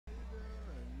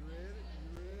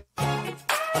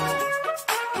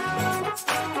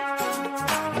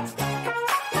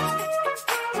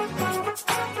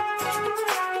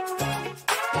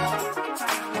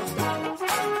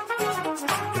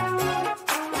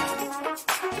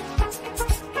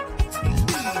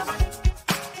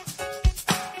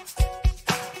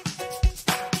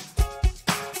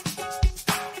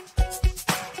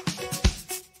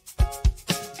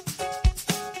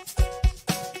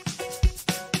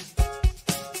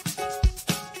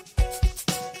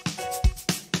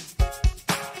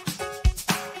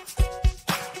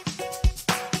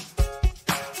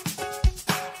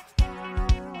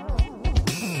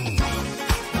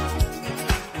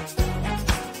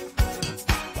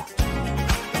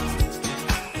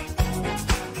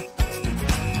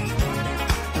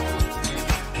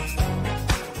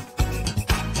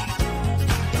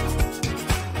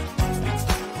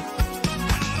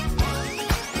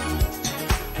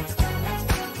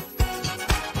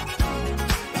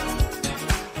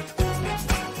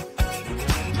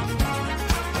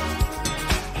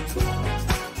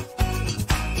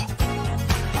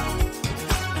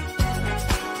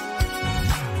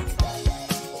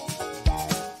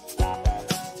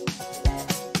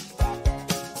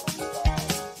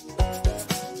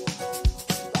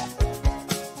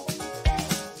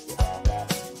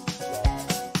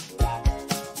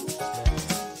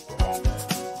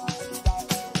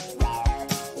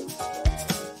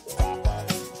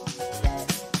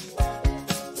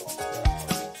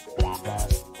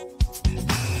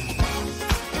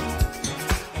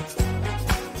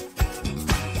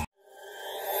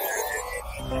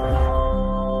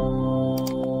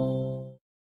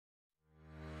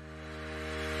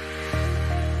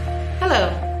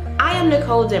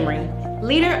Nicole Demery,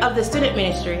 leader of the student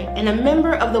ministry and a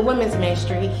member of the women's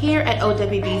ministry here at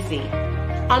OWBC.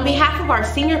 On behalf of our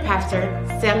senior pastor,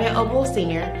 Samuel Buhl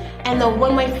Sr., and the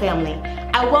One Way family,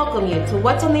 I welcome you to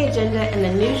what's on the agenda and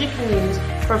the news you can use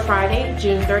for Friday,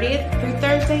 June 30th through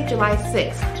Thursday, July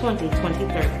 6th,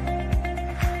 2023.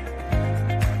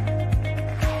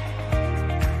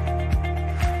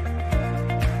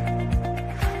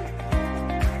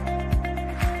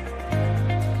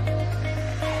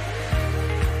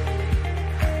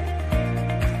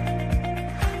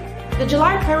 The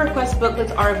July prayer request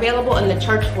booklets are available in the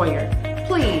church foyer.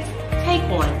 Please take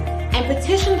one and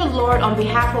petition the Lord on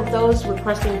behalf of those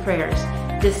requesting prayers,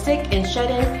 the sick and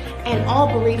shut-in, and all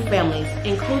bereaved families,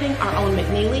 including our own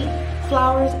McNeely,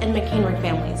 Flowers, and McHenry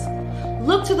families.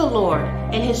 Look to the Lord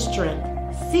and His strength.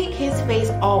 Seek His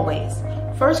face always.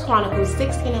 1 Chronicles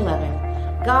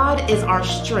 16:11. God is our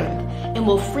strength and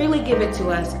will freely give it to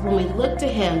us when we look to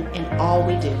Him in all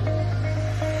we do.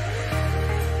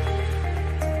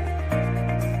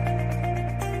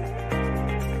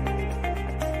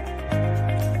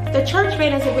 The church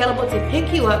van is available to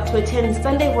pick you up to attend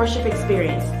Sunday worship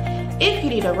experience. If you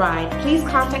need a ride, please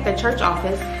contact the church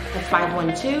office at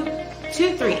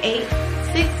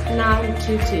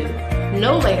 512-238-6922,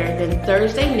 no later than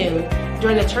Thursday noon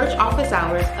during the church office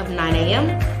hours of 9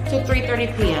 a.m. to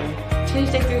 3:30 p.m.,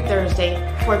 Tuesday through Thursday,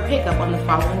 for a pickup on the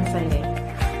following Sunday.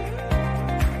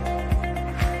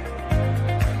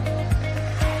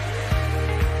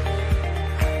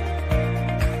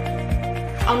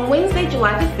 On Wednesday,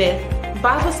 July the 5th,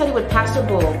 Bible study with Pastor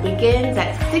Buhl begins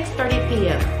at 6:30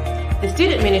 p.m. The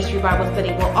student ministry Bible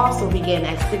study will also begin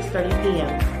at 6:30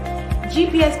 p.m.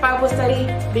 GPS Bible study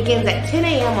begins at 10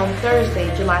 a.m. on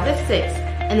Thursday, July the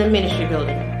 6th in the ministry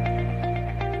building.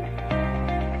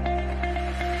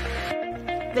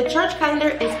 The church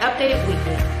calendar is updated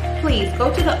weekly. Please go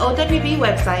to the OWB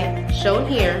website, shown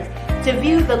here, to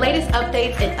view the latest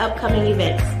updates and upcoming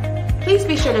events. Please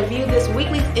be sure to view this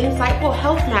weekly's insightful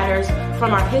health matters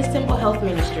from our His Temple Health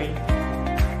Ministry.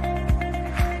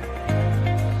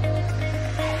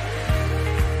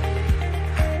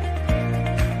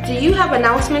 Do you have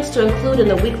announcements to include in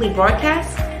the weekly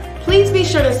broadcast? Please be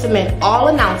sure to submit all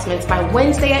announcements by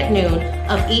Wednesday at noon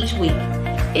of each week.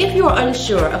 If you are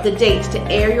unsure of the dates to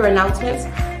air your announcements,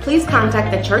 please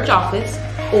contact the church office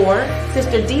or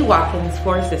Sister D. Watkins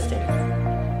for assistance.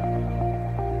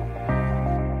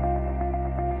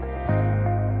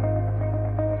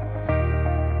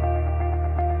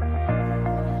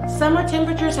 Summer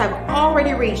temperatures have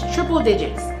already reached triple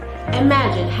digits.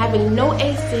 Imagine having no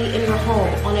AC in your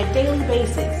home on a daily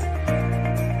basis.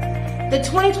 The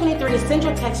 2023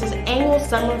 Central Texas Annual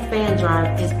Summer Fan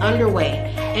Drive is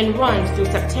underway and runs through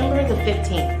September the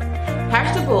 15th.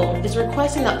 Pastor Buhl is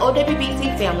requesting the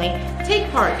OWBC family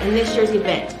take part in this year's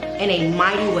event in a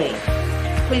mighty way.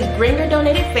 Please bring your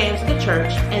donated fans to the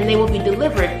church and they will be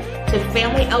delivered to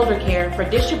Family Elder Care for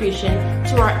distribution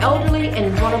to our elderly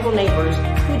and vulnerable neighbors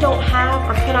who don't have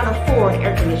or cannot afford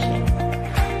air conditioning.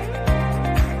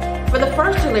 For the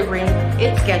first delivery,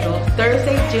 it's scheduled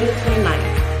Thursday, June the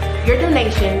 29th. Your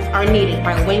donations are needed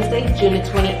by Wednesday, June the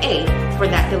 28th for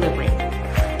that delivery.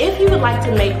 If you would like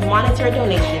to make monetary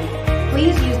donations,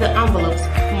 please use the envelopes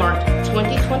marked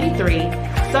 2023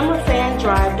 Summer Fan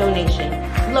Drive Donation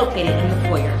located in the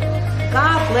foyer.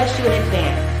 God bless you in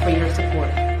advance for your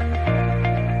support.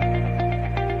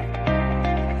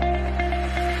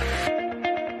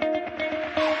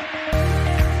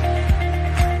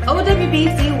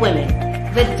 OWBC Women,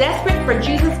 the Desperate for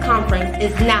Jesus Conference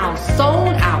is now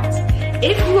sold out.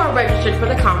 If you are registered for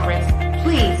the conference,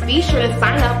 please be sure to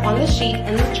sign up on the sheet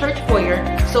in the church foyer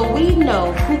so we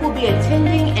know who will be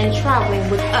attending and traveling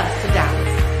with us to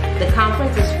Dallas. The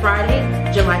conference is Friday,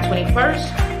 July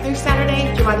 21st through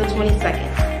Saturday, July the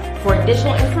 22nd. For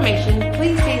additional information,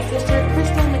 please see Sister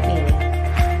Crystal McNeely.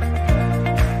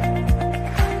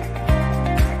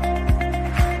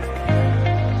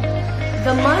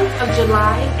 The months of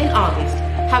July and August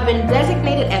have been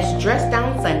designated as Dress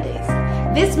Down Sundays.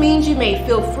 This means you may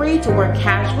feel free to wear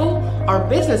casual or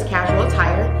business casual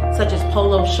attire, such as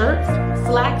polo shirts,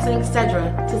 slacks, and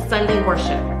etc. to Sunday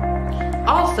worship.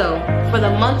 Also, for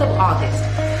the month of August,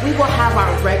 we will have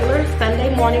our regular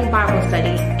Sunday morning Bible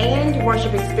study and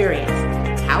worship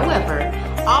experience. However,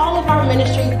 all of our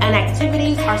ministries and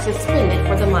activities are suspended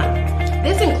for the month.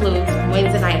 This includes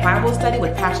Wednesday night Bible study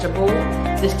with Pastor Buhl,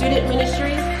 the student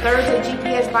ministries, Thursday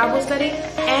GPS Bible study,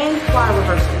 and choir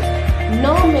rehearsals.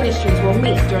 No ministries will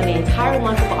meet during the entire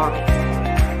month of August.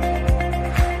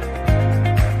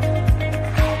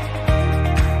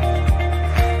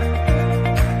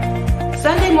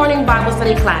 Sunday morning Bible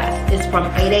study class is from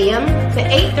 8 a.m. to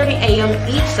 8:30 a.m.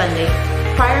 each Sunday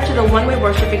prior to the one-way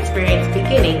worship experience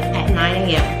beginning at 9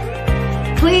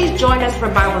 a.m. Please join us for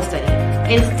Bible study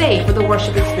and stay for the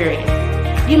worship experience.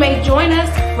 You may join us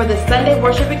for the Sunday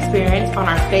worship experience on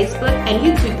our Facebook and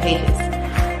YouTube pages.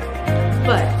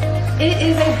 But it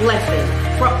is a blessing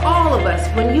for all of us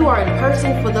when you are in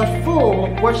person for the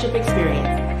full worship experience.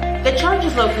 The church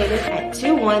is located at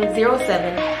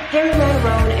 2107 Harryland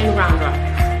Road in Round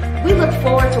Rock. We look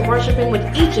forward to worshiping with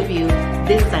each of you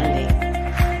this Sunday.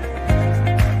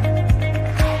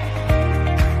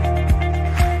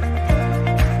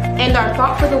 And our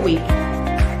thought for the week: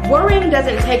 worrying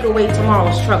doesn't take away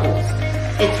tomorrow's troubles.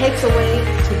 It takes away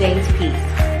today's peace.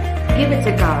 Give it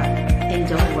to God and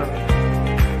don't worry.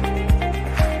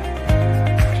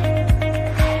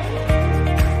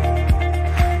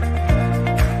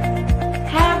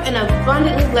 Have an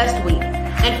abundantly blessed week.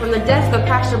 And from the desk of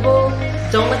Pastor Buhl,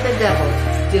 don't let the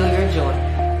devil steal your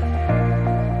joy.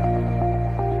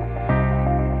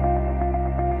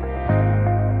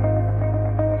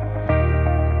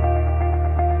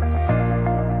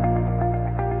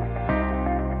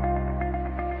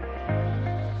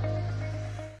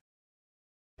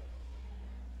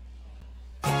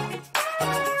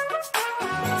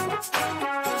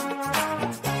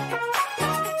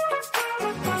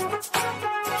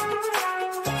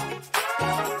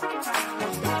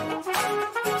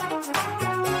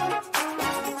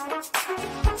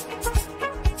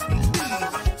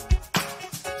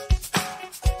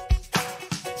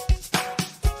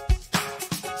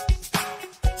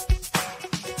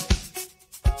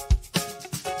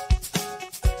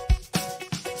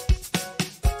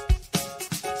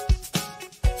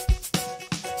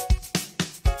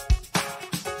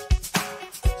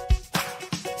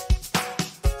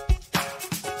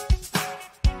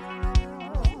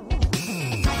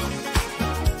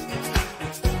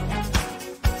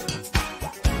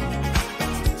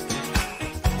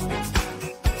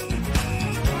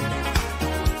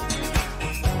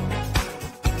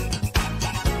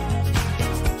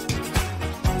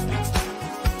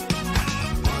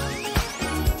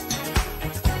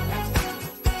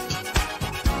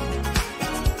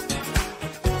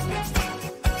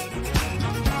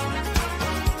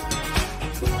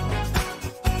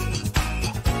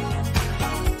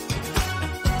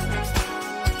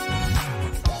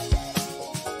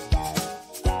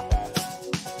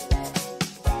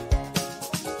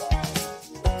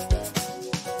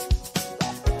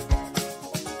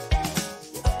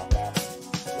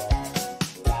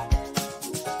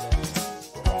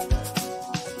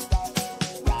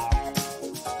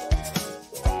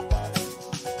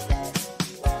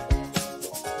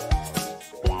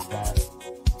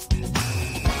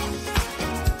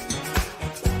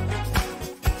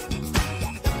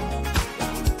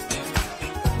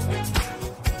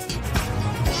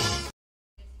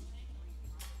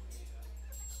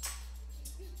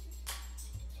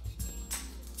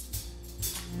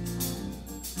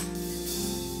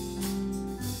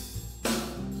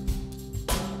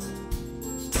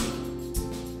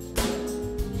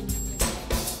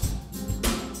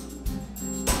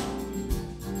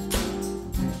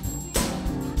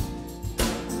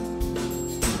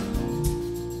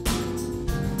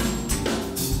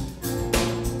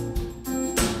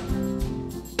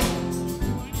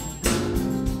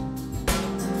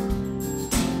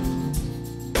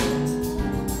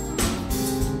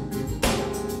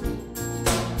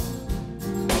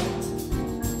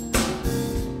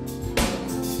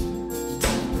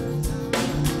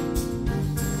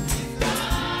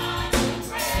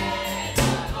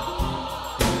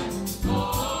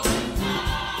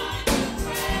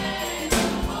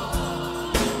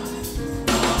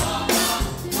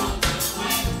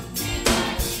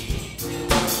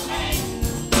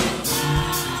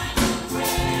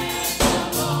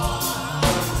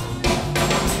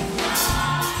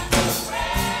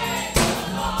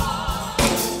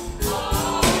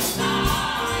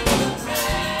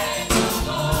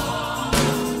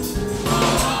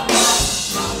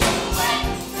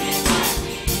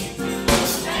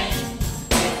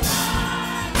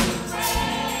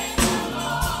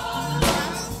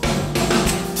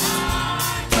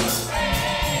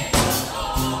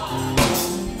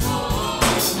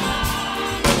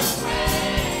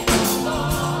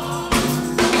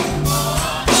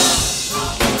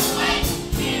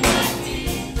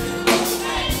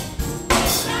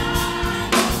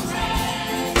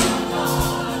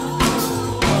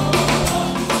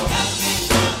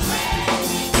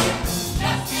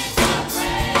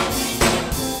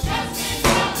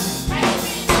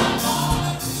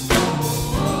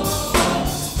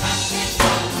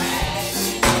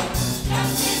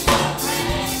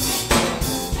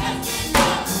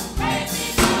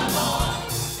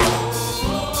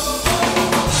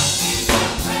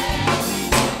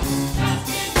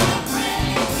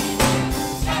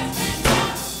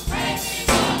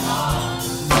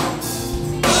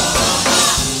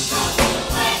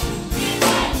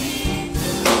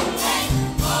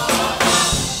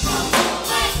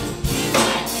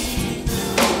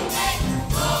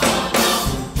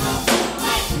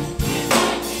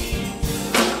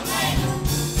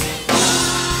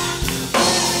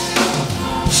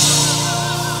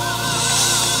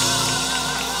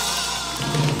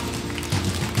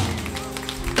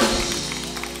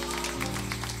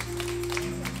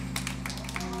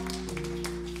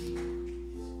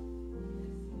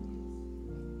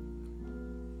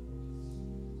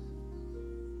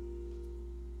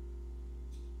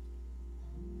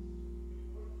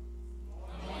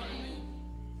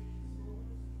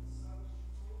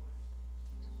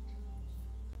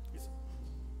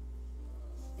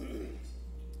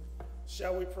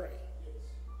 Shall we pray?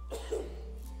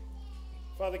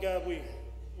 Father God, we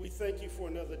thank you for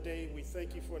another day. We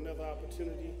thank you for another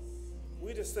opportunity.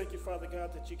 We just thank you, Father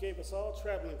God, that you gave us all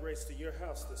traveling grace to your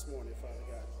house this morning, Father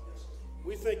God.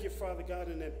 We thank you, Father God,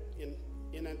 in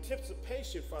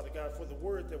anticipation, Father God, for the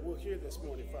word that we'll hear this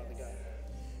morning, Father God.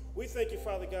 We thank you,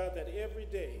 Father God, that every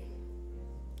day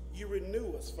you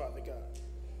renew us, Father God,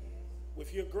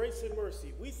 with your grace and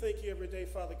mercy. We thank you every day,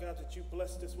 Father God, that you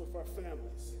blessed us with our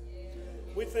families.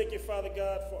 We thank you, Father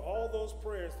God, for all those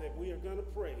prayers that we are going to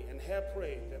pray and have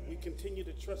prayed, that we continue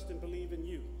to trust and believe in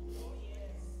you.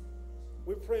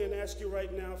 We pray and ask you right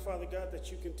now, Father God,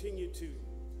 that you continue to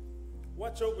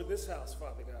watch over this house,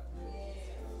 Father God.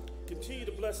 Continue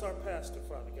to bless our pastor,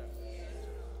 Father God.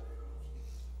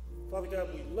 Father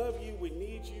God, we love you, we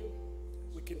need you,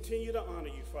 we continue to honor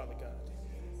you, Father God.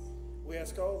 We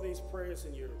ask all these prayers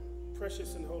in your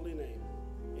precious and holy name.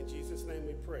 In Jesus' name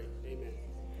we pray, amen.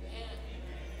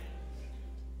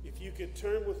 If you could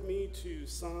turn with me to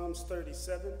Psalms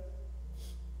 37.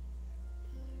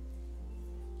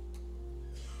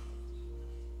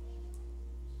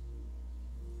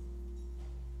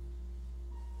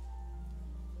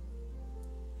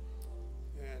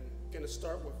 And I'm going to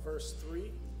start with verse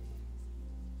 3.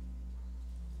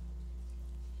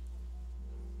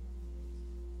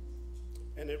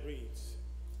 And it reads,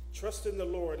 "Trust in the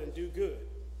Lord and do good.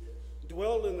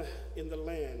 Dwell in the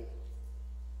land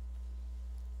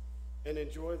and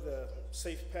enjoy the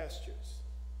safe pastures.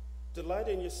 Delight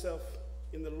in yourself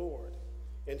in the Lord,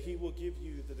 and he will give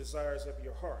you the desires of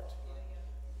your heart.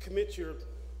 Commit your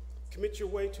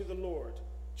way to the Lord.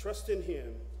 Trust in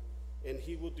him, and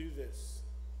he will do this."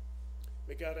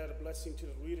 May God add a blessing to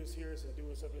the readers, hearers, and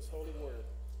doers of his holy word.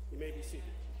 You may be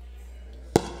seated.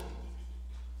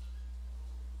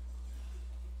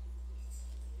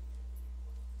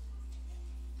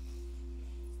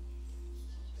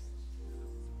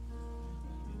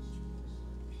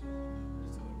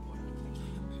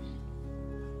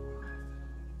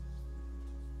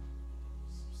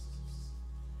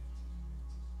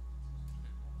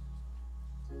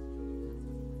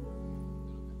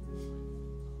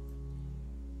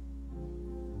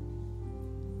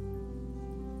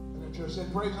 Church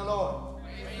said, praise the Lord.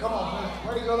 Come on,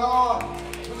 praise the Lord.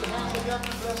 Put your hands together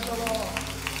and bless the Lord.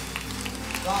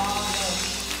 God has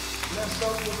blessed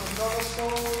us with another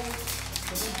soul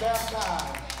to be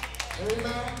baptized.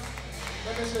 Amen.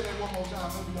 Let me say that one more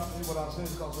time. Maybe y'all hear what I said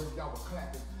because y'all were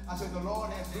clapping. I said the Lord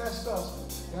has blessed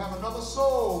us to have another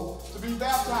soul to be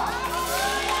baptized.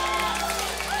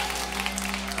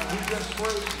 And we just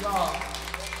praise God.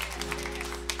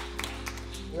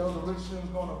 Elder Richardson is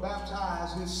going to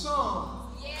baptize his son.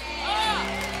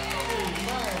 Yeah.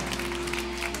 Amen.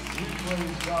 We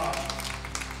praise God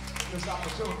for this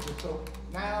opportunity. So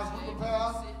now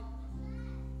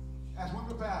as we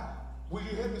prepare, will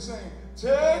you hear me sing,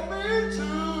 "Take me to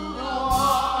the water.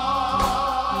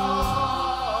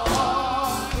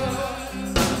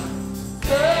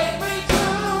 Take me to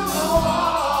the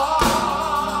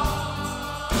water.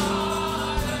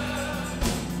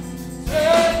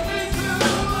 Take me to the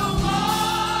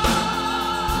water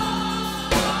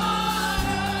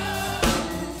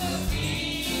to be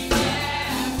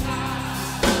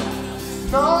baptized."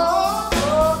 No.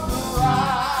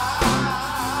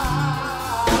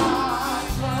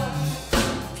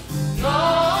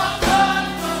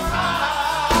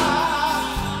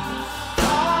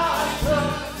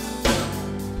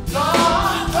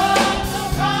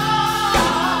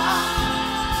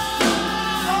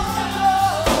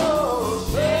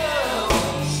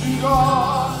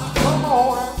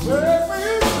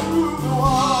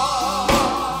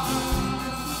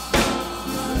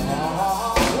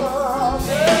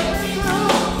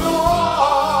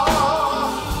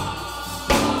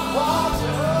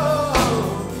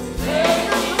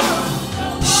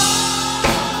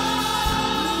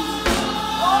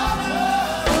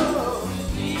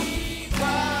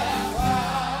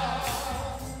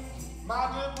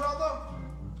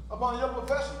 Upon your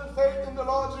profession of faith in the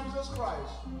Lord Jesus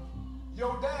Christ,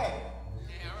 your dad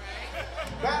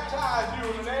baptized you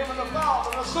in the name of the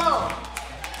Father, the Son,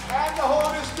 and the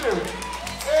Holy Spirit.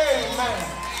 Amen.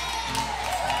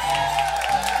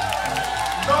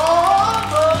 Lord,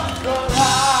 look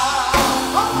alive.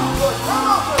 Come on, Lord,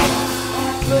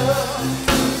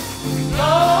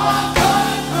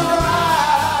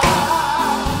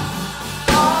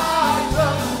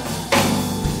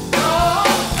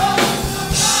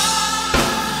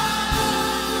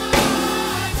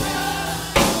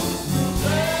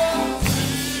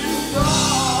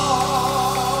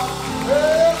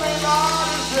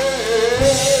 everybody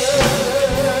say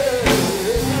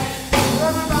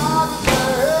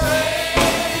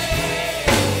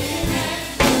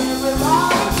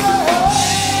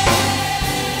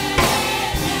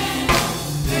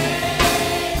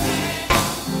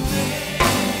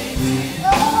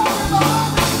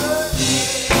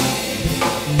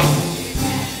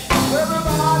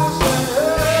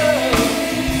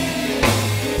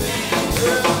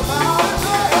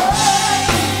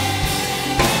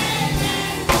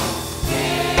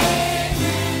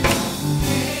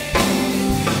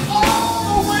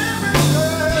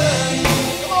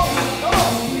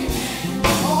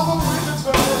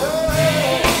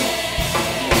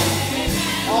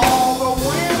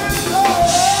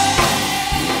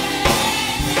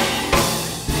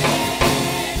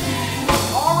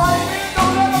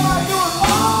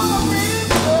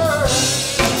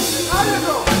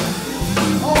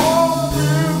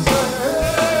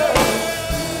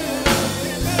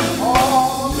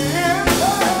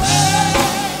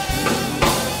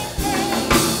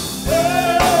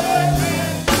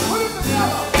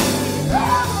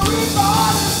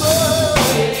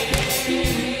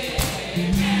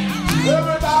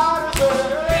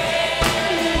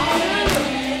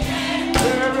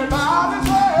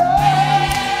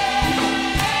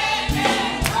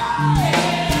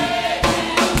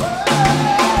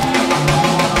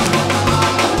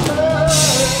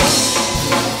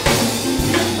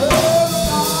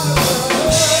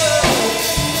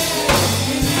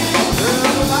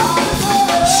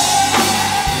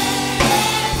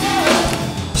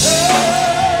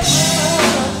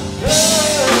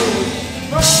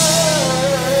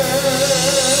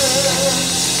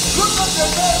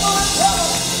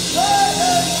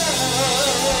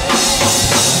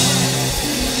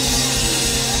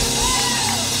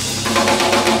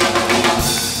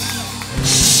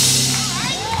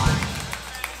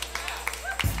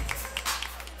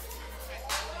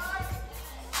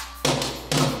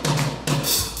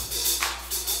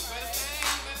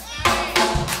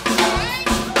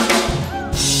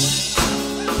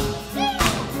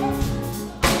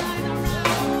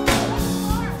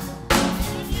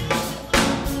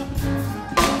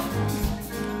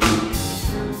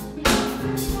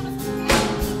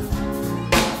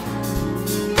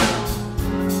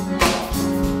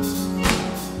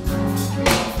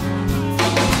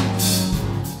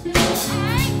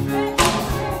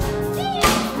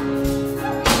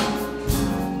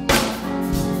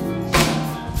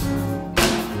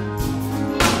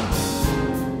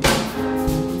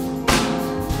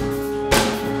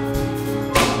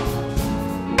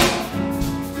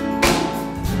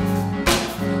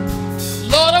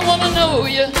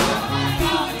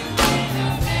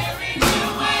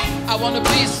want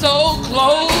to be so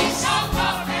close.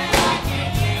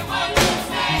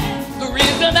 The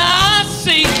reason I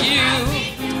seek you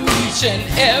each and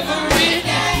every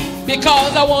day,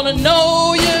 because I want to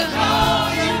know you.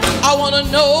 I want to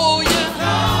know you.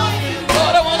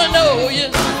 Lord, I want to know you.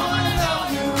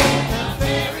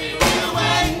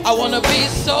 I want to be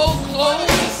so close.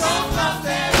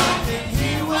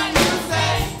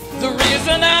 The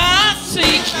reason I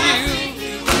seek you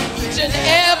each and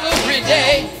every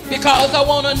day, because I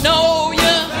want to know you.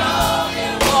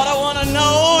 Lord, I want to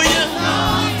know you.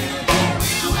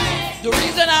 The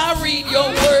reason I read your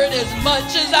word as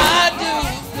much as I do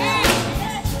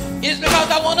is because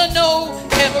I want to know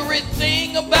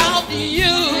everything about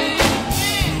you.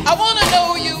 I want to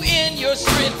know you in your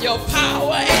strength, your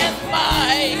power, and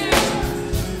might.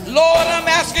 Lord, I'm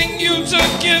asking you to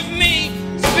give me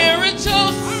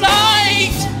spiritual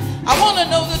sight. I want to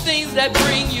know the things that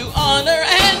bring you honor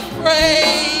and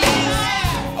praise.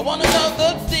 I want to know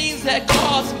the things that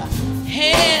cause my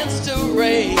hands to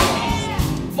raise.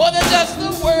 More than just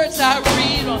the words I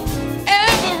read on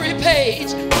every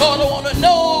page. Lord, I want to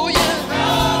know you.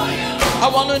 I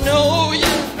want to know you.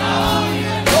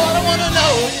 Lord, I want to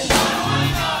know you.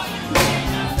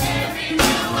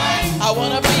 I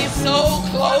want to be so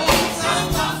close.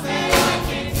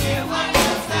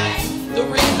 The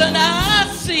reason I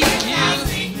seek you,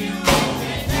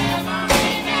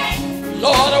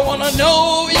 Lord, I want to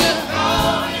know you.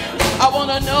 I want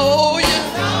to know you.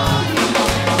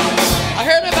 I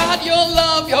heard about your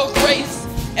love, your grace,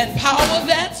 and power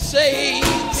that saves.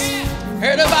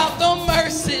 Heard about the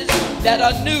mercies that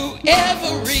are new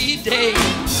every day.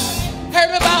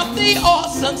 Heard about the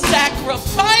awesome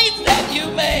sacrifice that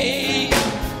you made.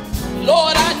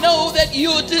 Lord, I know that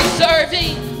you're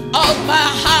deserving of my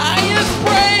highest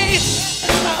praise.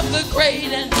 Of the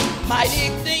great and mighty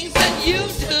things that you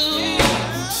do.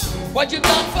 What you've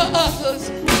done for others,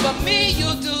 for me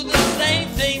you'll do the same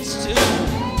things too.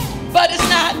 But it's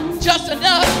not just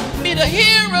enough for me to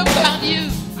hear about you.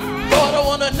 Lord, I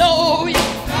want to know you.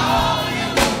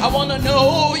 I want to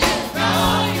know you.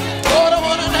 Lord, I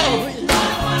want to know you.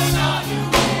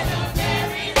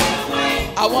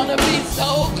 I want to be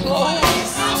so close.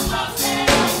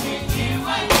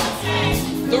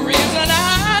 The reason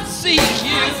I seek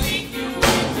you,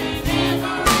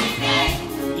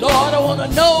 Lord, I want to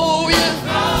know you.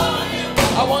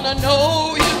 I want to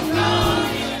know you.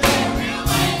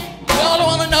 Lord, I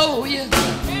want to know you.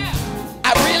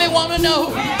 I really want to know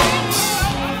you.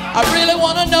 I really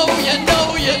want to know you,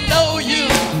 know you, know you.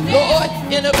 Lord,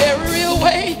 in a very real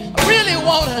way, I really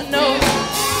want to know you.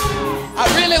 I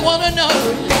really want to know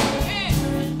you.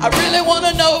 I really want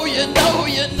to know you, know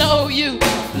you, know you.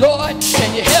 Lord,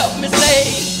 can you help me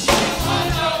say,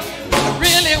 I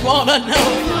really want to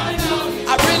know you.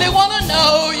 I really want to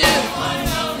know you.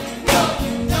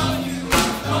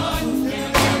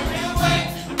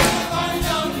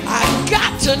 I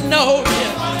got to know you.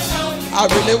 I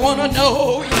really want to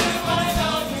know you.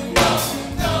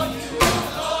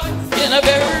 In a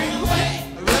very way.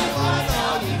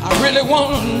 I really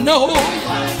want to know you.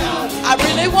 I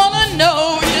really want to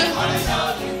know you.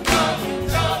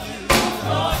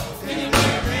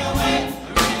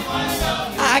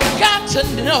 I got to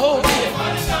know you.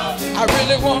 I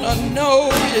really want to know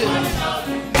you.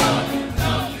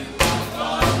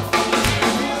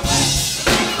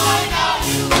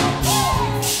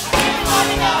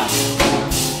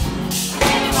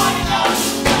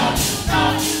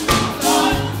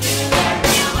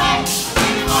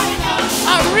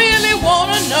 I really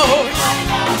want to know you.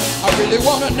 I really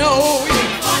want to know you.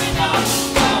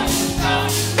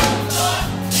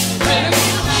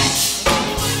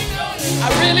 I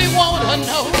really want to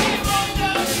know you.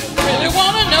 Really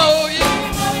want to know you.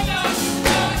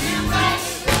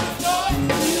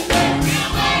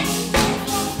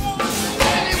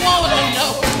 Really want to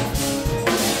know you.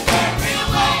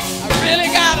 I really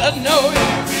gotta know you.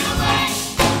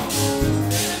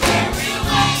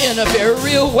 In a very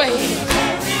real way.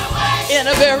 In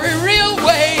a very real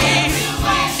way.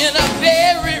 In a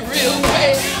very real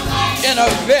way. In a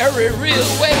very real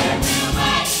way.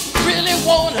 Really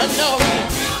want to know you.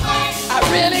 I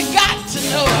really got to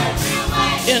know you.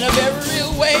 In a very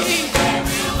real way.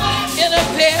 In a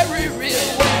very real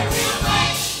way.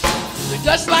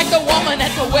 Just like the woman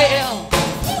at the well.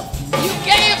 You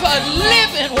gave her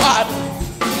living water.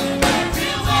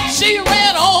 She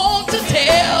ran on to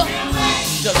tell.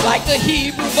 Just like the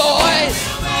Hebrew boys.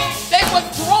 They were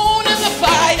thrown in the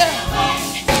fire.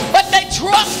 But they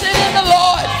trusted in the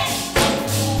Lord.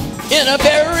 In a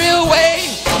very real way.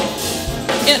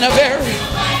 In a very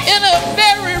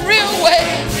real way.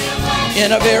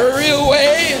 In a very real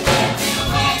way.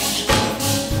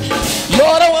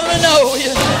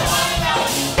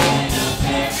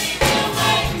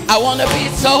 want to be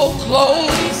so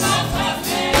close.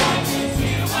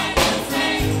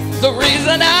 The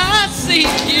reason I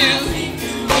seek you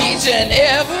each and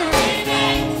every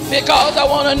day, because I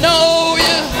want to know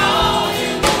you.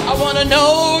 I want to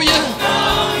know you.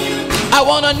 I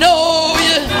want to know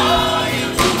you.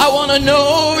 I want to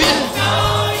know you.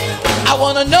 I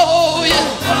want to know you.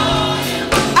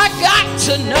 I got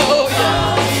to know you.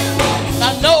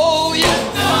 I know you.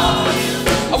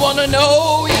 I want to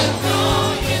know you.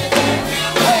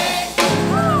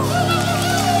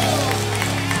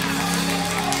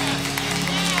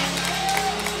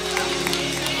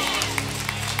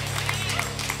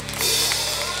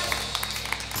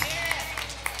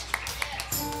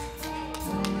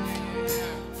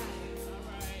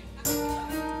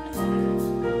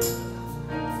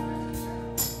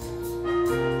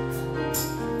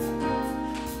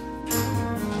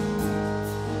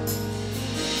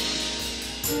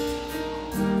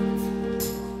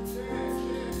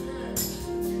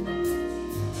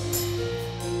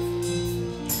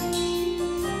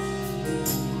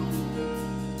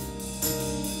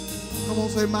 Come on,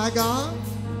 say, my God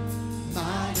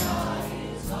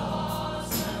is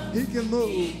awesome. He can move.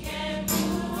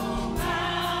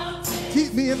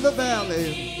 Keep me in the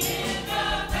valley.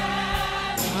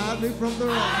 Hide me from the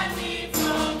rain.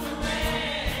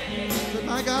 Say,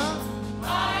 my God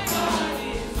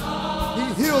is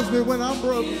awesome. He heals me when I'm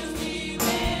broken.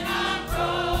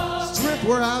 Strength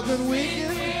where I've been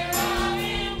weakened.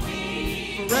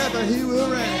 Forever He will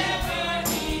reign.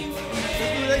 Let's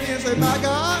do it again. Say, my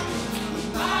God.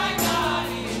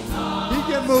 He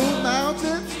can move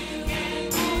mountains.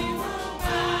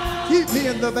 Keep me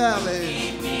in the valley.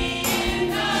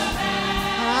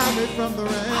 Hide me from the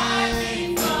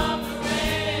rain.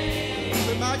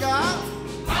 Say, my God.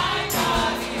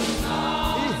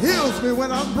 He heals me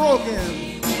when I'm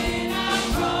broken.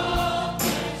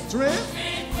 Strength.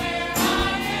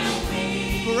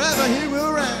 Forever He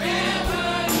will reign.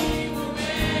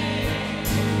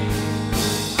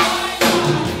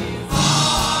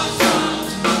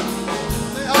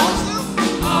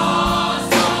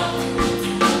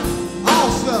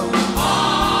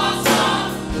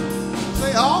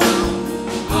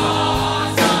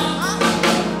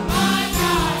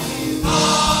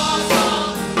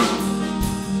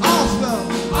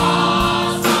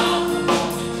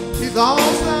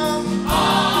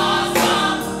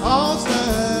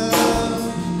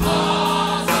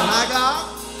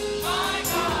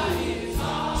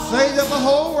 Savior of the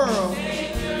whole world,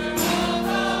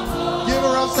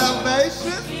 giver of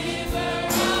salvation,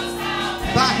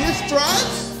 by His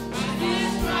stripes,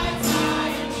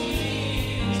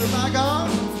 say, my God,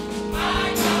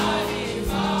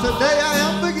 today I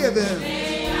am forgiven.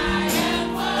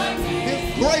 His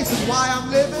grace is why I'm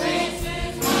living.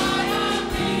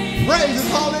 Praise His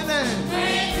holy name.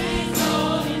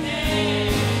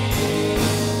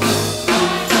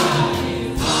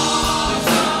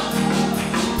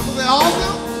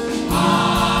 Awesome.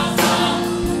 Awesome.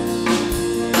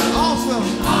 Awesome.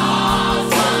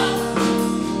 Awesome.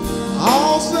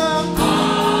 Awesome.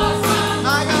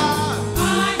 My God.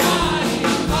 My God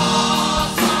is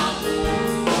awesome.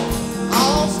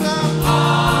 Awesome.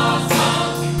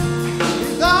 Awesome.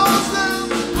 He's awesome.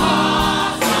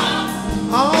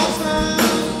 Awesome. Awesome.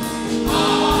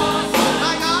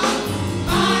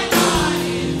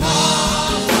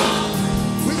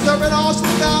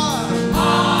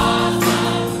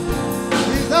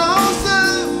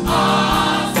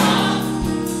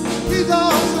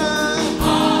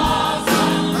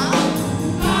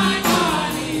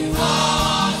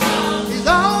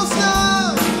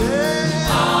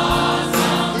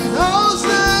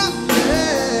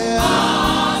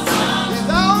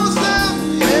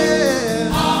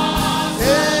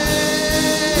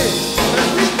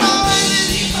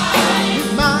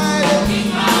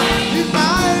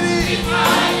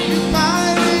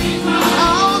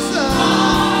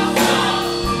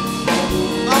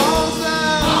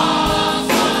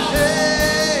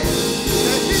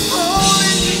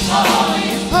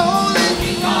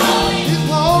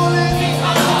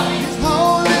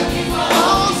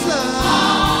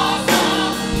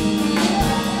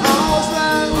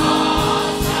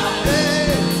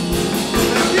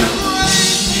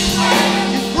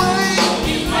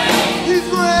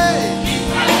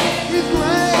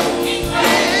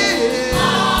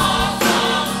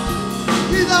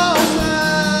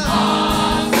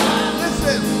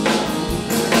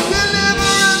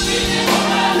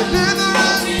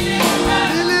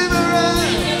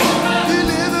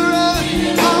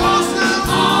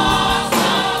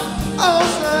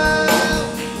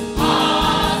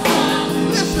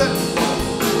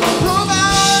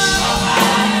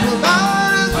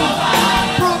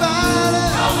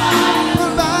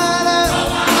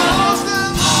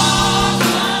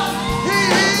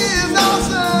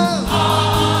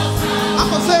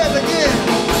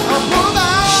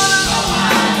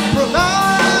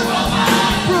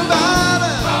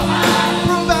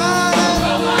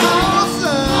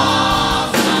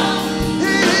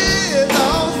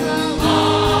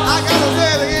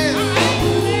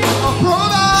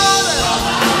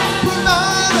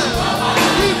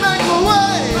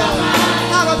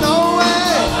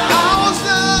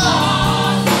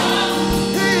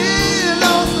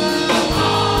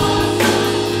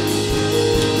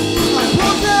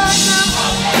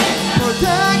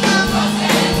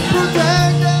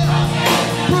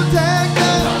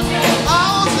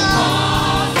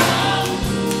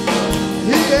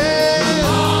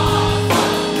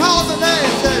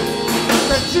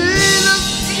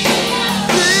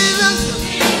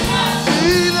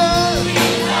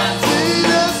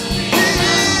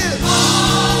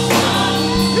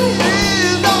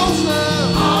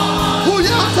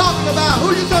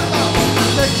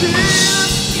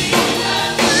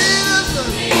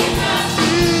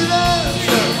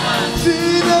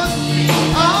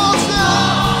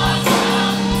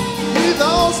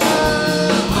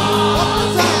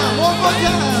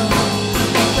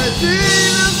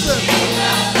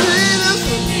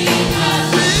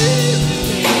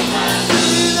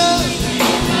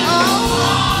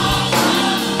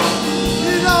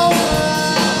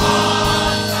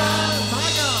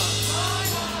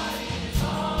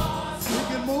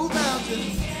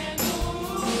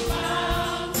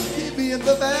 mountain. Keep me in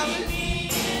the valley.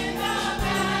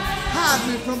 Hide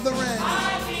me from the rain.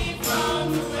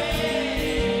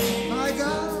 My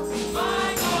God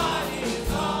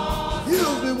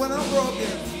heals me when I'm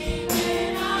broken.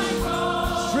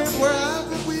 Strength where I've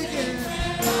been weakened.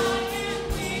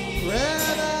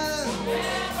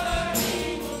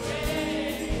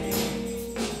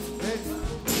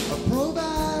 A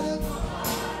provider.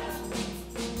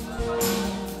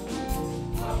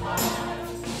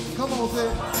 Come on, say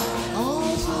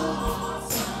awesome.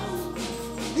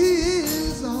 He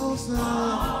is awesome.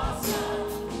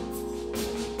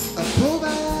 A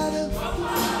provider,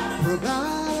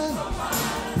 provider,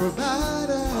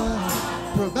 provider,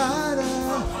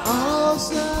 provider.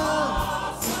 Awesome.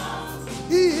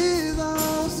 He is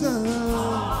awesome.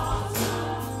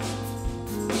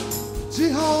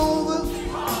 Jehovah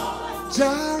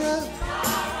Jireh,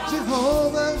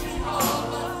 Jehovah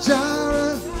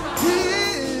Jireh. He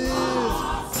is.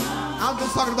 I'm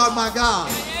just talking about my God.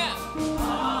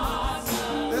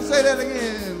 Let's say that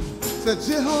again. Say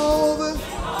Jehovah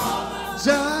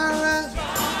Jireh,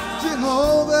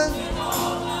 Jehovah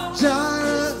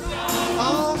Jireh.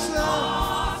 Awesome.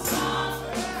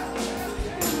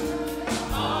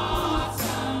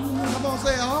 Come on,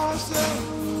 say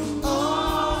awesome.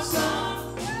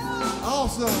 Awesome.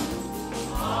 Awesome.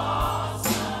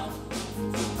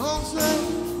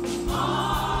 Awesome.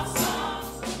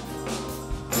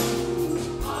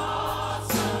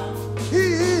 He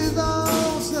is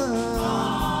awesome.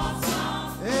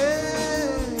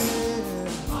 Yeah.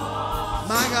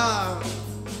 My God.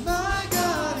 My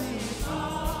God.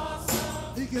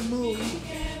 He can move.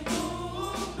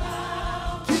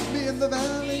 Keep me in the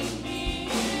valley.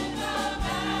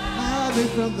 Hide me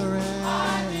from the rain.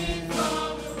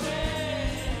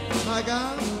 My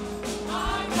God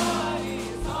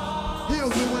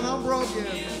heals me when I'm broken.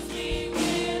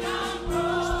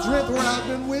 Strength where I've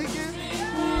been weakened.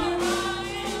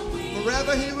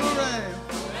 Forever he will reign.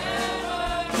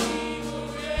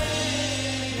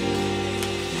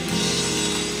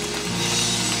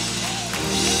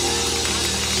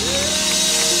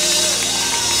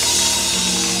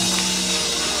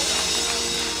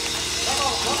 Come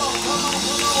on.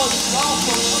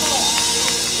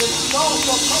 It's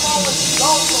awesome. Come on, it's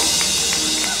awesome.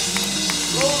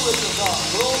 Glory to God.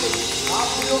 Glory. I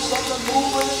feel something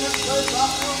moving in this place. I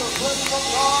feel the presence of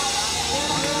God in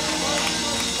this place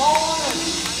this morning.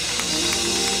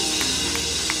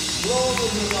 Glory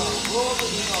to God. Glory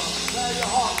to God. Prepare your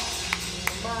heart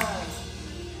and mind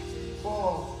for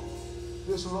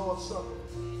this Lord's Supper.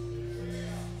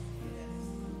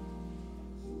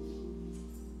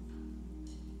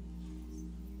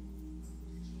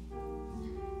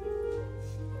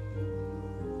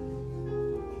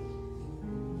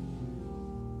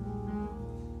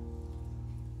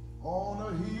 On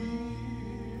a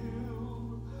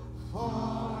hill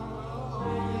far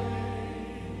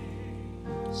away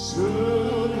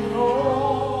stood an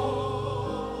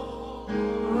old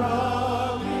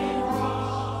rugged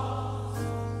rock,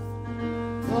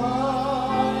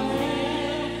 lying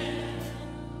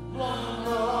on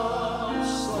the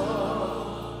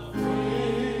suffering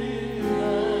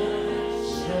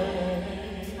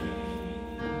shame.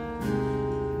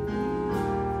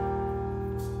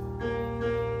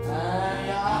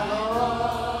 And I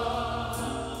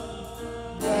love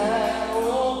that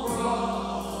old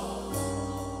cross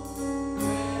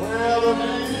where the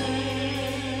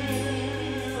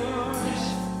years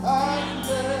and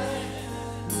days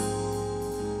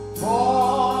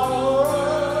for the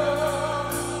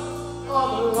world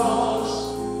of the lost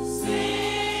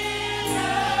sinners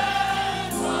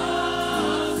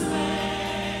was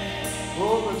made.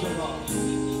 Glory to God.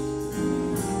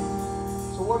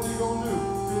 So what are you going to do?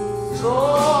 So I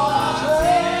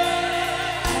cherish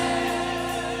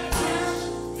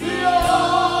the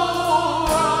old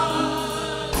rugged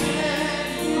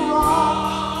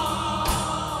rock.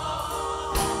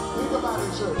 Think about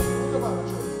it, church. Think about it,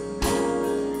 church.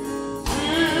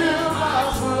 Till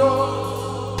my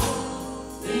throat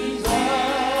is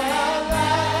at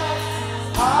last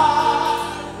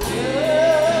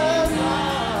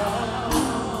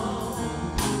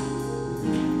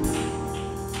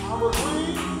I will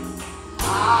clean.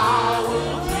 I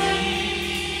will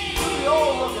clean to the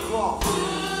old rugged cross.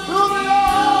 To the old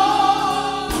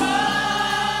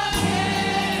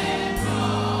rugged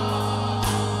cross.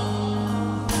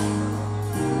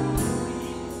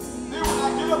 Then when I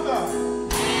get up there,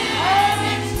 and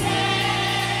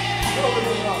exchange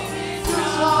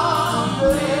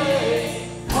someday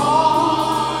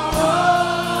all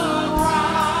around.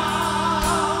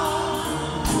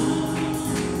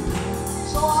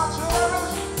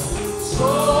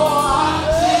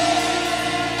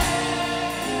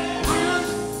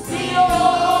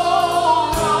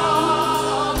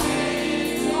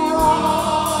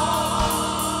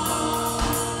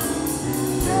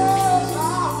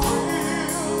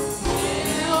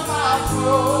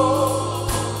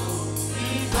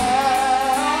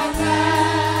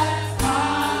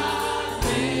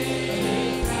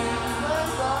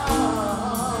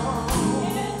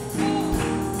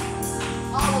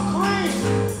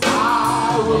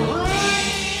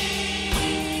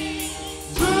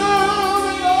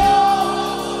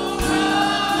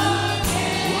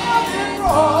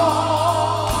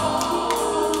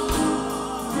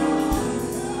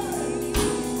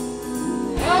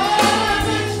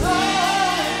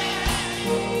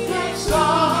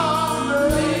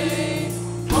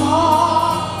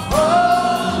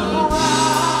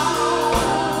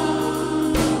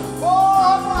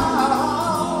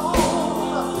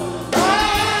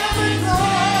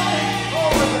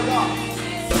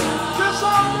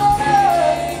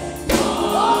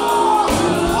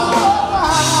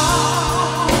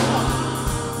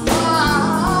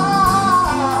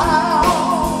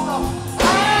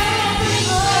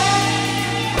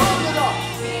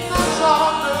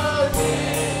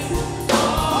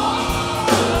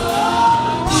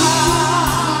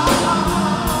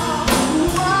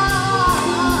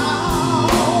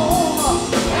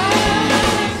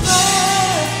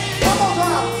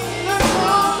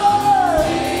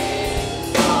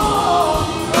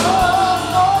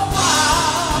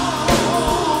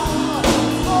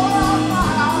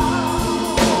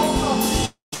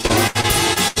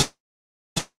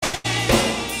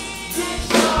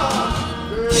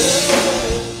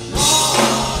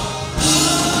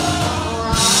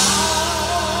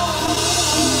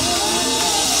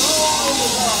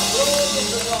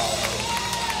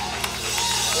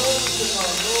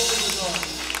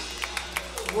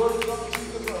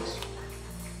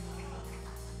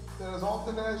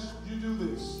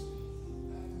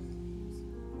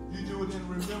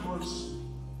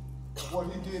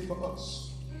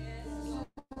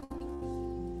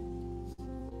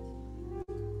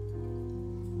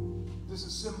 This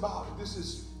is symbolic. This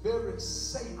is very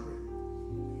sacred.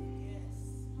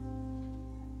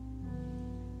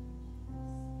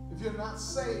 If you're not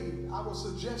saved, I would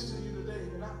suggest to you today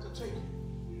not to take it.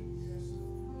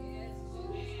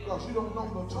 Because you don't know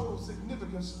the total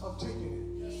significance of taking it.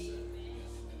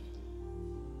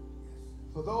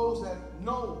 For those that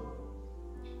know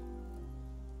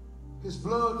his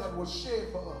blood that was shed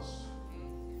for us,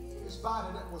 his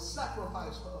body that was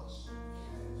sacrificed for us,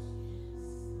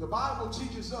 the Bible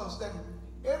teaches us that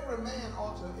every man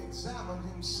ought to examine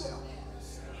himself.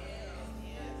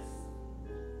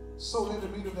 So let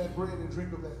him eat of that bread and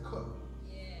drink of that cup.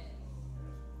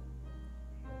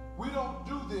 We don't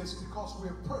do this because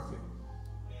we're perfect.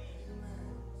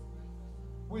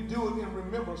 We do it in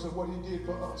remembrance of what he did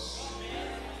for us.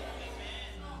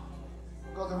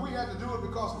 Because if we had to do it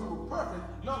because we were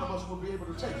perfect, none of us would be able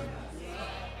to take it.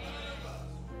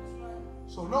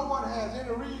 So no one has any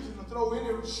reason to throw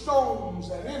any stones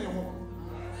at anyone.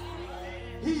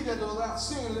 He that is without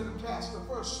sin, let him cast the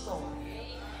first stone.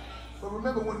 But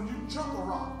remember, when you chuck a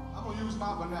rock, I'm going to use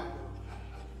my vernacular.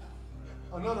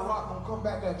 Another rock going to come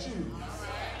back at you.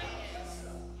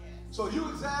 So you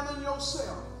examine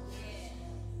yourself.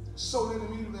 So let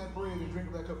him eat of that bread and drink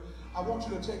of that cup. I want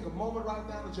you to take a moment right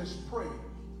now to just pray.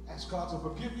 Ask God to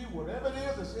forgive you, whatever it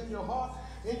is that's in your heart,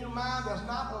 in your mind that's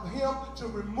not of him, to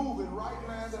remove it right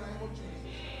now in the name of Jesus.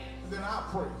 And then I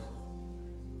pray.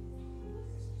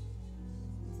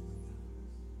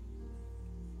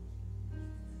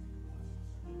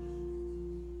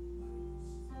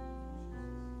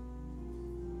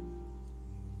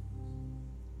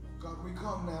 God, we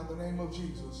come now in the name of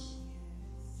Jesus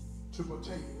to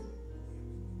partake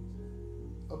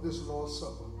of this Lord's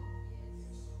Supper.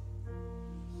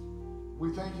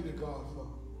 We thank you to God for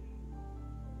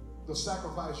the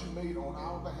sacrifice you made on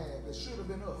our behalf. That should have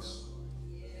been us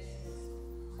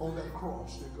on that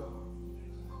cross, dear God.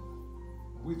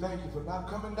 We thank you for not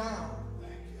coming down,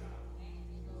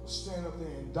 standing up there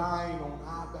and dying on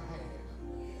our behalf.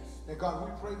 And God,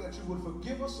 we pray that you would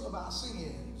forgive us of our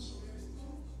sins,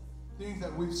 things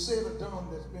that we've said or done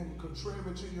that's been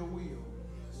contrary to your will.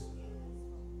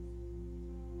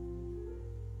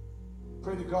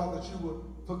 Pray to God that you would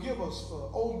forgive us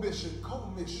for omission,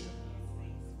 commission,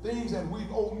 things that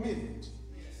we've omitted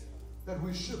that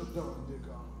we should have done, dear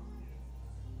God.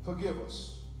 Forgive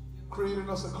us. Create in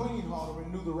us a clean heart and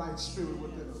renew the right spirit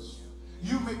within us.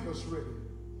 You make us ready.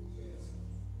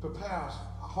 Prepare our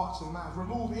hearts and minds.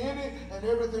 Remove any and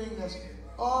everything that's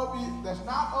of you, that's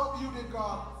not of you, dear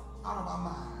God, out of our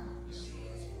minds.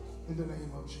 In the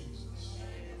name of Jesus.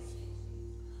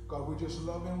 God, we just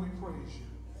love and we praise you.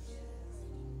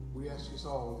 We ask this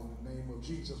all in the name of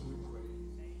Jesus, we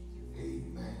pray.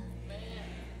 Amen.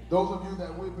 Those of you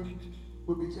that we've been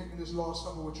We'll be taking this Lord's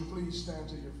Supper. Would you please stand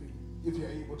to your feet if you're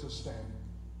able to stand?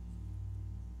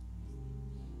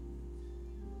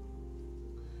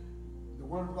 The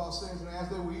Word of God says, and as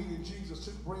they were eating, Jesus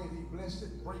took bread, he blessed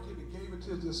it, broke it, and gave it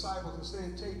to his disciples and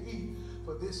said, take, eat,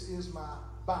 for this is my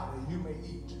body. You may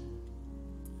eat.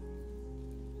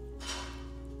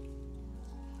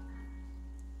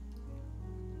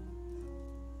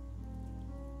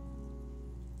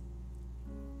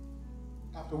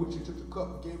 After which he took the cup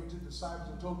and gave it to the disciples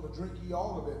and told them to drink ye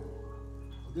all of it.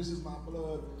 For this is my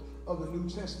blood of the New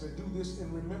Testament. Do this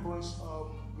in remembrance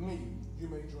of me. You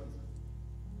may drink.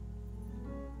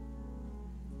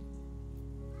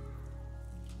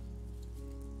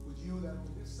 With you that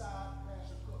on this side, pass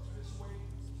your cups this way.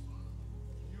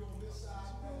 You on this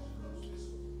side, pass your cups this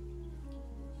way.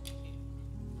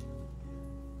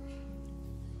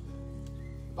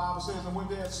 The Bible says, and when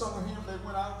they had sung a hymn, they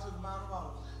went out to the Mount of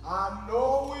Olives. I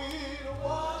know it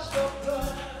was the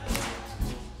blood.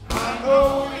 I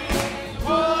know it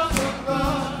was the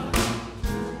blood.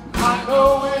 I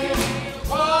know it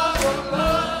was the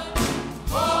blood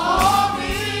for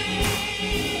me.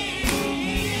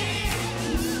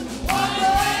 One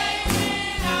day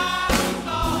when I was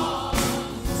lost,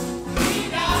 he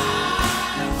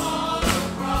died on the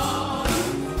cross.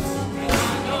 And I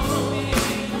know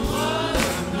it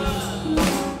was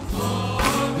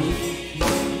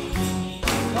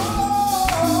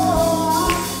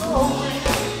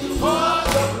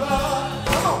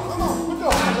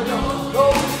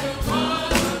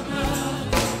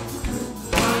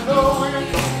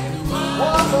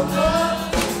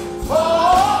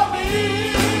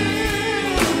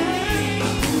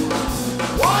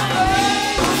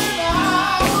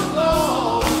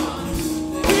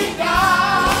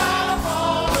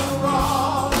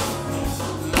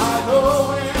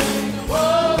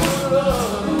the blood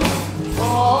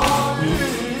for me.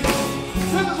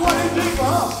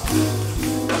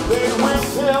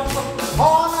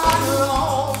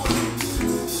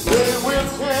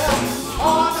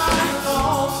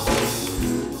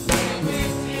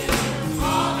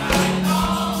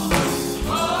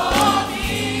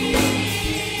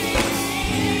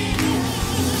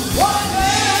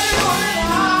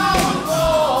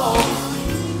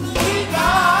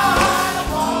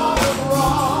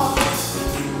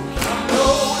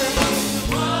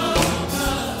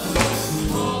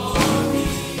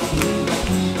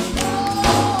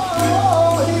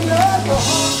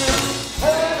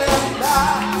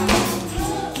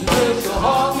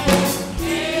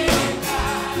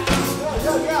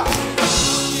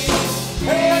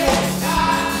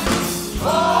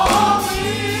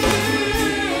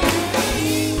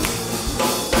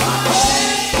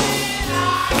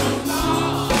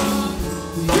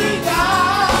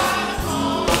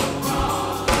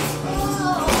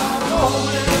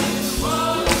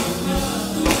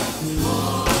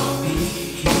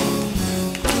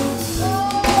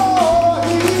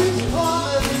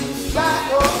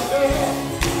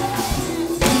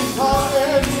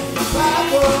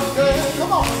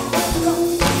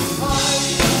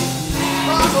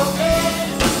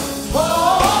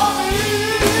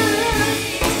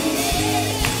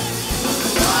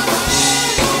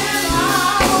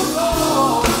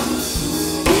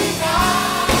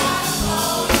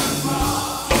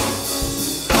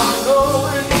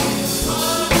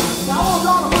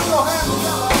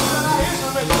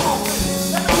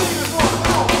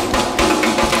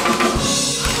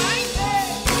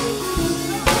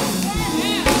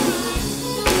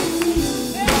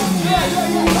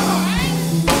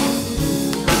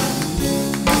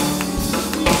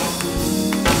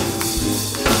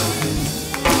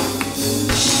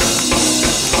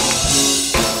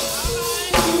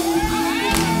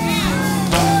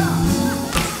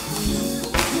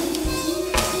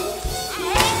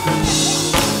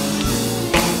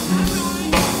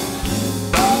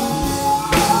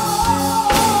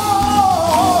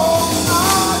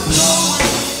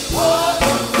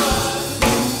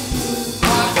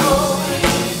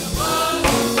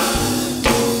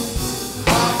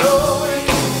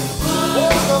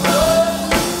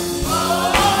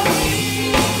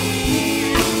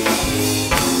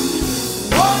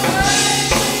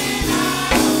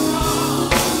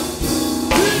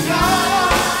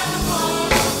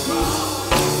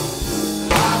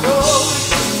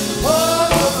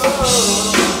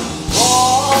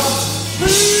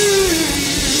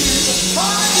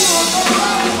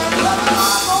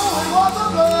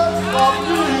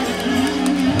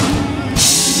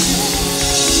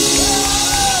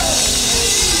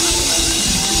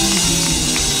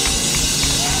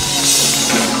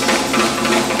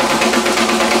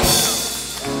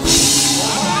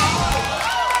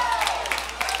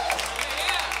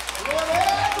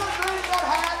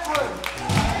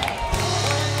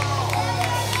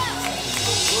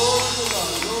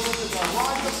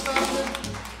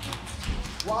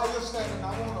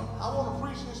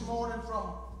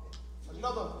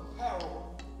 another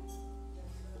parable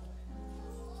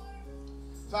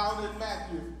found in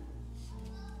Matthew.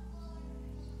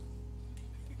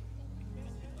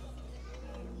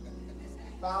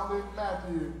 Found in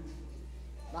Matthew.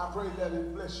 And I pray that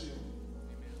it bless you.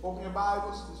 Open your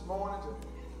Bibles this morning to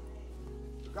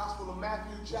the Gospel of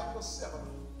Matthew, chapter 7.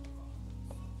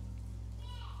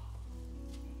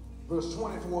 Verse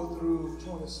 24 through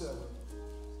 27. If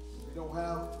you don't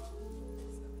have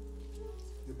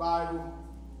your Bible,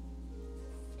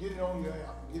 get it on your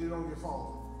app, get it on your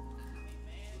phone.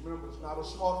 Remember, it's not a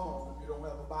smartphone if you don't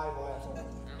have a Bible app on it.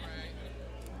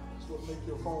 That's what makes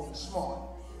your phone smart.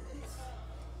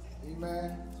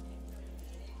 Amen.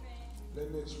 Let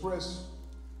me express,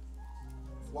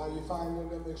 while you're finding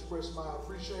them, let me express my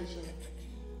appreciation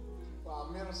for our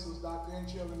ministers, Dr.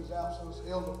 Enchill in his absence,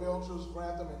 Elder Belchers,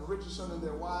 Grantham, and Richardson and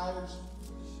their wives,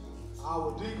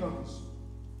 our deacons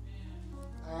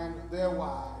and their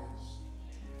wives,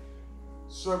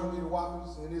 Servant Leader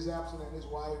Watkins in his absence and his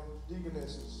wife,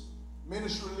 deaconesses,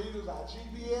 ministry leaders, our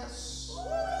GPS,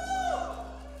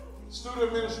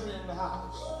 student ministry in the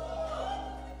house,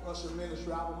 usher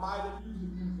ministry, our mighty music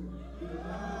ministry,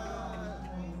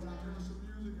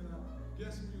 music and our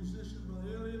guest musician,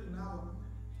 Brother Elliott, and our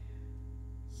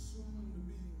soon to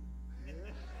be.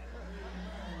 Amen.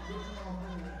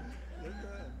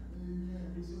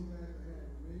 We're so glad to have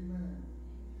him. Amen.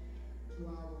 To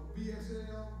our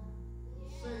BSL,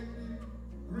 safety,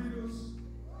 greeters,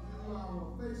 you, our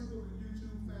Facebook and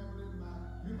YouTube family,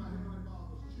 you, my Heavenly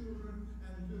Father's children,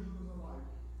 and visitors alike.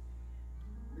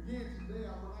 Again, today I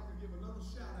would like to give another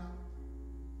shout out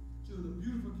to the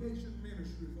beautification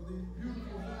ministry for these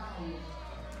beautiful flowers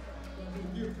that they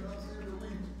give to us every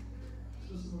week.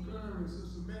 Sister McCurry,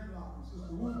 Sister Medlock, and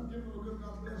Sister Wolf, give them a good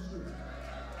God bless you.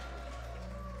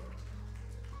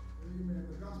 Amen.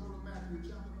 The Gospel of Matthew,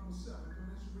 chapter number 7.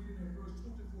 Commence reading at verse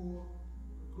 24,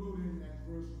 concluding at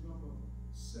verse number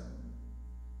 7.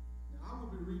 Now, I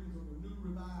will be reading from the New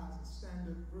Revised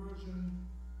Standard Version.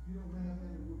 If you don't have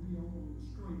that, it will be on the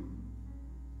screen.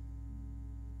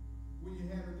 When you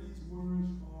have it, these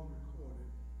words are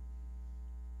recorded.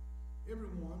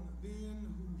 Everyone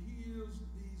then who hears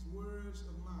these words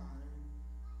of mine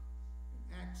and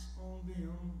acts on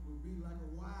them will be like a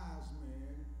wise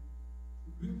man who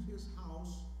built his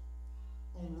house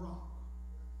on rock.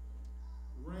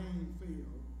 Rain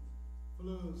fell,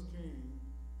 floods came,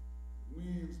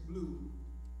 winds blew,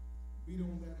 beat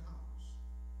on that house.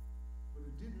 But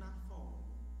it did not fall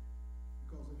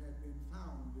because it had been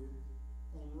founded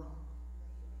on rock.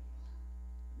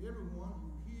 And everyone who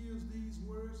hears these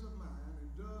words of mine and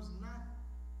does not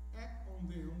act on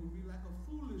them will be like a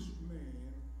foolish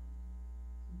man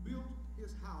who built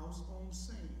his house on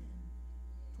sand.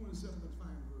 27th and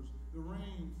final verse. The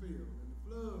rain fell, and the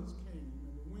floods came,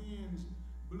 and the winds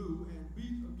blew and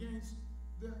beat against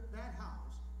that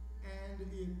house, and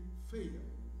it fell.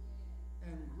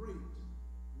 And great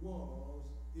was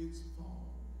its fall.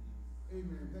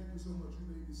 Amen. Thank you so much. You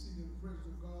may be seated in the presence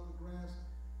of God. The grass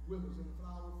withers and the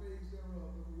flower fades thereof,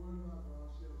 but the word of our God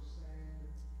shall stand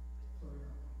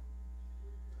forever.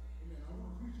 Amen. I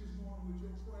want to preach this morning with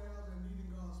your prayers and needing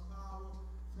God's power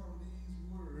from these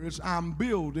words. I'm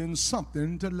building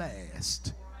something to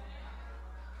last.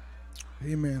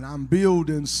 Amen. I'm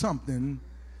building something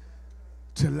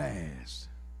to last.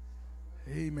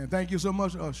 Amen. Thank you so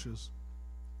much, ushers.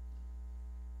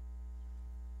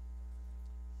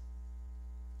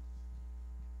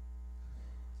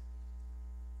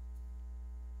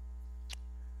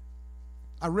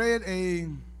 I read a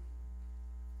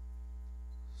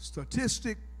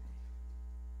statistic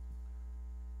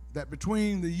that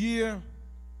between the year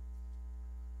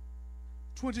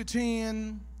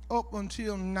 2010 up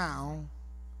until now,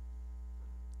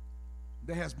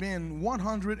 there has been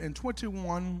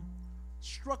 121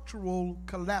 structural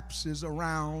collapses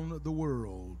around the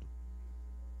world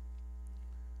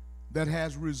that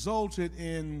has resulted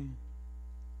in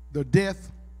the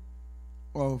death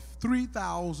of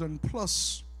 3,000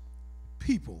 plus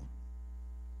people.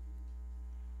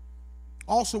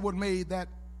 Also, what made that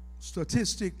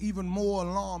statistic even more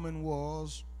alarming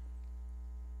was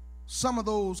some of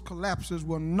those collapses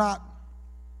were not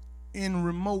in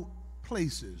remote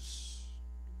places,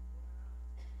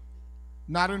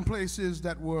 not in places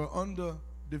that were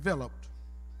underdeveloped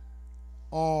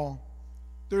or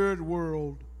third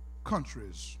world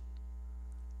countries.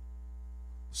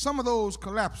 Some of those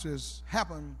collapses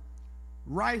happened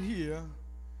right here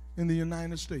in the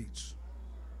United States.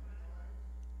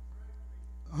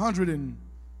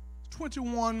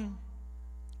 121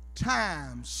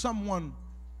 times someone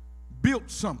built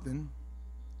something,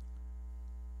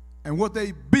 and what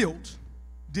they built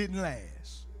didn't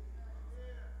last.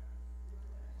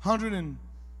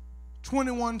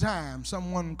 121 times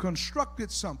someone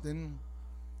constructed something,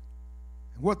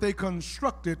 and what they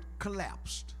constructed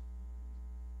collapsed.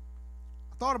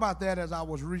 I thought about that as I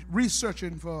was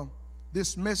researching for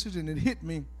this message, and it hit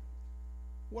me.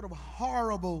 What a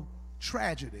horrible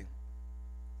tragedy.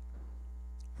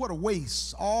 What a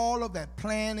waste. All of that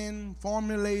planning,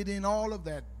 formulating, all of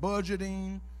that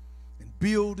budgeting and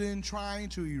building, trying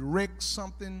to erect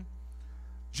something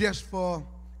just for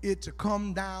it to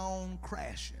come down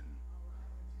crashing.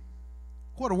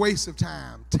 What a waste of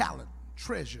time, talent,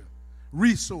 treasure,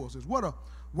 resources. What a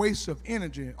waste of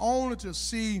energy, only to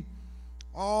see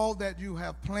all that you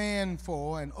have planned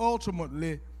for and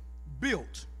ultimately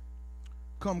built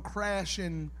come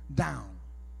crashing down.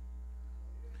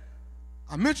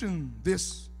 I mentioned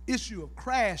this issue of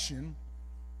crashing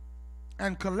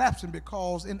and collapsing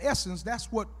because, in essence,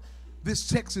 that's what this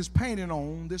text is painting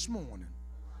on this morning.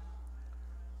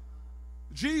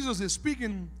 Jesus is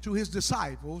speaking to his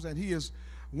disciples, and he is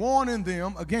warning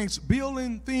them against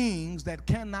building things that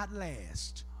cannot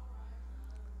last.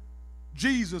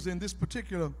 Jesus, in this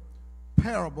particular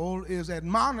parable, is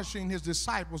admonishing his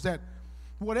disciples that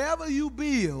whatever you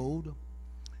build,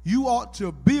 you ought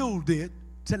to build it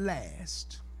to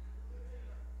last.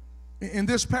 In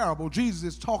this parable, Jesus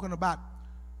is talking about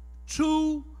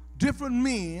two different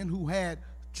men who had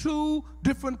two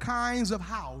different kinds of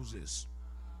houses.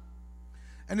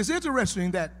 And it's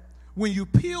interesting that when you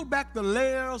peel back the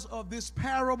layers of this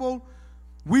parable,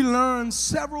 we learn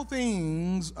several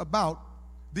things about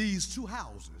these two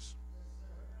houses.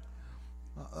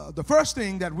 The first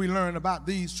thing that we learn about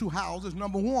these two houses,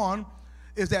 number one,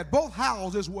 is that both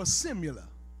houses were similar.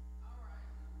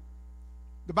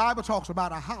 The Bible talks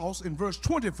about a house in verse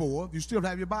 24. You still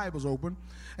have your Bibles open.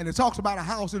 And it talks about a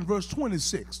house in verse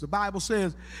 26. The Bible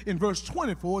says in verse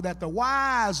 24 that the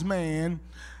wise man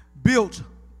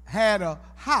had a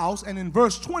house. And in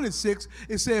verse 26,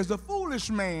 it says the foolish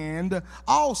man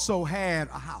also had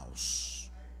a house.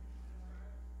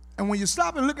 And when you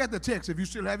stop and look at the text, if you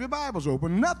still have your Bibles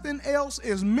open, nothing else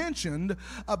is mentioned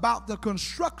about the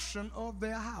construction of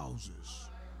their houses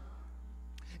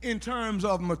in terms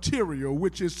of material,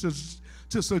 which is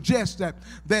to suggest that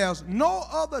there's no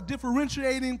other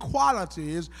differentiating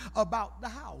qualities about the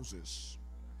houses.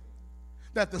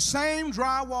 That the same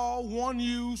drywall one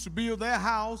used to build their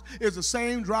house is the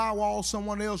same drywall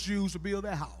someone else used to build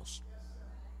their house.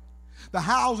 The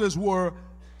houses were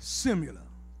similar.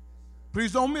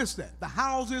 Please don't miss that. The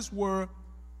houses were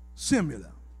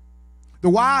similar. The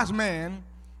wise man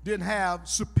didn't have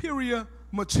superior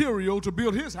material to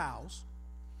build his house,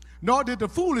 nor did the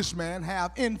foolish man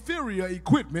have inferior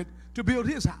equipment to build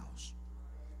his house.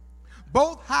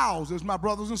 Both houses, my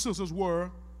brothers and sisters,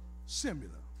 were similar.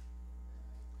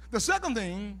 The second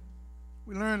thing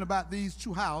we learned about these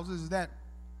two houses is that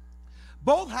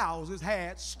both houses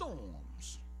had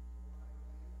storms.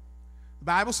 The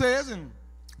Bible says in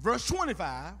verse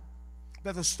 25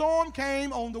 that the storm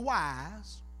came on the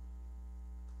wise,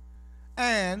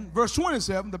 and verse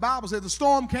 27, the Bible says the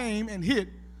storm came and hit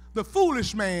the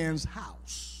foolish man's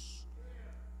house.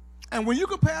 And when you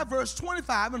compare verse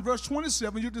 25 and verse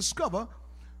 27, you discover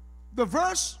the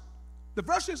verses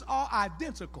are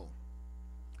identical.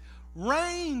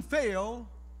 Rain fell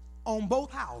on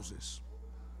both houses.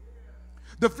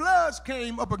 The floods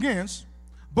came up against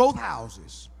both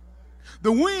houses.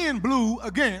 The wind blew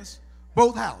against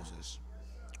both houses.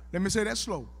 Let me say that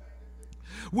slow.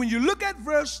 When you look at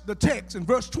the text in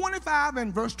verse 25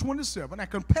 and verse 27 and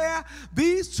compare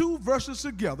these two verses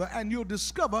together, and you'll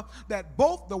discover that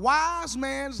both the wise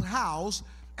man's house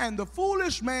and the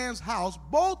foolish man's house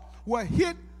both were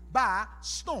hit by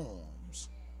storms.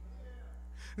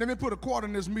 Let me put a quarter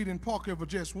in this meeting pocket for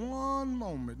just one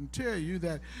moment and tell you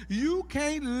that you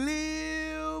can't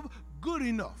live good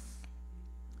enough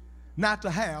not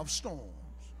to have storms.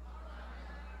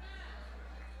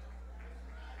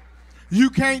 You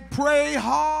can't pray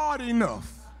hard enough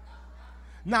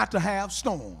not to have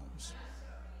storms.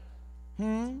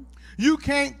 You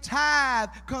can't tithe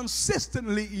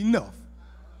consistently enough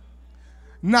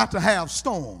not to have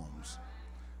storms.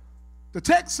 The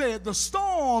text said the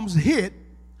storms hit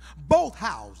both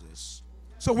houses.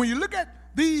 So when you look at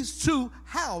these two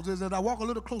houses, as I walk a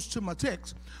little closer to my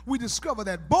text, we discover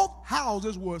that both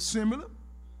houses were similar.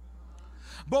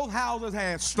 Both houses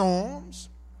had storms.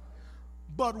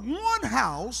 But one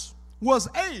house was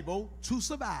able to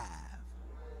survive.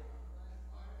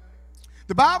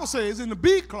 The Bible says in the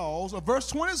B clause of verse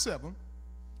 27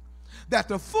 that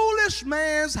the foolish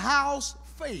man's house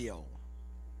fell,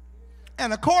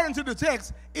 And according to the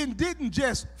text, it didn't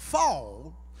just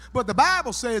fall, but the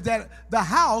Bible says that the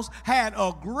house had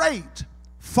a great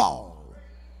fall.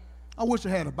 I wish I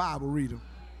had a Bible reader.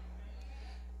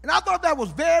 And I thought that was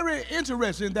very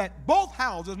interesting that both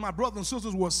houses, my brothers and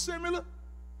sisters, were similar.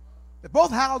 That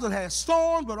both houses had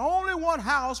storms, but only one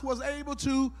house was able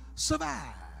to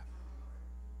survive.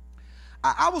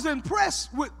 I was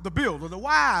impressed with the builder, the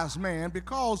wise man,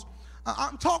 because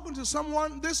I'm talking to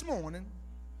someone this morning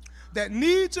that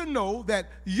needs to know that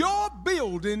your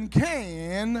building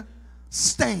can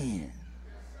stand.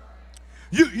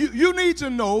 You need to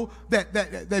know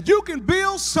that you can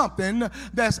build something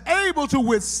that's able to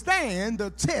withstand the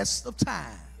test of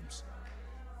times.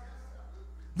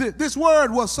 This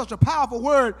word was such a powerful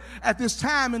word at this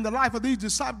time in the life of these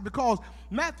disciples because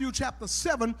Matthew chapter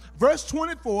 7 verse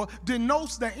 24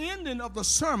 denotes the ending of the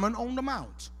Sermon on the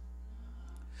Mount.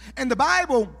 And the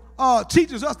Bible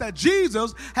teaches us that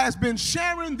Jesus has been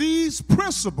sharing these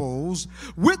principles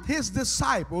with his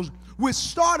disciples, which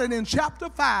started in chapter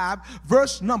 5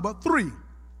 verse number 3.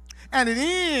 And it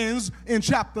ends in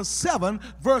chapter 7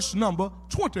 verse number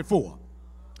 24.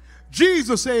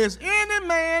 Jesus says, any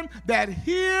man that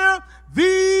hear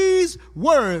these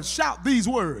words, shout these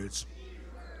words.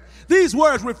 These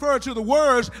words refer to the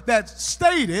words that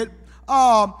stated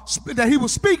that he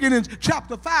was speaking in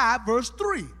chapter 5 verse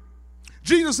 3.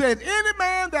 Jesus said, any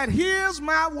man that hears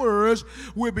my words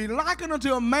will be likened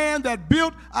unto a man that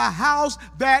built a house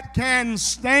that can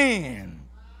stand.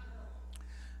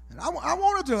 And I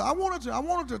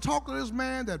wanted to talk to this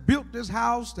man that built this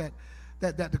house that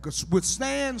could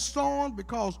withstand storms,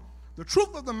 because the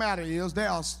truth of the matter is there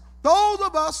are those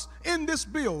of us in this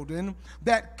building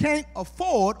that can't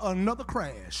afford another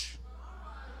crash.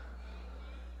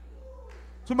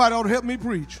 Somebody ought to help me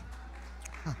preach.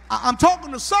 I'm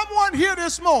talking to someone here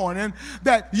this morning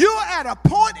that you're at a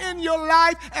point in your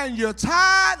life and you're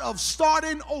tired of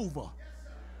starting over.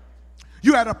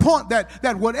 You're at a point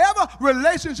that whatever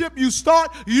relationship you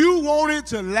start, you want it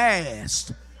to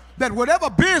last. That whatever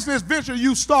business venture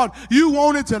you start, you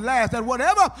want it to last. That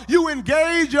whatever you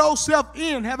engage yourself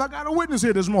in, have I got a witness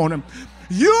here this morning?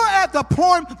 You're at the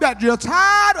point that you're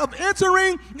tired of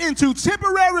entering into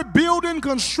temporary building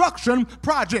construction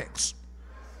projects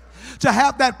to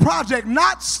have that project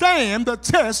not stand the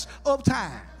test of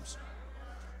times.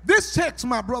 This text,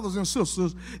 my brothers and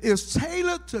sisters, is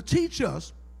tailored to teach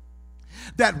us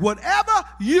that whatever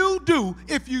you do,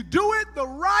 if you do it the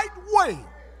right way,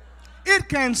 it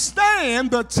can stand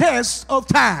the test of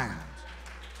times.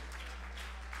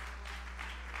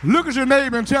 Look at your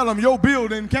neighbor and tell them your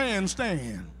building can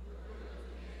stand.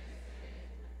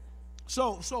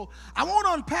 So I want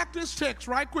to unpack this text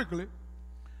right quickly,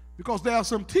 because there are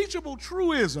some teachable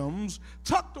truisms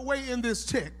tucked away in this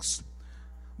text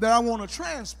that I want to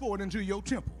transport into your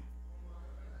temple.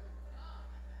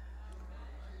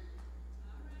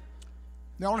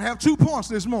 Now, I only have 2 points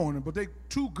this morning, but they're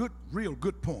two good, real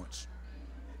good points.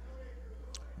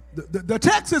 The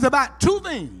text is about two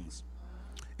things.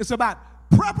 It's about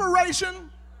preparation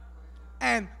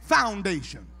and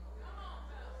foundation.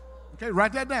 Okay,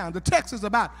 write that down. The text is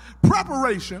about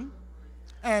preparation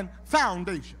and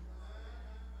foundation.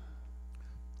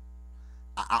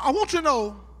 I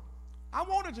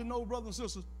wanted to know, brothers and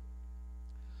sisters,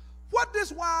 what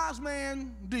this wise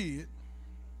man did.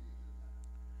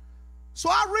 So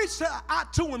I reached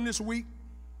out to him this week,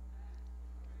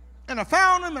 and I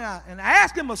found him, and I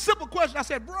asked him a simple question. I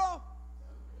said, bro,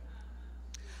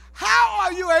 how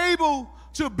are you able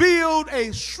to build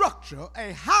a structure,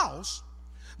 a house,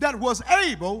 that was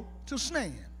able to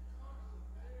stand?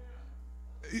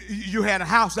 You had a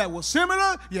house that was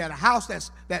similar. You had a house that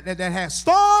had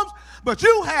storms, but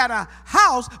you had a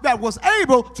house that was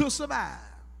able to survive.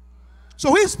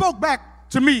 So he spoke back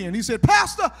to me and he said,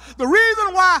 Pastor, the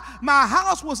reason why my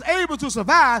house was able to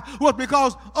survive was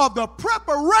because of the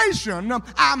preparation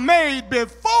I made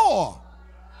before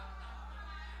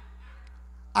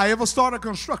I ever started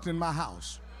constructing my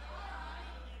house.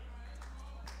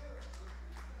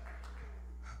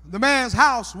 The man's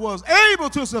house was able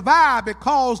to survive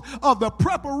because of the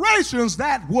preparations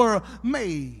that were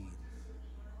made.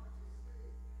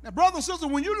 Now, brothers and sisters,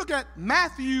 when you look at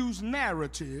Matthew's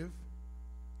narrative,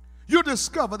 you'll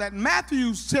discover that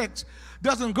Matthew's text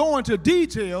doesn't go into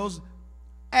details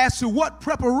as to what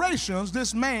preparations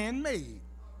this man made.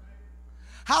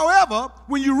 However,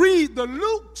 when you read the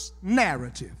Luke's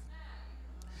narrative,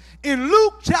 in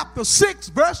Luke chapter 6,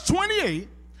 verse 28,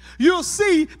 you'll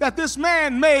see that this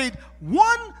man made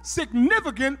one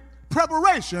significant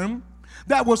preparation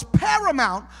that was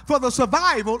paramount for the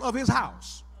survival of his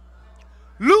house.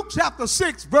 Luke chapter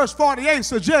 6, verse 48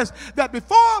 suggests that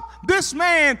before this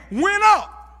man went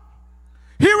up,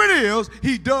 here it is,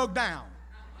 he dug down.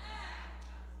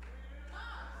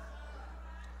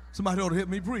 Somebody ought to help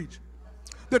me preach.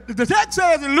 The text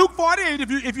says in Luke 48,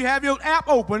 if you have your app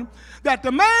open, that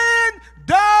the man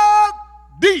dug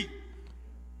deep.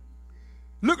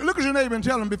 Look at your neighbor and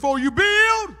tell him, before you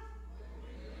build,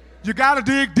 you got to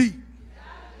dig deep.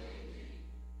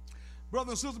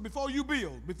 Brothers and sisters, before you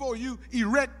build, before you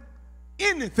erect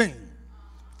anything,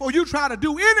 before you try to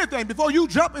do anything, before you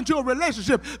jump into a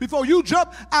relationship, before you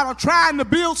jump out of trying to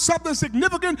build something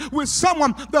significant with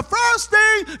someone, the first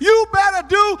thing you better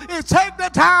do is take the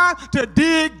time to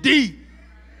dig deep.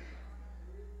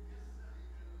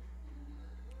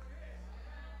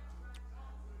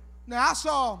 Now, I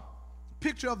saw a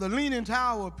picture of the Leaning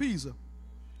Tower of Pisa.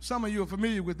 Some of you are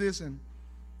familiar with this and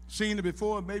seen it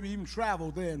before, maybe even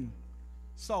traveled there and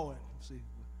saw it. See,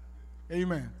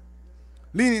 amen.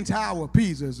 Leaning Tower of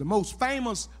Pisa is the most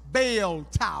famous bell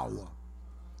tower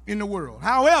in the world.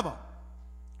 However,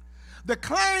 the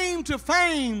claim to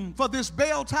fame for this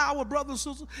bell tower, brothers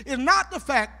and sisters, is not the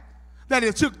fact that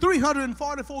it took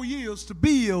 344 years to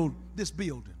build this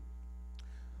building.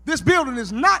 This building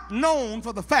is not known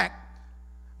for the fact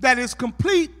that it's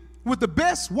complete with the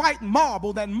best white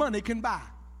marble that money can buy.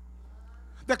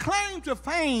 The claim to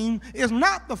fame is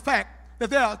not the fact that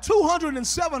there are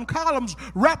 207 columns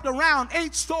wrapped around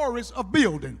 8 stories of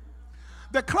building.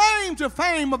 The claim to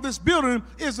fame of this building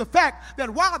is the fact that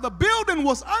while the building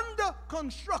was under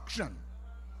construction,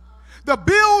 the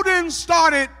building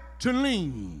started to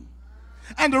lean.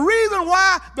 And the reason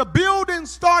why the building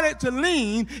started to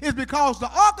lean is because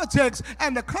the architects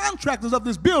and the contractors of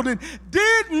this building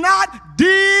did not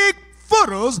dig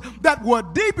footers that were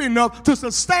deep enough to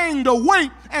sustain the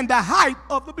weight and the height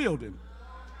of the building.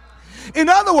 In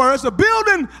other words, the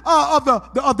building of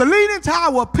the Leaning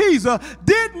Tower of Pisa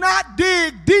did not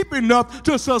dig deep enough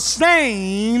to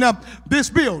sustain this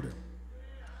building.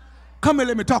 Come here,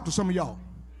 let me talk to some of y'all.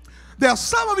 There are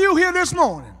some of you here this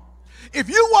morning. If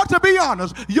you want to be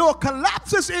honest, your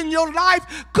collapses in your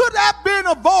life could have been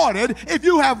avoided if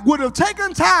you would have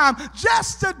taken time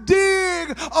just to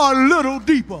dig a little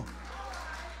deeper.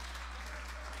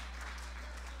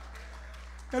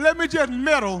 And let me just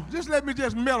meddle, just a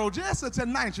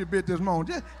tiny bit this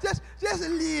morning, just a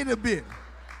little bit.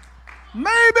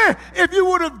 Maybe if you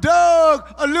would have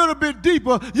dug a little bit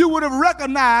deeper, you would have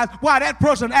recognized why that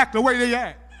person act the way they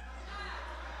act.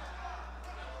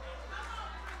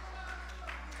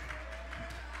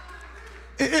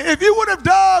 If you would have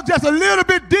dug just a little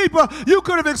bit deeper, you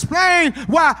could have explained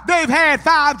why they've had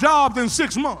 5 jobs in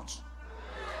 6 months.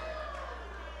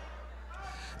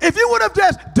 If you would have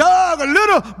just dug a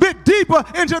little bit deeper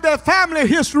into their family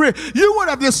history, you would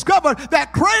have discovered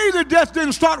that crazy just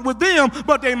didn't start with them,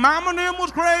 but their mama and them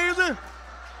was crazy.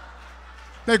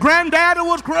 Their granddaddy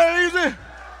was crazy.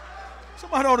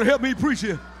 Somebody ought to help me preach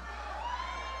here.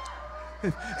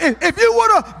 If you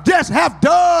would have just have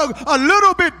dug a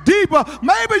little bit deeper,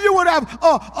 maybe you would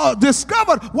have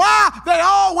discovered why they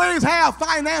always have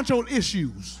financial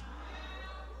issues.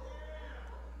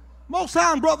 Most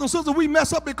times, brothers and sisters, we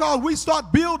mess up because we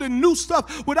start building new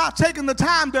stuff without taking the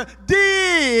time to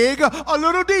dig a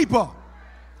little deeper.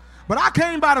 But I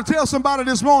came by to tell somebody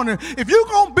this morning, if you're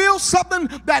going to build something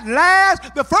that lasts,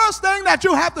 the first thing that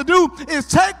you have to do is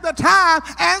take the time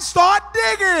and start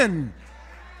digging.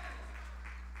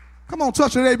 Come on,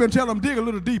 touch your neighbor and tell them, dig a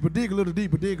little deeper, dig a little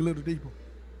deeper, dig a little deeper.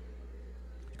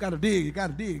 You got to dig, you got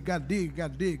to dig, you got to dig, you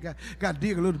got to dig, got to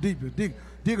dig a little deeper,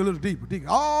 dig a little deeper, dig.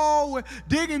 Always,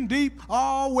 digging deep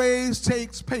always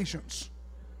takes patience.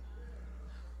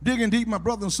 Digging deep, my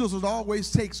brothers and sisters,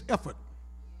 always takes effort.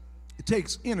 It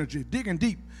takes energy. Digging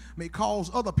deep may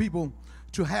cause other people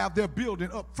to have their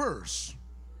building up first.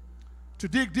 To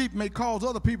dig deep may cause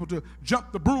other people to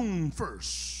jump the broom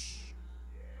first.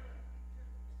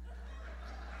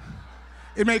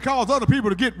 It may cause other people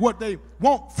to get what they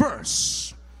want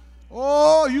first.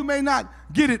 Oh, you may not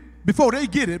get it before they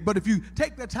get it, but if you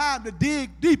take the time to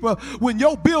dig deeper, when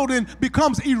your building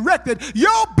becomes erected,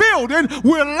 your building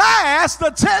will last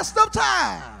the test of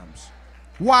times.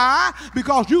 Why?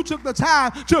 Because you took the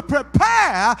time to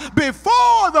prepare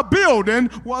before the building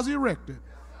was erected.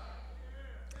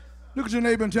 Look at your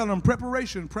neighbor and tell them,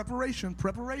 preparation, preparation,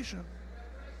 preparation.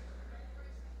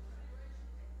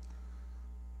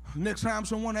 Next time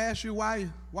someone asks you why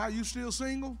are you still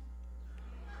single,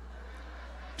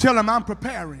 tell them I'm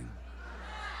preparing.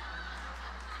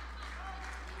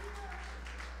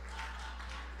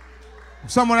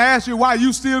 If someone asks you why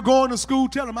you still going to school,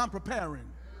 tell them I'm preparing.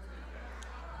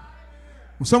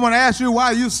 When someone asks you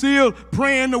why you still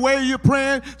praying the way you're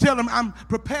praying, tell them I'm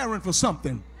preparing for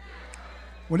something.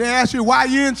 When they ask you why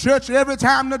you're in church every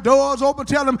time the door's open,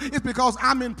 tell them it's because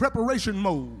I'm in preparation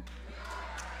mode.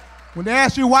 When they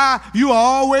ask you why you are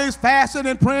always fasting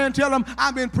and praying, tell them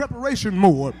I'm in preparation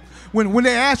mode. When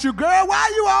they ask you, girl,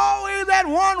 why you always at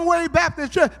One Way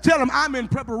Baptist Church, tell them I'm in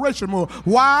preparation mode.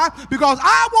 Why? Because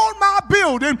I want my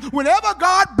building, whenever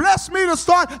God bless me to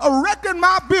start erecting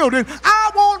my building,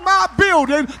 I want my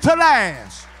building to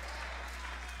last.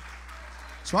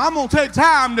 So I'm going to take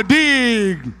time to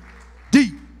dig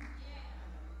deep.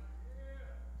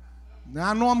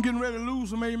 Now I know I'm getting ready to lose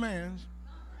some amens,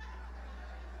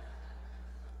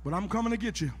 but I'm coming to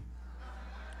get you.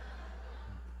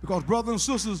 Because brothers and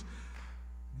sisters,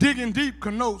 digging deep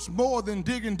connotes more than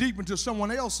digging deep into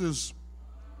someone else's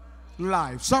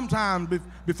life. Sometimes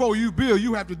before you build,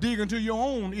 you have to dig into your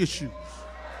own issues.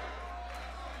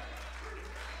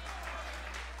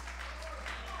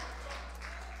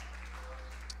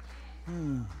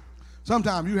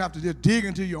 Sometimes you have to just dig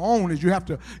into your own issues.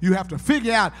 You have to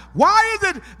figure out, why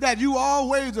is it that you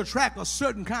always attract a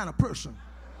certain kind of person?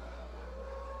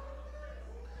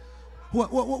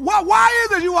 Why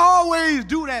is it you always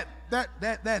do that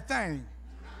thing?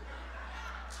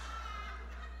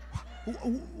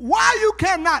 Why you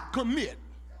cannot commit?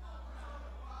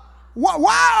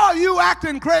 Why are you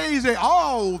acting crazy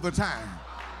all the time?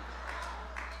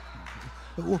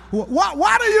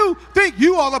 Why do you think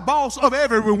you are the boss of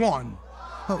everyone?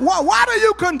 Why do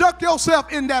you conduct yourself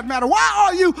in that manner? Why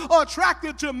are you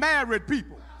attracted to married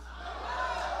people?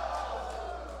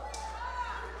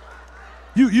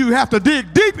 You have to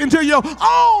dig deep into your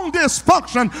own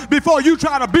dysfunction before you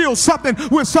try to build something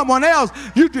with someone else.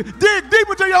 You dig deep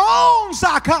into your own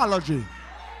psychology.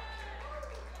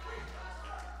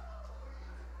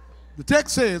 The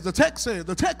text says,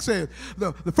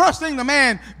 the first thing the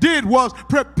man did was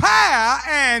prepare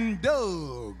and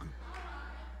dug.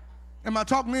 Am I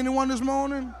talking to anyone this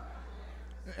morning?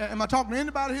 Am I talking to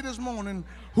anybody here this morning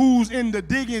who's in the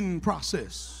digging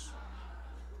process?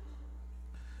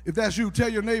 If that's you, tell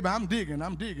your neighbor, I'm digging.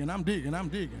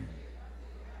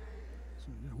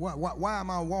 Why am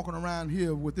I walking around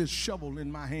here with this shovel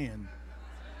in my hand?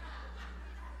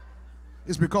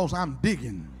 It's because I'm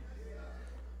digging.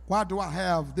 Why do I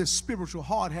have this spiritual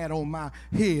hard hat on my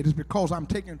head? It's because I'm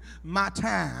taking my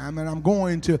time and I'm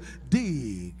going to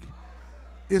dig.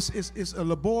 It's a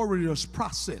laborious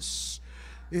process.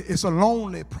 It's a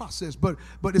lonely process, but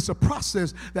it's a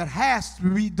process that has to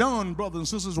be done, brothers and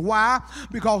sisters. Why?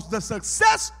 Because the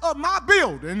success of my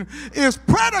building is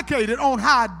predicated on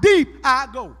how deep I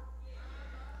go.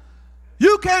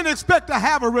 You can't expect to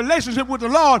have a relationship with the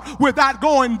Lord without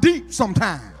going deep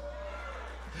sometime.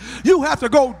 You have to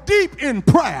go deep in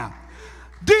prayer,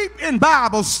 deep in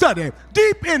Bible study,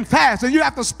 deep in fasting. You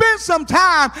have to spend some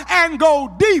time and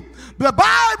go deep. The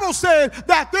Bible said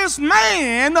that this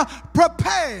man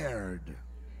prepared.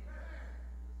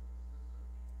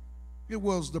 It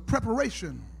was the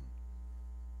preparation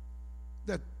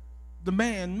that the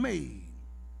man made.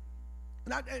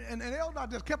 And Elder, I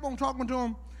just kept on talking to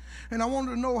him, and I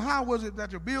wanted to know, how was it that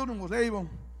the building was able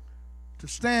to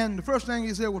stand? The first thing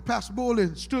he said was, Pastor Buhl,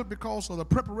 it stood because of the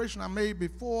preparation I made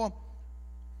before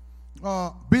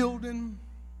building.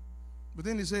 But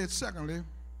then he said, secondly,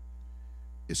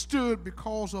 it stood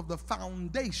because of the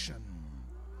foundation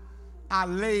I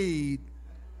laid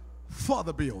for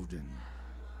the building.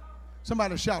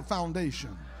 Somebody shout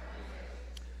foundation.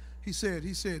 He said,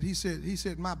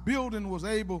 my building was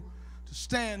able to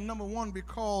stand, number one,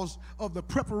 because of the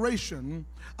preparation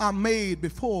I made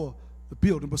before the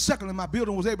building. But secondly, my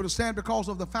building was able to stand because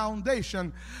of the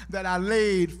foundation that I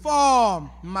laid for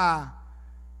my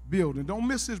building. Don't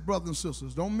miss this, brothers and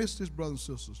sisters. Don't miss this, brothers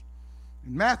and sisters.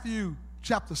 In Matthew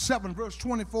chapter 7, verse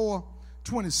 24,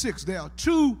 26, there are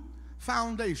two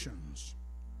foundations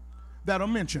that are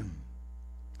mentioned.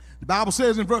 The Bible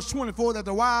says in verse 24 that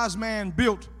the wise man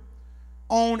built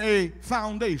on a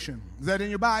foundation. Is that in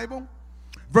your Bible?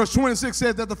 Verse 26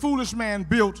 says that the foolish man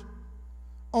built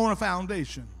on a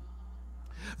foundation.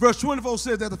 Verse 24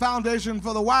 says that the foundation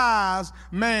for the wise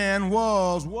man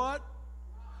was what?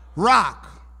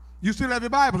 Rock. You still have your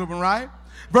Bible open, right?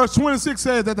 Verse 26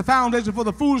 says that the foundation for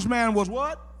the foolish man was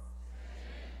what?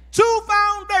 Two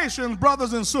foundations,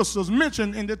 brothers and sisters,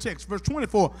 mentioned in the text. Verse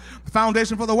 24, the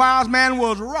foundation for the wise man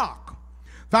was rock.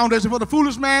 Foundation for the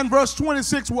foolish man, verse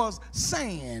 26, was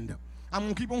sand. I'm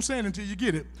going to keep on saying it until you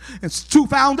get it. It's two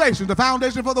foundations. The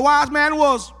foundation for the wise man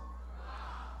was,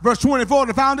 verse 24,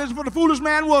 the foundation for the foolish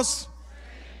man was,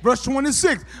 verse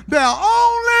 26. There are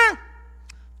only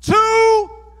two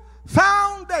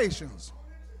foundations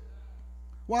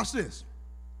Watch this.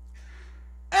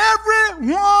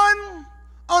 Everyone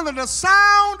under the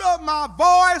sound of my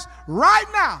voice right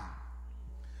now,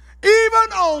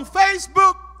 even on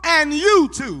Facebook and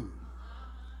YouTube,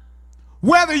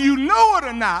 whether you know it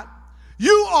or not,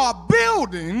 you are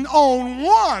building on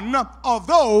one of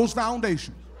those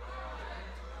foundations.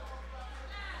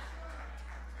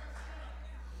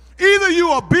 Either you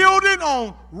are building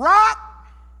on rock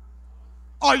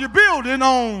or you're building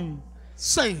on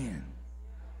sand.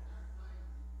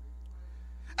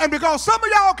 And because some of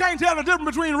y'all can't tell the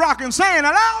difference between rock and sand,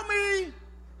 allow me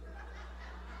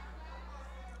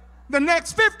the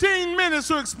next 15 minutes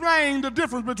to explain the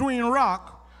difference between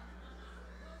rock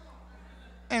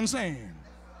and sand.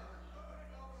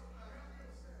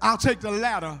 I'll take the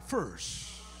latter first.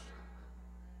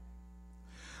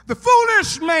 The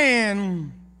foolish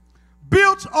man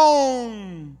built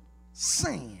on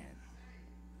sand.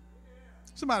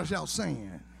 Somebody shout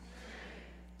sand.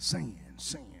 Sand,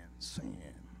 sand, sand.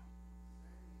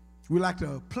 We like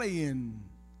to play in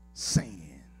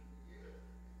sand.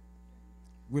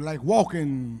 We like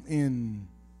walking in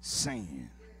sand.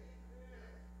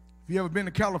 If you ever been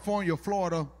to California or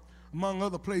Florida, among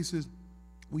other places,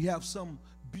 we have some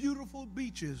beautiful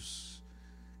beaches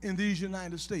in these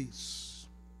United States.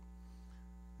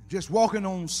 Just walking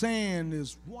on sand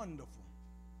is wonderful.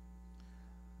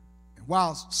 And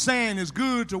while sand is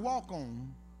good to walk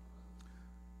on,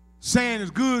 sand is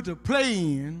good to play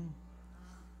in,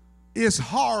 it's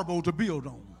horrible to build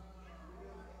on.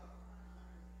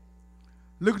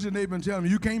 Look at your neighbor and tell him,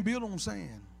 you can't build on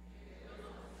sand.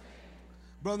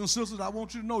 Brothers and sisters, I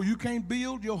want you to know you can't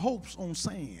build your hopes on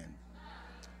sand.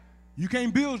 You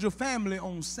can't build your family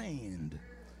on sand.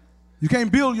 You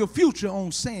can't build your future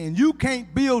on sand. You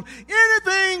can't build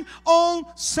anything on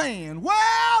sand.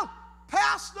 Well,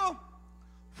 Pastor,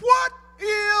 what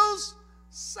is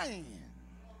sand?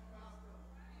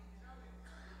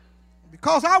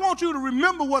 Because I want you to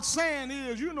remember what sand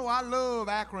is. You know I love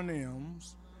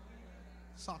acronyms.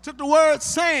 So I took the word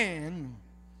sand,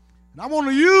 and I want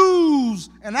to use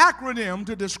an acronym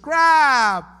to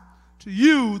describe to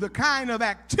you the kind of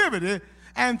activity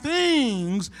and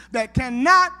things that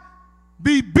cannot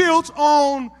be built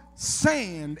on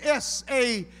sand.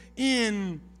 S-A-N-D.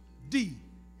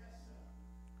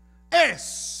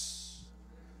 S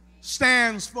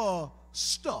stands for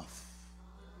stuff.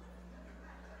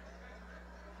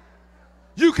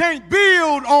 You can't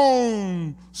build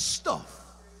on stuff.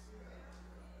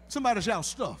 Somebody shout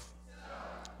stuff.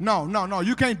 No,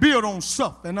 you can't build on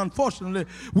stuff. And unfortunately,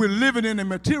 we're living in a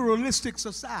materialistic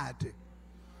society.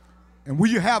 And when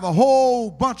you have a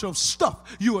whole bunch of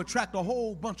stuff, you attract a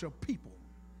whole bunch of people.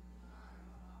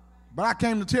 But I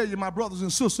came to tell you, my brothers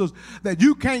and sisters, that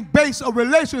you can't base a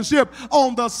relationship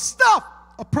on the stuff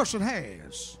a person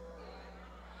has.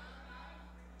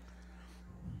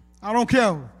 I don't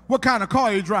care what kind of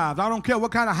car he drives. I don't care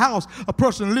what kind of house a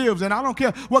person lives in. I don't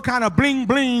care what kind of bling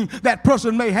bling that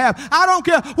person may have. I don't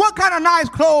care what kind of nice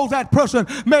clothes that person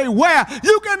may wear.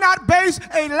 You cannot base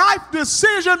a life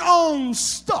decision on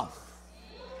stuff.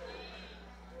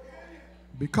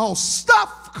 Because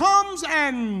stuff comes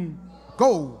and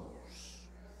goes.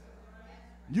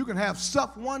 You can have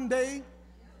stuff one day,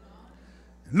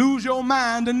 lose your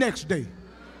mind the next day.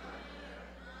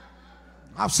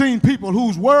 I've seen people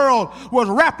whose world was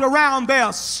wrapped around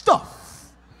their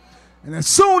stuff. And as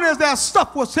soon as their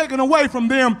stuff was taken away from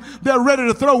them, they're ready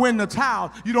to throw in the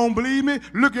towel. You don't believe me?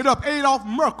 Look it up. Adolf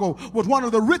Merkel was one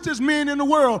of the richest men in the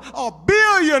world, a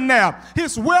billionaire.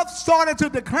 His wealth started to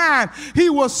decline. He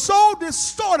was so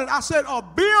distorted. I said a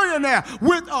billionaire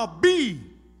with a B.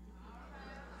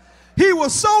 He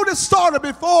was so distorted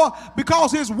before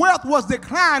because his wealth was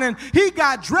declining. He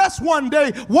got dressed one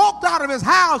day, walked out of his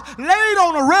house, laid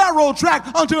on a railroad track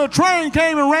until a train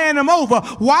came and ran him over.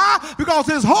 Why? Because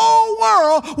his whole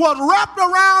world was wrapped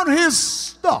around his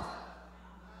stuff.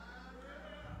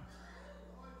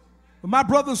 But my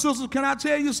brothers and sisters, can I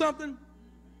tell you something?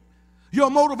 Your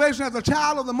motivation as a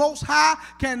child of the Most High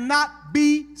cannot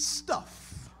be stuff.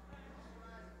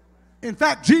 In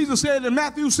fact, Jesus said in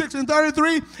Matthew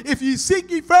 6:33, if ye seek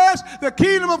ye first the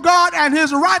kingdom of God and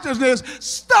his righteousness,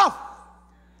 stuff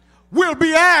will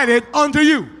be added unto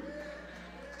you.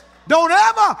 Don't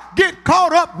ever get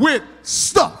caught up with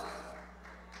stuff.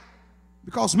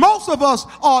 Because most of us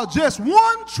are just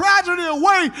one tragedy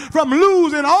away from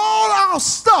losing all our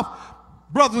stuff.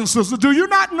 Brothers and sisters, do you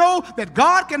not know that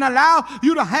God can allow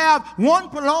you to have one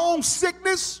prolonged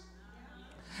sickness,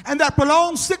 and that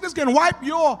prolonged sickness can wipe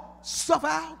your stuff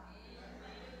out?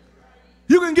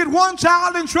 You can get one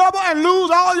child in trouble and lose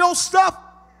all your stuff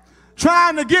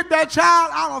trying to get that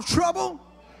child out of trouble.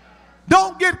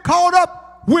 don't get caught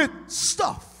up with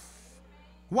stuff.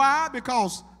 Why?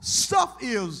 Because stuff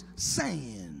is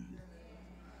sand.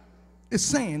 It's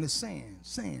sand, it's sand,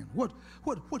 sand. What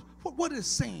is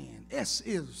sand? S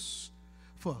is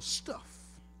for stuff.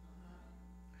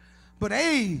 But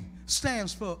A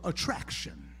stands for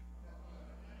attraction.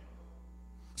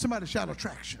 Somebody shout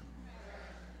attraction.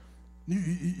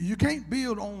 You can't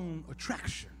build on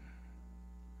attraction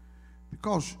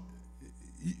because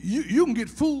you can get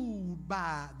fooled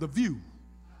by the view.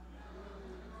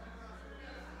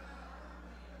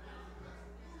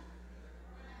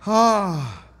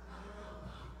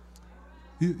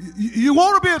 You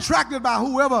want to be attracted by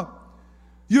whoever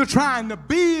you're trying to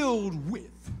build with.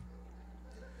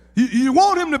 You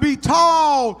want him to be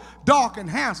tall, dark, and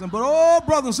handsome. But oh,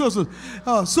 brothers and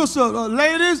sisters,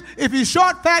 ladies, if he's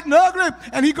short, fat, and ugly,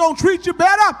 and he's going to treat you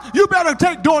better, you better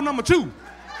take door number 2.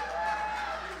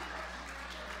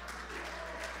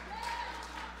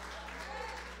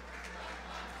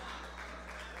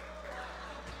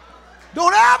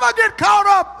 Don't ever get caught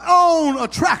up on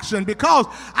attraction, because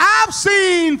I've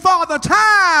seen Father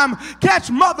Time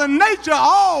catch Mother Nature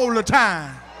all the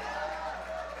time.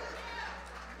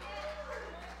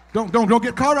 Don't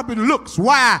get caught up in looks.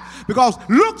 Why? Because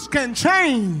looks can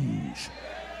change.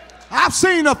 I've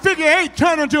seen a figure 8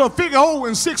 turn into a figure 0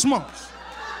 in 6 months.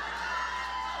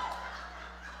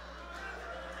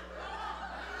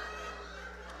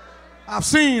 I've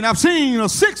seen a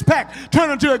 6-pack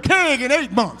turn into a keg in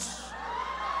 8 months.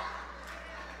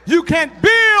 You can't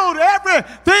build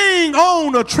everything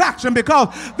on attraction, because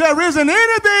there isn't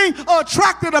anything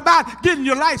attractive about getting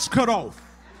your lights cut off.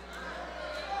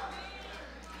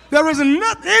 There isn't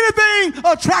anything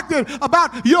attractive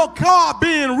about your car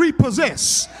being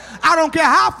repossessed. I don't care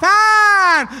how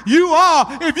fine you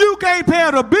are. If you can't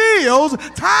pay the bills,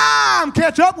 time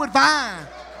catch up with fine.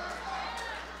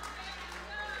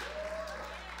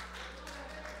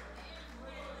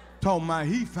 Talking about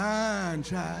he fine,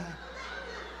 child.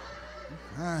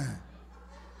 Fine.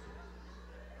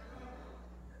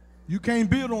 You can't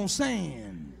build on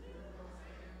sand.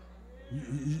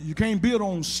 You can't build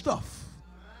on stuff.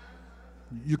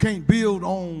 You can't build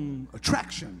on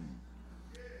attraction.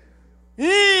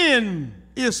 N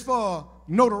is for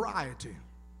notoriety.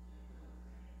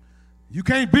 You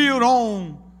can't build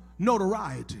on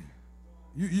notoriety.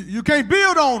 You can't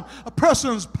build on a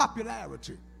person's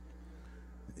popularity.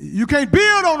 You can't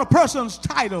build on a person's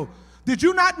title. Did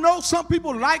you not know some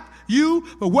people like you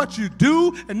for what you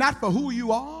do and not for who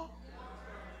you are?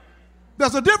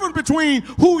 There's a difference between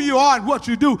who you are and what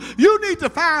you do. You need to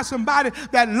find somebody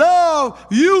that loves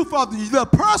you for the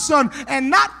person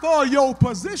and not for your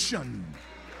position.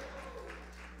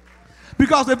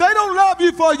 Because if they don't love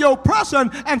you for your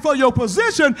person and for your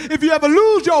position, if you ever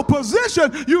lose your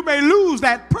position, you may lose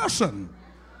that person.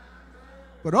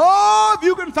 But oh, if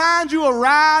you can find you a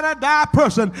ride or die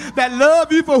person that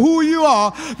loves you for who you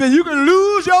are, then you can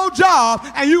lose your job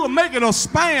and you will make it a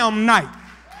spam night.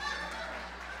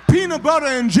 Peanut butter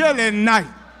and jelly night.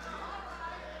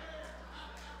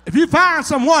 If you find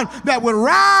someone that will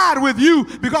ride with you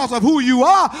because of who you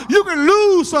are, you can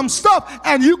lose some stuff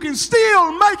and you can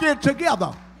still make it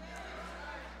together.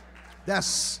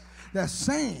 That's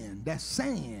sand. That's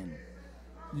sand.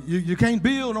 You can't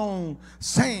build on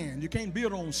sand. You can't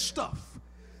build on stuff.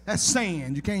 That's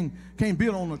sand. You can't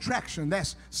build on attraction.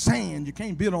 That's sand. You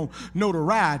can't build on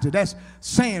notoriety. That's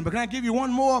sand. But can I give you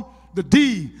one more? The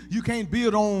D, you can't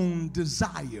build on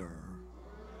desire.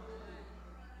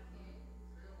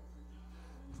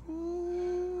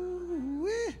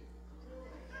 Ooh-wee.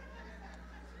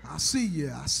 I see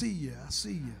you. I see you. I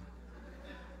see you.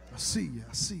 I see you.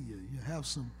 I see you. You have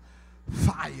some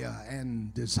fire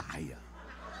and desire.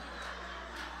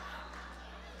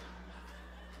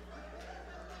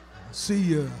 I see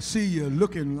you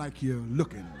looking like you're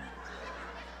looking.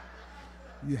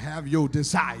 You have your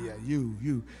desire.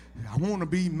 I want to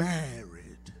be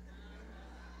married.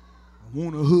 I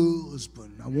want a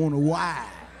husband. I want a wife.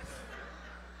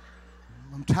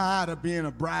 I'm tired of being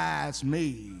a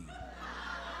bridesmaid.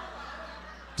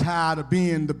 Tired of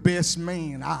being the best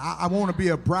man. I want to be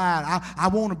a bride. I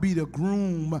want to be the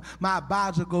groom. My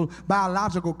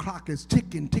biological clock is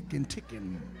ticking, ticking,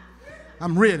 ticking.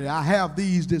 I'm ready. I have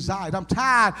these desires. I'm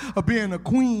tired of being a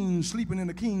queen sleeping in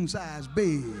a king-size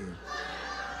bed.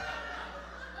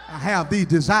 I have these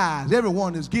desires.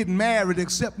 Everyone is getting married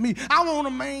except me. I want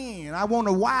a man. I want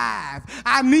a wife.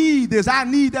 I need this. I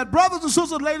need that. Brothers and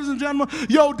sisters, ladies and gentlemen,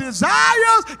 your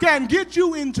desires can get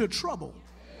you into trouble.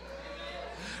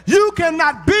 You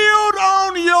cannot build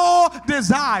on your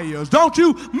desires. Don't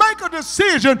you make a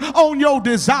decision on your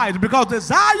desires, because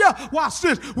desire, watch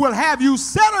this, will have you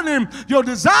settling. Your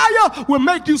desire will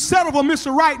make you settle for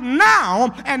Mr. Right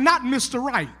now and not Mr.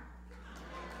 Right.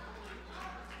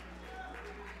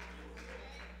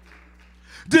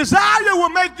 Desire will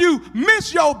make you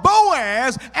miss your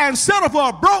Boaz and settle for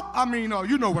a broke.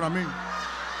 You know what I mean.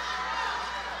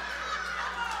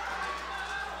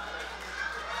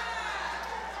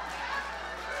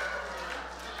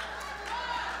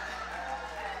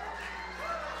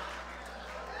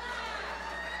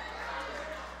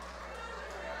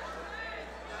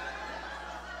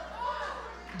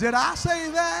 Did I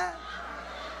say that?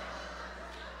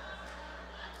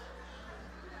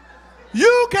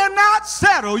 You cannot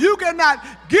settle. You cannot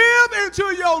give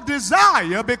into your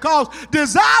desire, because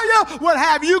desire will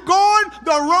have you going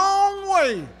the wrong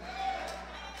way.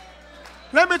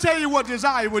 Let me tell you what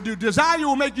desire will do. Desire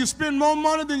will make you spend more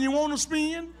money than you want to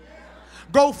spend,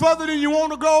 go further than you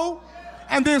want to go,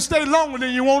 and then stay longer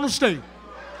than you want to stay.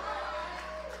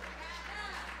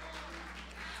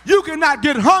 You cannot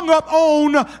get hung up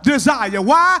on desire.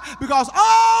 Why? Because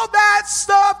all that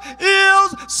stuff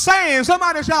is sand.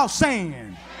 Somebody shout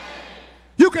sand.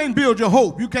 You can't build your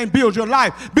hope. You can't build your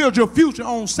life, build your future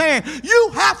on sand.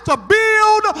 You have to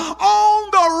build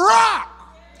on the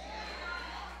rock.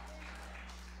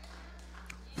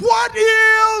 What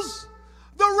is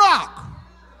the rock?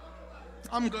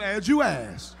 I'm glad you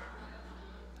asked.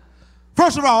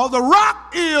 First of all, the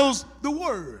rock is the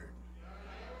word.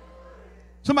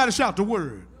 Somebody shout the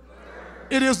word.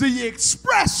 It is the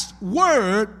express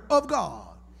word of God.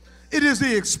 It is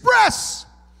the express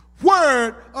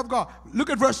word of God. Look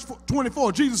at verse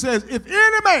 24. Jesus says, if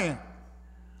any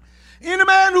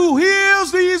man who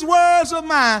hears these words of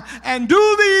mine and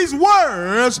do these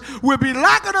words will be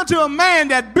likened unto a man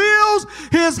that builds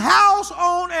his house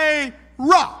on a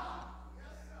rock.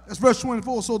 That's verse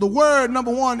 24. So the word,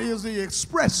 number one, is the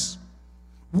express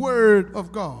word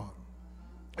of God.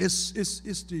 It's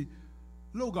the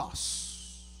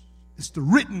logos. It's the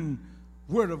written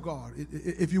word of God.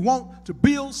 If you want to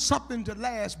build something to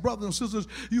last, brothers and sisters,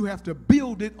 you have to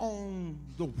build it on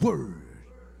the word.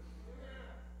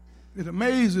 It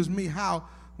amazes me how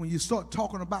when you start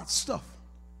talking about stuff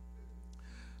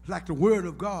like the word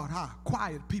of God, how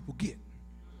quiet people get.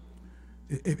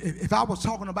 If I was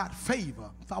talking about favor,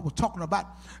 if I was talking about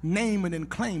naming and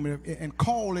claiming and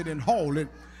call it and haul it,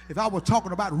 if I was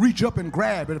talking about reach up and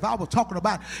grab it, if I was talking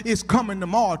about it's coming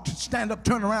tomorrow, to stand up,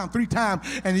 turn around 3 times,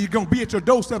 and you're going to be at your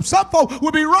doorstep, some folk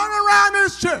will be running around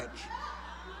this church.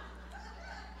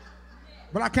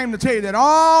 But I came to tell you that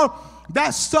all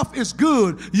that stuff is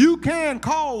good. You can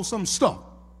call some stuff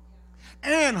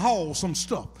and haul some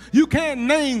stuff. You can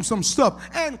name some stuff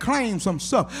and claim some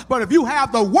stuff. But if you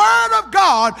have the word of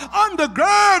God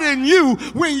undergirding you,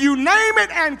 when you name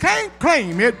it and can't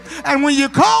claim it, and when you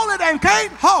call it and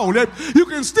can't haul it, you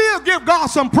can still give God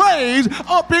some praise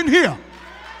up in here.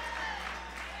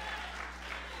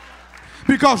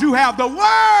 Because you have the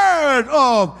word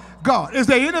of God. Is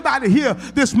there anybody here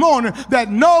this morning that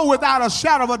know without a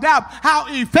shadow of a doubt how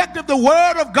effective the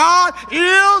word of God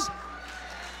is?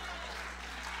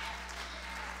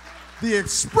 The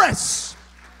express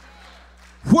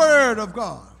word of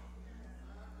God.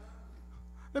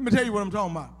 Let me tell you what I'm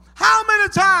talking about. How many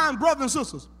times, brothers and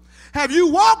sisters, have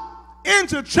you walked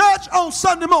into church on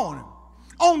Sunday morning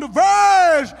on the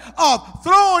verge of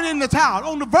throwing in the towel,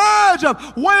 on the verge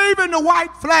of waving the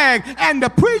white flag, and the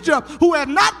preacher who had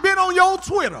not been on your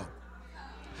Twitter,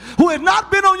 who have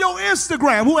not been on your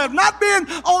Instagram, who have not been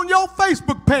on your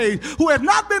Facebook page, who have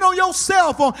not been on your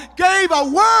cell phone, gave a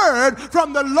word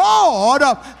from the Lord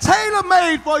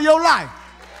tailor-made for your life?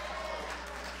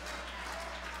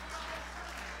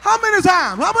 How many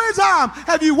times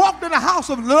have you walked in the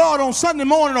house of the Lord on Sunday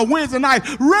morning or Wednesday night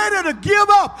ready to give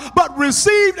up, but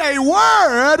received a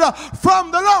word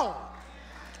from the Lord?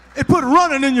 It put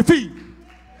running in your feet,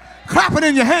 clapping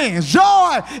in your hands,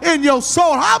 joy in your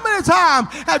soul. How many times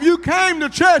have you came to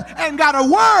church and got a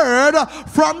word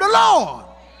from the Lord?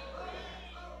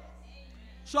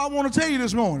 So I want to tell you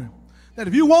this morning that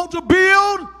if you want to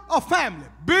build a family,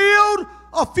 build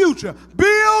a future,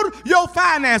 build your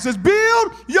finances,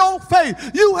 build your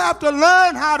faith, you have to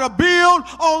learn how to build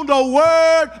on the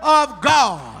word of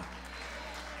God.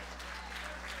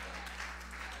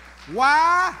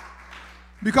 Why?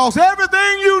 Because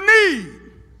everything you need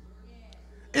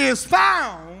is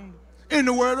found in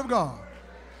the word of God.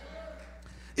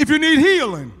 If you need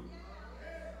healing,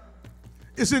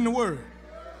 it's in the word.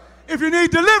 If you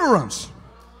need deliverance,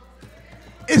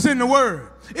 it's in the word.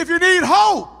 If you need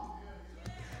hope,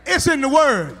 it's in the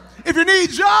Word. If you need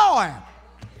joy,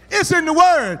 it's in the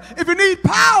Word. If you need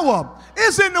power,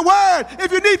 it's in the Word.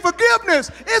 If you need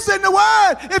forgiveness, it's in the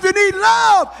Word. If you need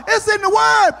love, it's in the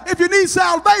Word. If you need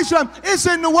salvation, it's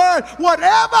in the Word.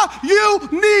 Whatever you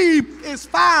need is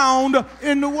found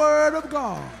in the Word of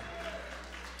God.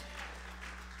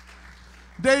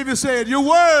 David said, your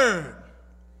Word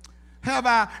have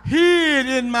I hid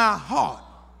in my heart,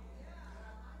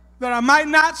 that I might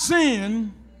not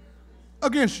sin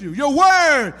against you. Your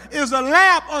Word is a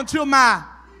lamp unto my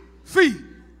feet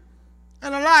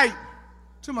and a light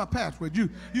to my pathway.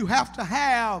 You have to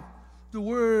have the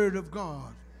Word of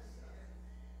God.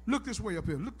 Look this way up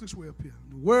here. Look this way up here.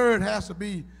 The Word has to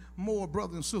be more,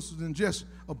 brothers and sisters, than just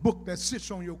a book that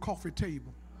sits on your coffee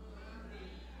table.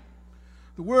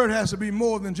 The Word has to be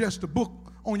more than just a book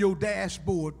on your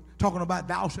dashboard talking about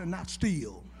thou shalt not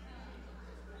steal.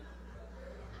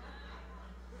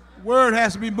 The Word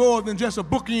has to be more than just a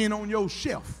bookend on your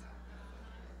shelf.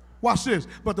 Watch this.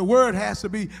 But the Word has to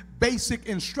be basic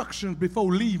instructions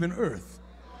before leaving earth.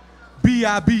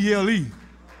 B-I-B-L-E.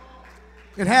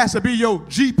 It has to be your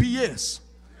GPS.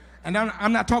 And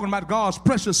I'm not talking about God's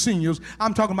precious seniors.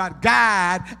 I'm talking about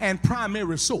guide and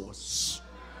primary source.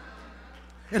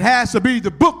 It has to be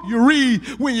the book you read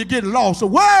when you get lost. The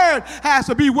Word has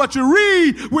to be what you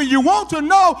read when you want to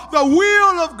know the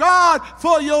will of God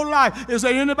for your life. Is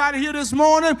there anybody here this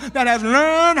morning that has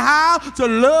learned how to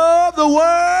love the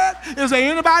Word? Is there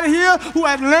anybody here who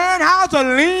has learned how to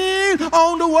lean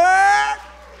on the Word?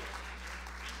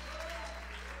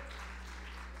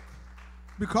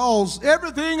 Because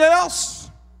everything else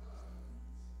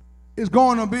is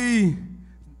going to be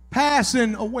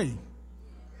passing away,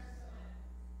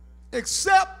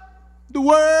 except the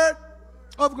Word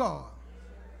of God.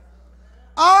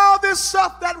 All this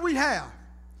stuff that we have,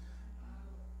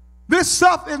 this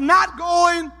stuff is not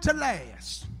going to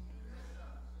last.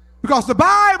 Because the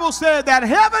Bible said that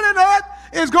heaven and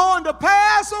earth is going to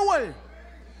pass away,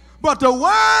 but the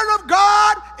Word of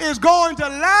God is going to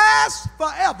last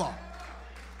forever.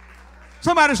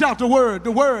 Somebody shout the Word,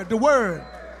 the Word, the Word.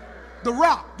 The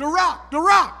rock, the rock, the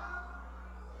rock.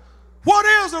 What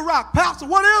is the rock, Pastor?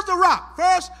 What is the rock?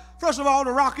 First of all,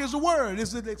 the rock is the Word.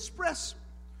 It's the express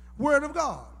Word of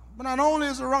God. But not only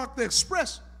is the rock the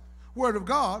express Word of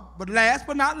God, but last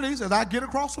but not least, as I get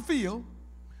across the field,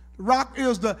 the rock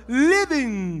is the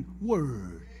living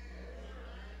Word.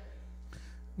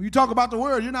 When you talk about the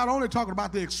Word, you're not only talking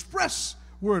about the express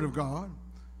Word of God,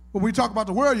 but when you talk about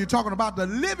the Word, you're talking about the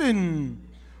living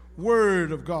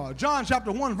Word of God. John chapter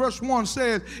 1 verse 1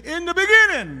 says, in the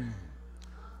beginning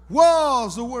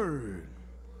was the Word,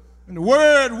 and the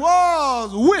Word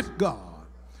was with God,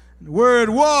 and the Word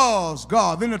was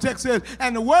God. Then the text says,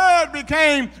 and the Word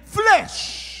became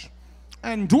flesh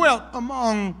and dwelt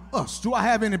among us. Do I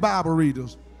have any Bible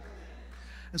readers?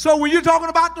 And so when you're talking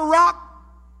about the rock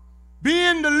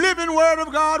being the living Word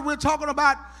of God, we're talking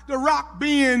about the rock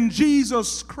being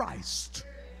Jesus Christ.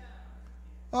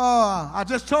 I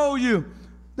just told you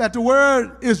that the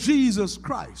Word is Jesus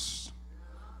Christ.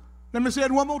 Let me say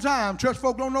it one more time. Church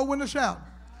folk don't know when to shout.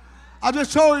 I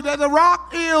just told you that the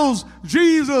rock is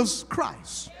Jesus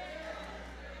Christ.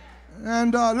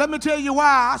 And let me tell you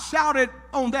why I shouted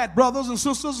on that, brothers and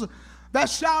sisters. That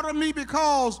shouted me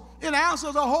because it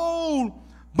answers a whole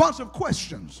bunch of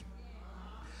questions.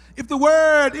 If the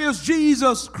Word is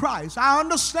Jesus Christ, I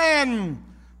understand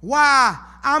why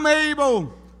I'm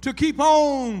able to keep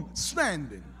on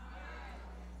standing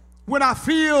when I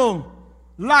feel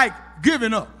like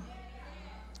giving up.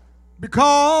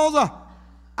 Because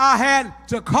I had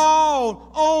to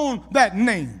call on that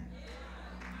name.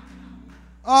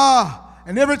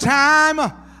 And every time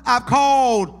I've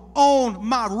called on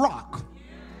my rock,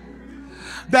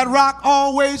 that rock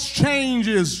always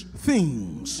changes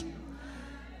things.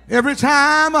 Every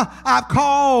time I've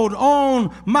called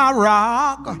on my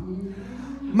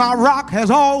rock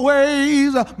has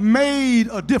always made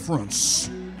a difference.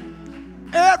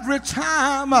 Every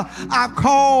time I've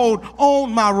called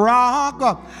on my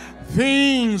rock,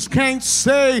 things can't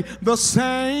stay the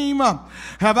same.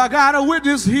 Have I got a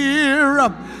witness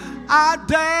here? I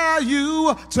dare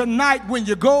you tonight when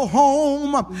you go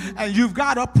home and you've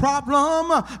got a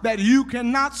problem that you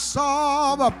cannot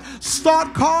solve,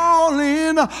 start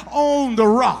calling on the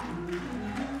rock.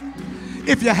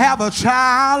 If you have a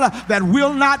child that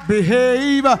will not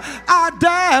behave, I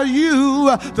dare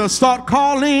you to start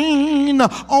calling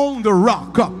on the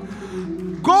rock.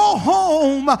 Go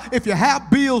home if you have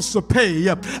bills to pay.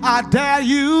 I dare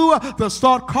you to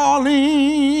start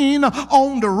calling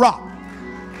on the rock.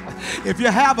 If you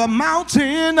have a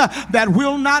mountain that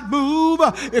will not move,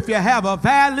 if you have a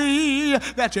valley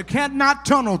that you cannot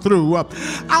tunnel through,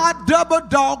 I double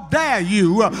dog dare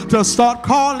you to start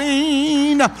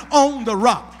calling on the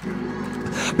rock.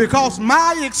 Because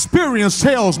my experience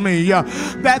tells me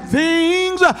that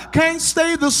things can't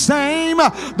stay the same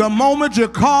the moment you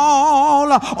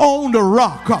call on the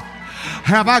rock.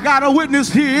 Have I got a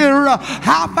witness here?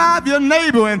 High five your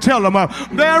neighbor and tell them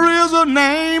there is a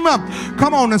name.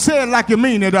 Come on and say it like you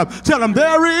mean it. Tell them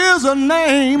there is a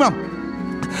name.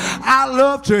 I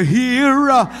love to hear,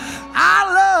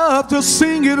 I love to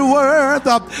sing it word.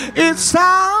 It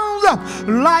sounds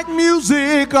like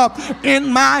music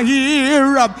in my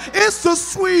ear. It's the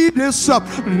sweetest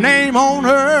name on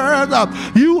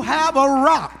earth. You have a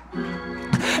rock,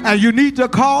 and you need to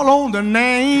call on the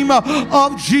name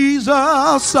of Jesus.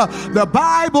 The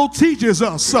Bible teaches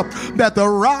us that the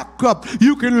rock,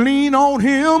 you can lean on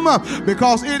him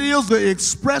because it is the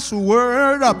express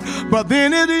word, but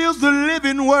then it is the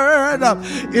living word.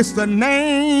 It's the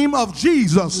name of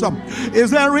Jesus.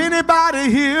 Is there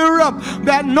anybody here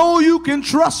that know you can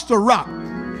trust the rock?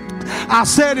 I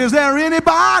said, is there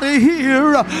anybody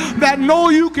here that know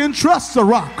you can trust the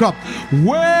rock?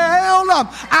 Well,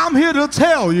 I'm here to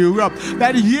tell you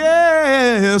that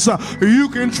yes, you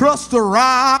can trust the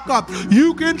rock.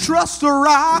 You can trust the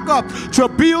rock to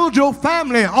build your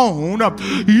family on.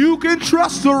 You can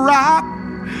trust the rock,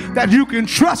 that you can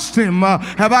trust him.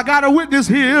 Have I got a witness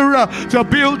here to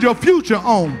build your future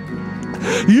on?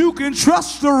 You can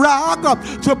trust the rock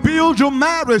to build your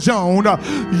marriage on.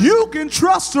 You can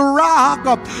trust the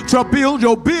rock to build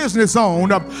your business on.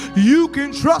 You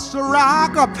can trust the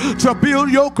rock to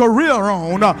build your career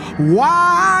on.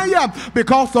 Why?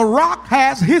 Because the rock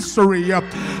has history.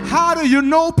 How do you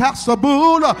know, Pastor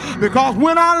Buhl? Because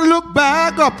when I look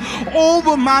back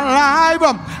over my life,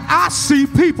 I see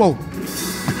people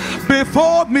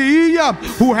before me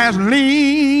who has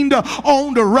leaned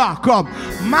on the rock.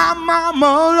 My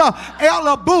mama,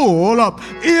 Ella Buhl,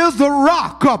 is the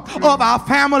rock of our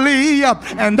family,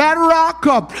 and that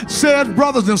rock says,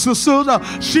 brothers and sisters,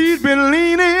 she's been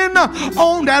leaning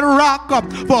on that rock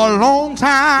for a long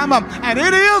time, and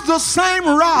it is the same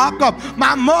rock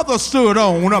my mother stood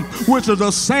on, which is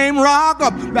the same rock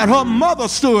that her mother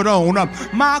stood on.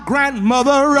 My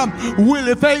grandmother,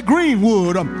 Willie Faye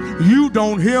Greenwood, you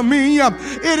don't hear me.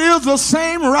 It is the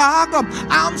same rock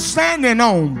I'm standing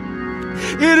on.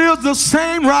 It is the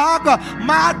same rock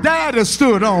my daddy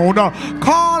stood on,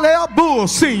 Carl L. Buhl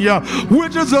Sr.,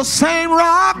 which is the same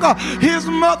rock his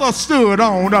mother stood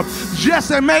on.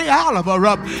 Jesse May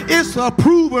Oliver, it's a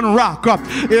proven rock.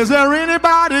 Is there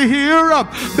anybody here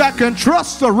that can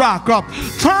trust the rock?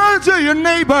 Turn to your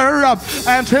neighbor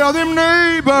and tell them,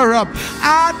 neighbor,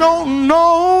 I don't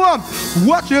know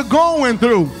what you're going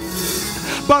through,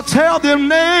 but tell them,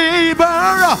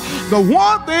 neighbor, the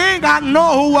one thing I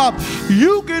know,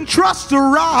 you can trust the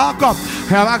rock.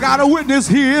 Have I got a witness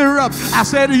here? I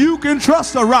said you can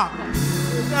trust the rock.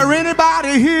 Is there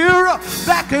anybody here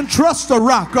that can trust the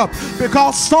rock?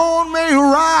 Because storm may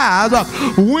rise,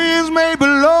 winds may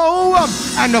blow,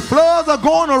 and the floods are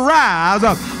going to rise.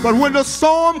 But when the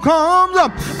storm comes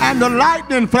and the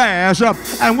lightning flash,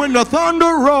 and when the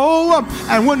thunder roll,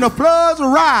 and when the floods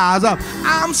rise,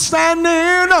 I'm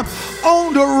standing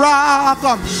on the rock.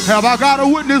 Have I got a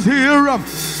witness here?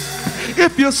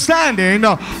 If you're standing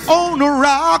on the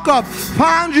rock,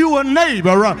 find you a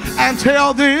neighbor and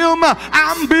tell them,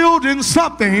 I'm building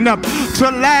something to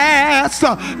last.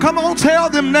 Come on, tell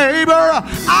them, neighbor,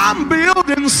 I'm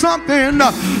building something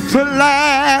to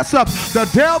last. The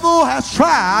devil has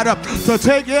tried to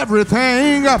take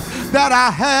everything that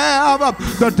I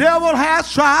have. The devil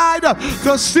has tried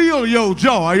to steal your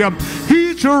joy.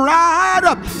 He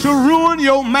tried to ruin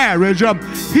your marriage.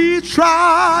 He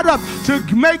tried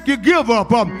to make you give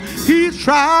up. He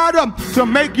tried to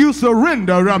make you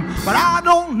surrender. But I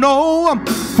don't know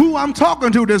who I'm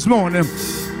talking to this morning.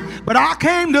 But I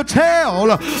came to tell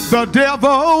the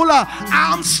devil,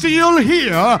 I'm still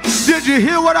here. Did you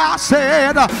hear what I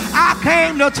said? I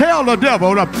came to tell the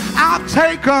devil, I've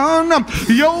taken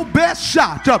your best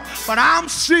shot, but I'm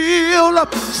still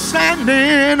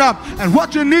standing. And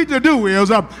what you need to do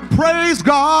is praise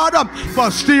God for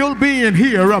still being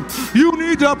here. You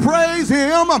need to praise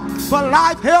him for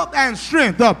life, health, and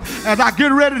strength. As I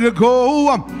get ready to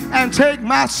go and take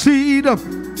my seat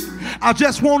I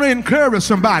just want to encourage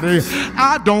somebody.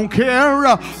 I don't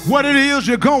care what it is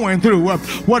you're going through.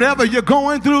 Whatever you're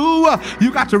going through,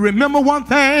 you got to remember one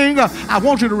thing. I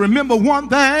want you to remember one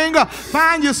thing.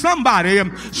 Find you somebody,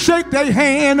 shake their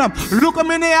hand, look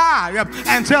them in the eye,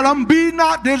 and tell them, be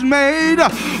not dismayed.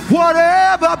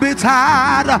 Whatever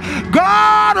betide,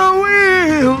 God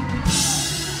will.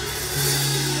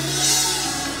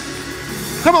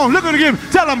 Come on, look at it again.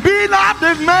 Tell them, be not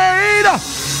dismayed.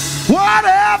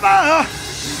 Whatever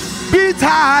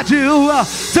betide you,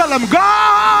 tell them,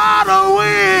 God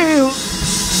will.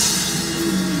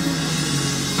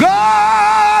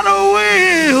 God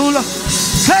will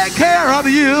take care of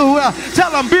you.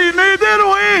 Tell them, beneath the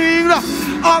wings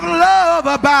of love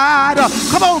abide.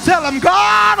 Come on, tell them,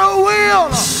 God will.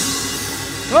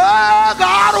 Oh,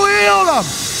 God will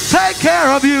take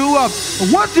care of you.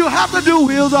 What you have to do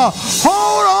is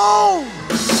hold on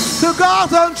to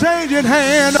God's unchanging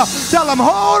hand. Tell them,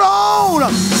 hold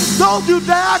on. Don't you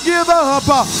dare give up.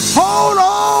 Hold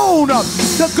on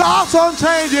to God's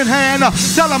unchanging hand.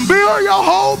 Tell them, build your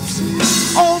hopes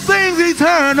on things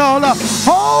eternal.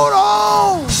 Hold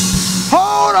on.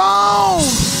 Hold on.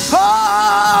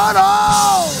 Hold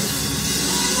on.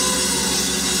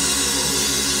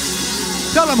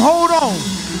 Tell them, hold on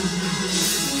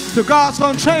to God's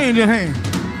unchanging hand.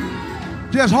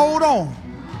 Just hold on.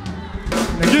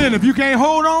 Again, if you can't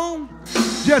hold on,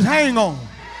 just hang on.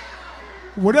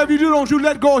 Whatever you do, don't you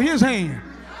let go of his hand,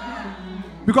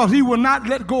 because he will not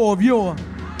let go of your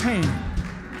hand.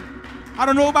 I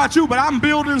don't know about you, but I'm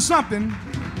building something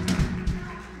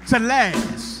to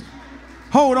last.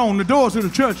 Hold on. The doors to the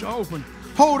church are open.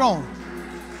 Hold on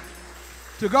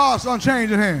to God's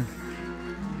unchanging hand.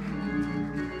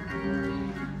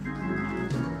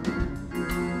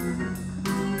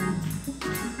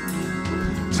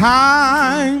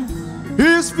 Time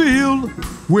is filled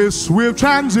with swift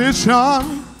transition.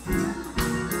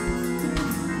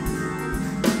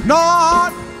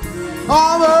 Not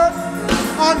all earth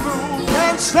unmoved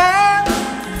can stand.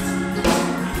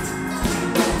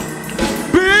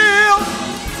 Build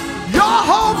your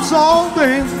hopes on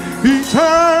things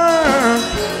eternal.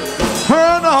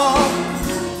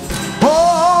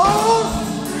 Hold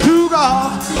to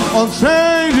God's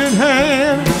unchanging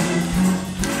hand.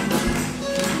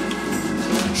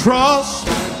 Trust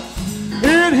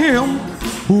in him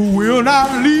who will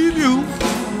not leave you.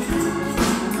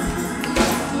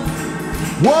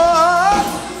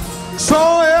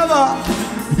 Whatsoever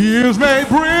years may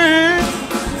bring,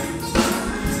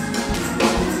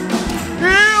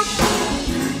 if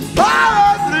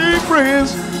our earthly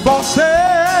friends forsaken,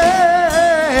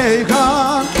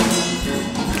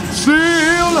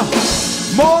 still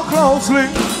more closely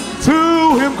to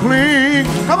him cling.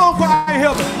 Come on, choir,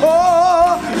 help me.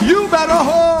 Oh, you better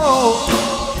hold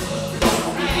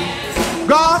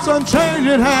God's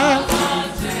unchanging hand.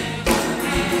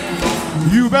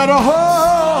 You better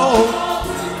hold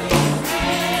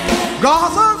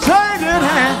God's unchanging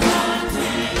hand.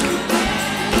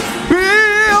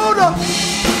 Build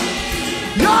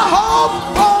your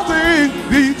hope on things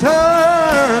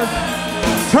eternal.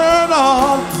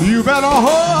 You better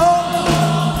hold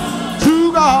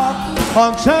God,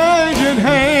 unchanging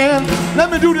hand. Let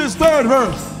me do this third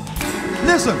verse.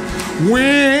 Listen.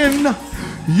 When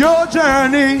your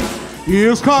journey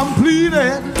is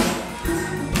completed,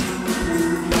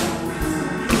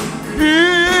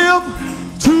 if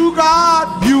to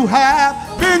God you have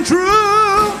been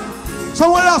true,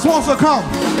 someone else wants to come.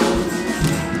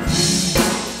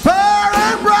 Fair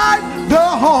and bright, the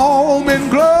home in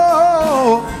glory.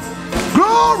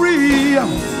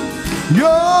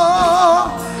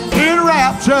 Your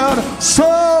enraptured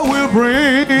soul will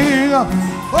bring.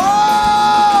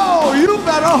 Oh, you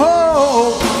better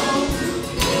hold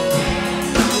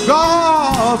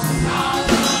God's.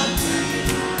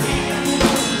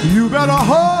 You better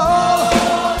hold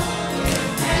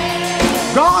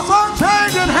God's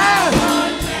unchanging hand.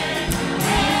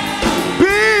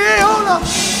 Build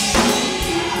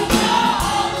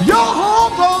your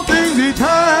hope on things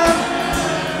eternal.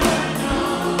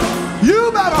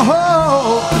 You better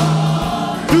hold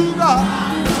to God.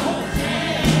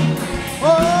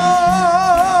 Oh,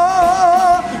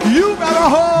 you better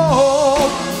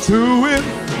hold to it.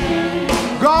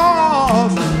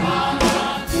 God.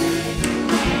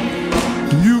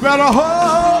 You better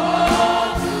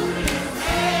hold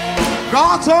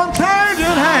God's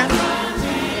unchanging hand.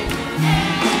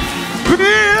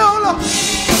 Build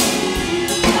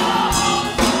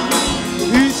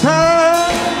eternal.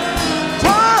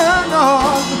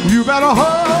 You better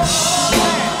hold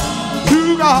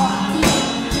to God.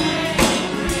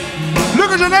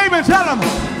 Look at your neighbor and tell him,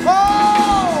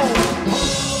 oh,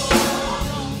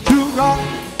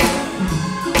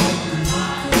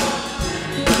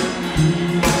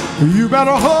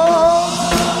 better hold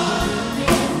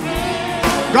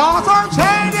God's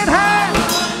unchanging hand.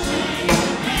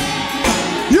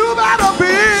 You better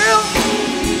build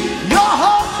your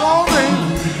hopes on me.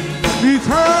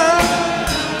 Eternal.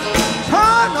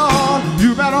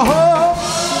 You better hold.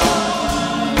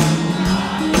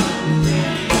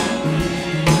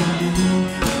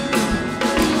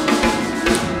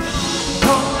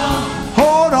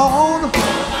 Hold on.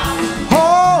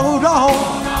 Hold on.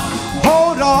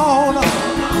 Hold on.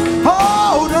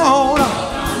 Hold on.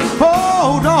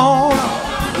 Hold on.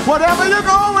 Whatever you're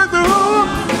going through,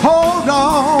 hold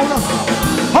on.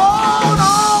 Hold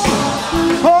on.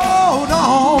 Hold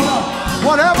on.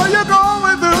 Whatever you're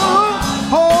going through,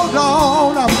 hold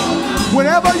on.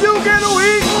 Whenever you get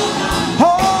weak,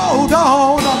 hold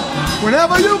on.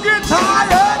 Whenever you get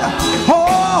tired,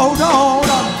 hold on.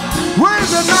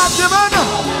 Wings are not given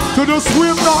to the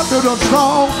swift nor to the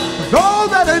strong. Those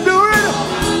that endure it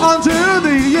until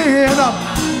the end.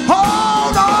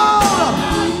 Hold on.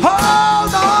 Hold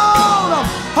on.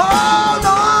 Hold on. Hold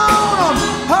on.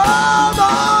 Hold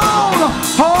on.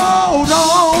 Hold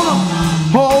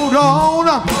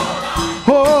on.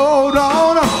 Hold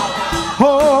on.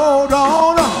 Hold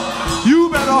on. You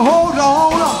better hold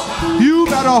on. You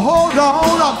better hold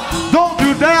on. Don't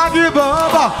you dare give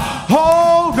up.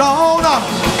 Hold on.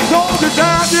 Don't you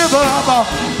dare give up.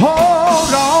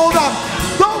 Hold on.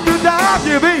 Don't you dare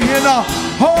give in.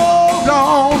 Hold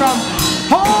on. Hold on.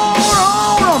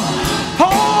 Hold on.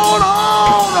 Hold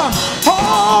on.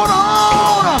 Hold on.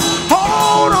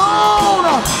 Hold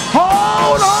on.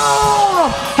 Hold on.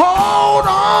 Hold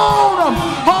on.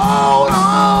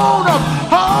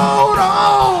 Hold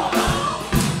on.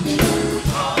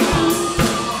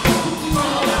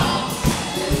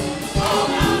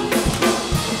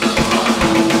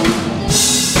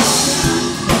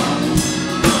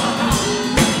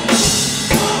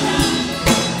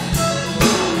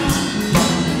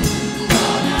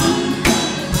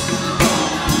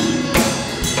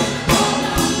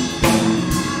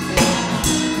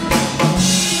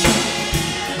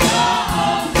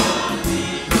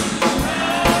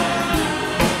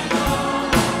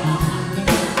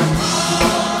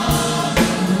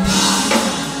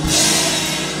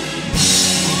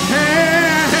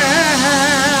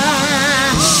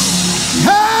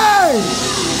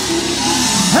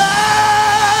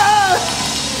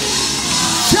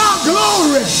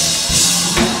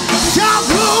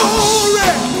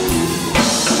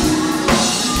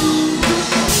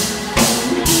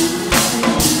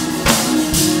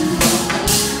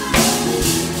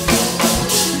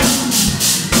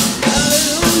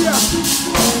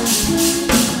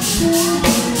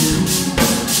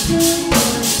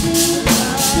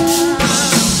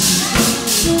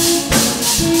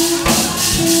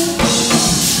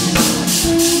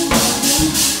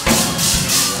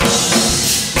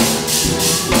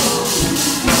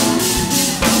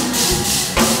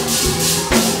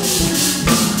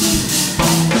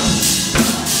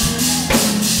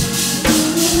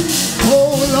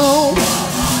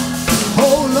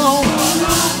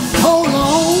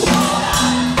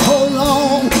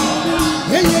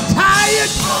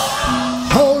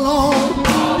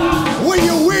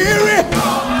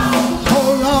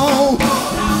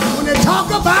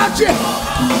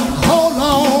 Hold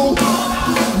on.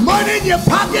 Money in your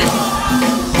pocket.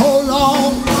 Hold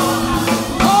on.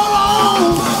 Hold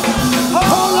on.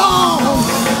 Hold on.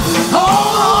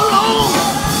 Hold on.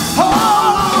 Hold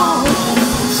on.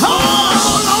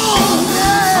 Hold on.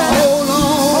 Yeah. Hold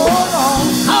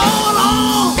on. Hold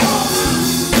on.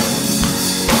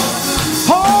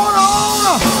 Hold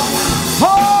on.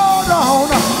 Hold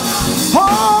on.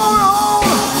 Hold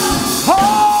on.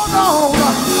 Hold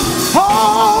on.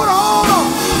 Hold on.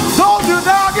 Don't you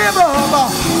dare give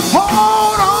up.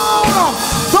 Hold on.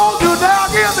 Don't you dare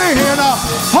give in.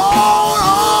 Hold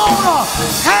on.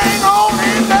 Hang on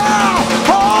in there.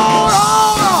 Hold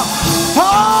on.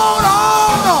 Hold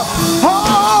on.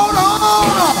 Hold on.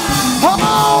 Hold on.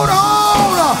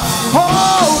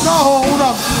 Hold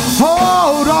on.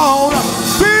 Hold on.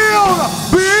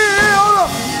 Build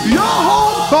your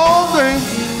hope on things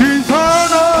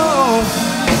eternal.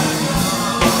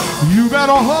 You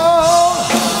better hold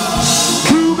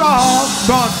to God's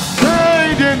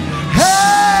unchanging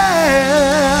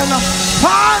hand.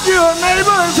 Find your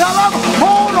neighbor and tell him,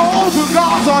 hold on to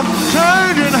God's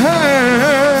unchanging hand.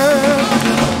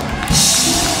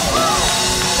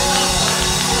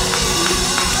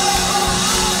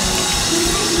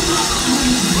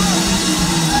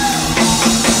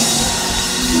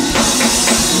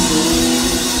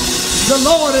 The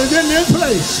Lord is in this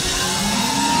place.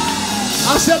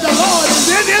 I said the Lord is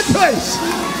in this place.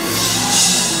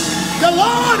 The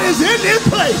Lord is in this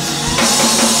place.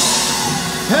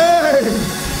 Hey,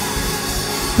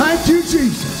 thank you,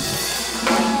 Jesus.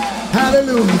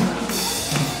 Hallelujah.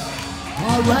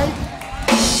 All right.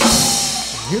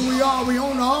 Here we are. We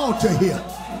on the altar here.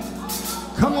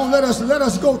 Come on, let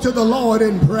us go to the Lord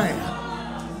in prayer.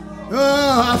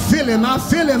 I feel him. I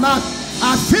feel him. I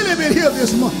feel him in here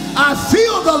this morning. I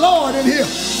feel the Lord in here.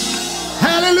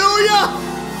 Hallelujah.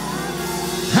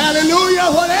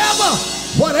 Hallelujah.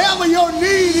 Whatever your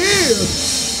need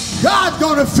is, God's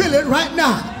going to fill it right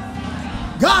now.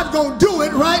 God's going to do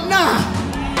it right now.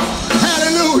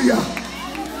 Hallelujah.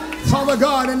 Father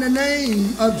God, in the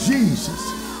name of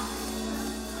Jesus,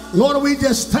 Lord, we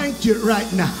just thank you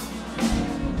right now.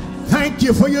 Thank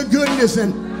you for your goodness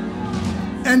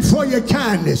and for your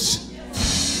kindness.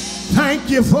 Thank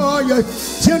you for your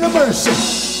tender mercy.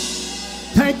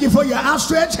 Thank you for your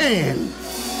outstretched hand.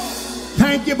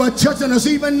 Thank you for touching us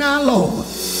even now, Lord.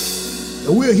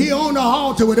 We're here on the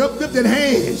altar with uplifted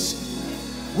hands.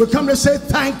 We come to say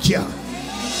thank you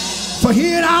for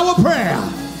hearing our prayer.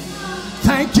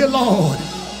 Thank you, Lord,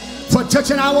 for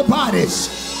touching our bodies.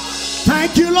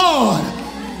 Thank you, Lord,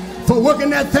 for working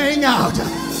that thing out.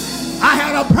 I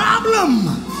had a problem,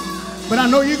 but I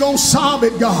know you're going to solve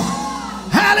it, God.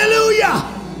 Hallelujah.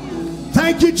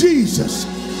 Thank you, Jesus.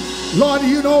 Lord,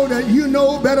 you know that you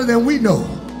know better than we know.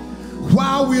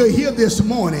 While we are here this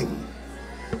morning,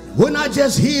 we're not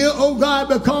just here, oh God,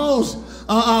 because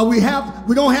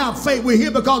we don't have faith. We're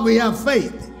here because we have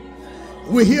faith.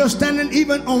 We're here standing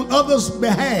even on others'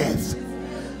 behalf.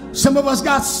 Some of us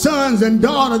got sons and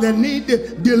daughters that need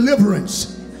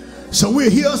deliverance. So we're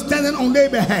here standing on their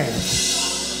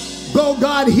behalf. Go,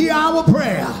 God, hear our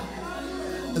prayer.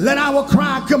 Let our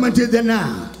cry come unto thee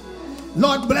now.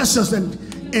 Lord, bless us and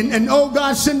oh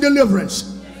God, send deliverance.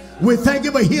 We thank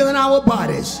you for healing our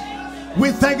bodies. We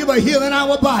thank you for healing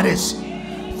our bodies.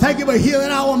 Thank you for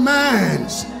healing our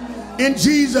minds. In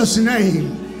Jesus'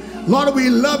 name. Lord, we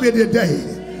love you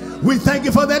today. We thank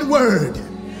you for that word.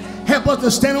 Help us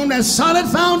to stand on that solid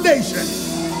foundation,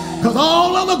 because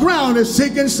all of the ground is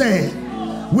sinking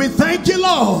sand. We thank you,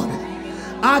 Lord.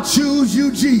 I choose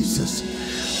you, Jesus.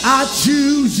 I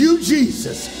choose you,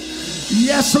 Jesus.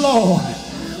 Yes, Lord.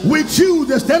 We choose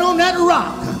to stand on that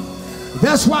rock.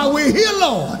 That's why we're here,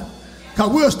 Lord, because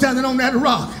we're standing on that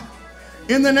rock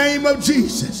in the name of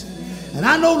Jesus. And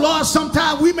I know, Lord,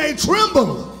 sometimes we may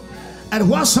tremble at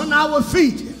what's on our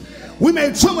feet. We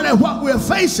may tremble at what we're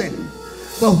facing,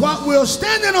 but what we're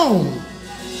standing on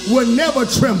will never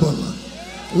tremble.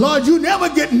 Lord, you never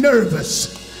get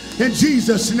nervous. In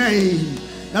Jesus' name.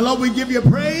 Now, Lord, we give you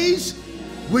praise,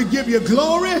 we give you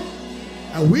glory,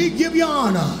 and we give you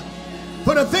honor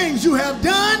for the things you have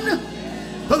done,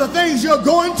 for the things you're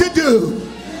going to do.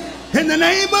 In the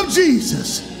name of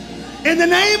Jesus. In the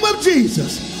name of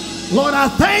Jesus. Lord, I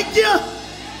thank you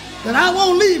that I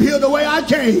won't leave here the way I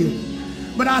came.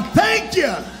 But I thank you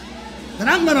that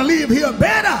I'm going to leave here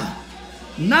better.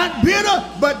 Not bitter,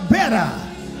 but better.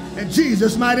 In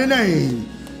Jesus' mighty name.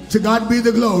 To God be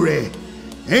the glory.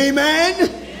 Amen.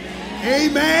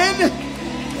 Amen.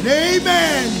 And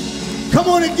amen. Come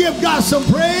on and give God some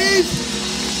praise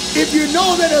if you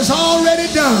know that it's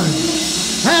already done.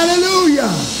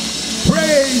 Hallelujah.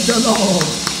 Praise the Lord.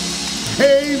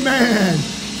 Amen.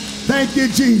 Thank you,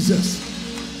 Jesus.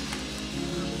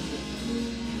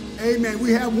 Amen.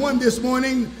 We have one this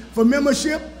morning for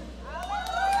membership.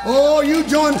 Oh, you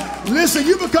join. Listen,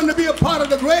 you become to be a part of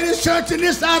the greatest church in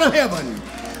this side of heaven.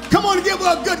 Come on and give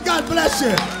her a good God bless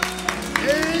you.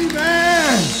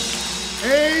 Amen.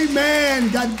 Amen.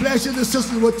 God bless you. The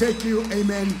sisters will take you,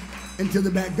 amen, into the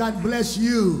back. God bless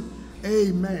you.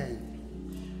 Amen.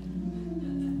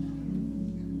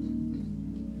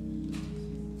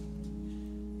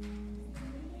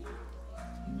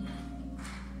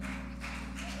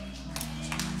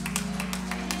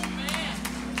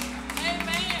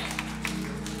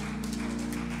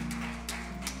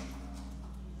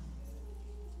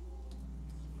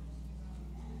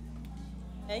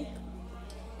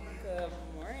 Good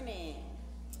morning,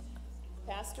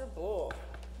 Pastor Buhl.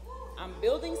 I'm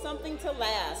building something to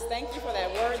last. Thank you for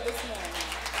that word this morning.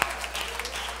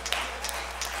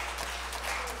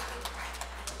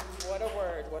 What a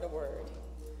word, what a word.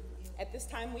 At this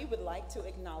time, we would like to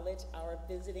acknowledge our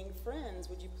visiting friends.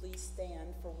 Would you please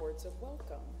stand for words of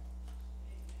welcome?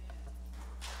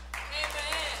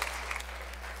 Amen.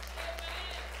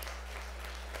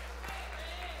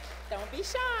 Don't be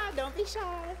shy, don't be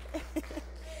shy.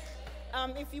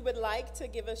 If you would like to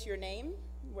give us your name,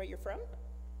 where you're from.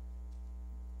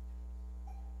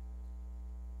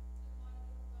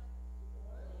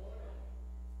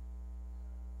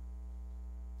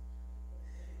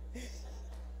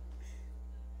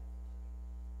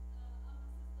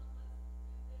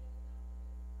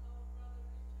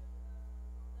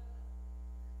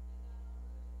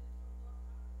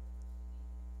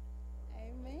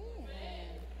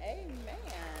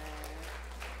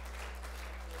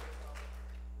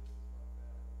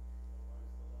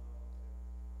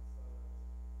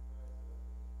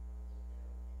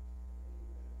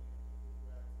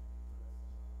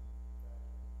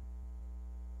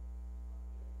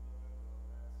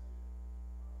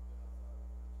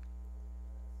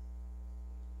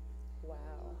 Wow.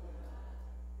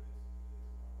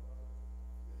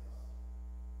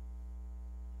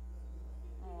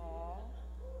 Aw,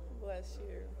 bless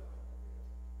you.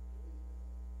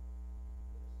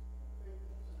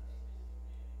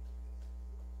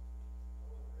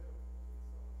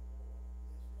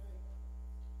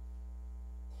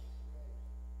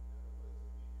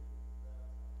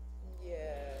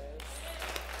 Yes.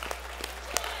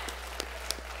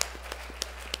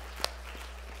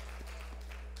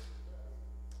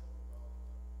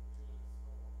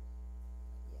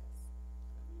 Yes.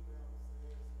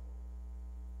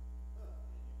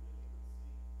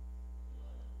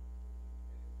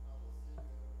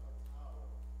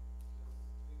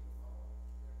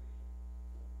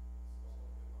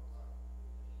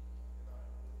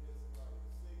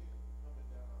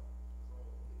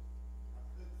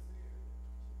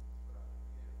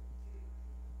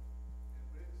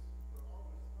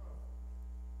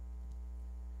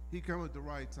 He come at the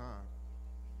right time.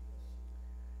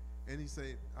 And he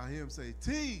say, I hear him say,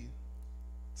 T,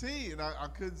 and I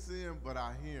couldn't see him, but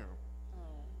I hear him.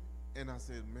 Oh. And I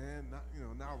said, man,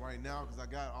 not right now, because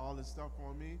I got all this stuff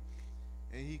on me.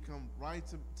 And he come right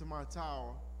to my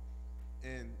tower,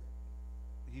 and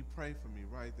he prayed for me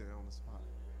right there on the spot.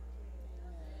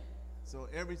 So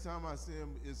every time I see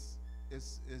him, it's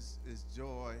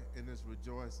joy and it's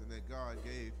rejoicing that God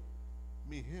gave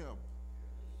me him.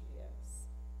 Yes.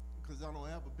 Because I don't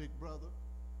have a big brother,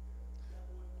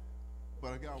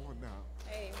 but I got one now.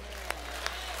 Amen.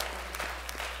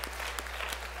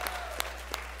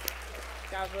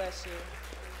 God bless you.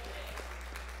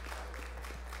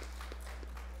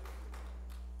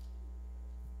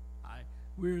 Hi,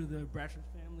 we're the Bradford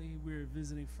family. We're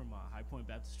visiting from High Point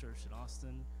Baptist Church in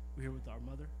Austin. We're here with our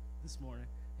mother this morning.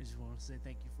 I just want to say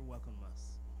thank you for welcoming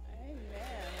us. Amen.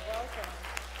 Welcome.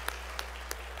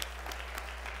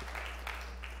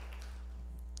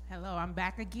 Hello, I'm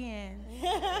back again.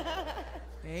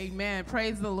 Amen.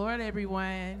 Praise the Lord,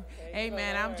 everyone.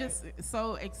 Amen. I'm just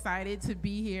so excited to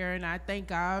be here, and I thank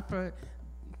God for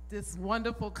this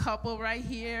wonderful couple right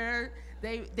here.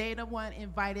 They the one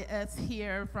invited us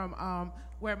here from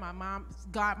where my mom's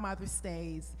godmother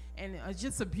stays, and it's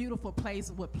just a beautiful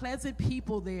place with pleasant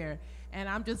people there. And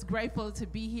I'm just grateful to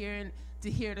be here and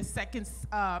to hear the second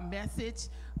message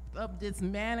of this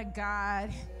man of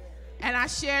God. And I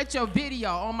shared your video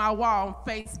on my wall on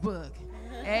Facebook.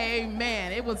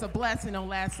 Amen. It was a blessing on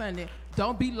last Sunday.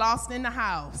 Don't be lost in the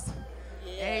house.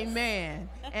 Yes. Amen.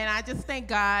 And I just thank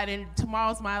God. And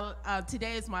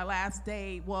today is my last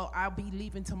day. Well, I'll be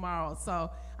leaving tomorrow. So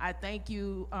I thank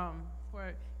you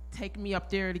for taking me up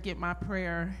there to get my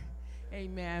prayer.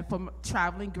 Amen. For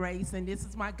traveling grace. And this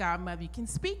is my godmother. You can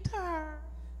speak to her.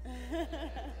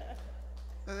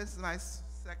 Well, this is my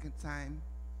second time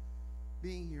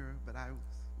being here, but I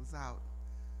was out.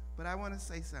 But I want to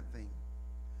say something.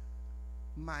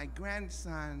 My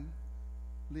grandson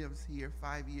lives here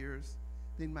 5 years.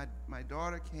 Then my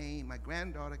daughter came, my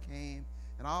granddaughter came,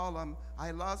 and all of them.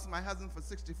 I lost my husband for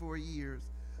 64 years.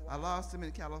 Wow. I lost him in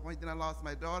California, then I lost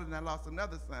my daughter, and I lost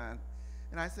another son.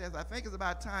 And I said, I think it's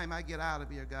about time I get out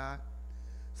of here, God.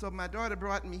 So my daughter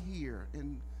brought me here,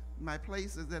 and my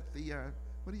place is at the,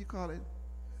 what do you call it?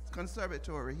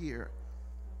 Conservatory here.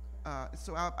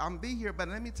 So I'll be here, but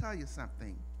let me tell you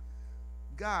something.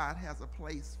 God has a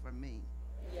place for me.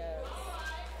 Yes.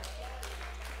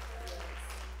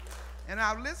 And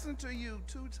I've listened to you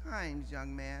 2 times,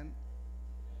 young man.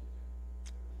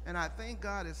 And I think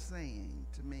God is saying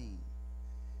to me,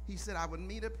 he said I would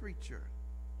meet a preacher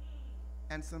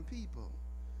and some people.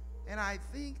 And I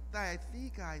think, I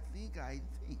think,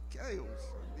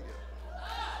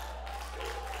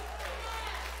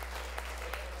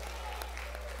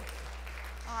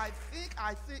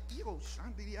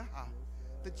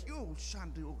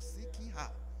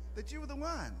 that you were the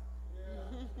one.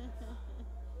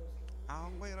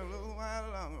 I'll wait a little while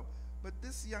longer. But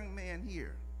this young man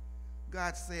here,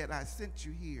 God said, I sent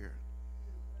you here.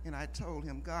 And I told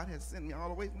him, God has sent me all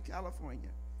the way from California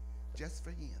just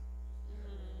for him.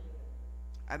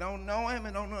 I don't know him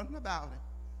and don't know nothing about him.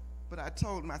 But I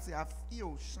told him, I said, I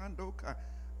feel Shandoka.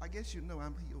 I guess you know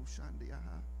I'm healed Shandi.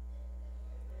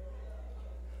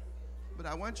 But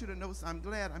I want you to know, so I'm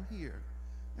glad I'm here.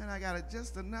 And I got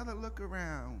just another look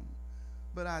around.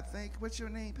 But I think, what's your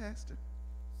name, Pastor?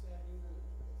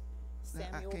 Samuel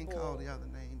I can't Buhl. call the other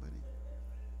name, but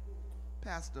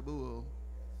Pastor Buhl.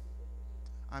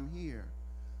 I'm here.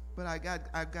 But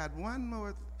I've got one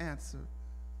more answer.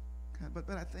 But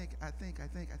I think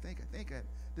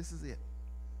this is it.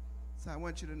 So I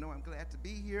want you to know I'm glad to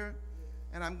be here.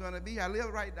 And I'm going to be, I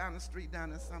live right down the street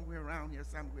down there somewhere around here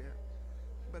somewhere.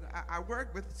 but I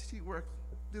work with,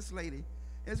 this lady.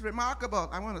 It's remarkable.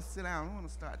 I want to sit down. I want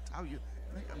to start telling you.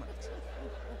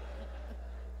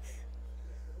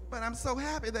 But I'm so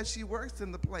happy that she works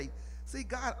in the place. See,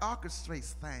 God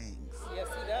orchestrates things. Yes,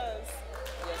 he does.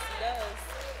 Yes, he does.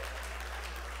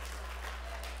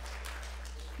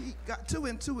 He got 2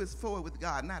 and 2 is 4 with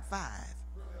God, not 5.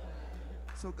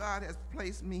 So God has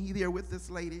placed me there with this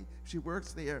lady. She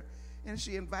works there. And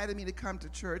she invited me to come to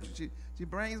church. She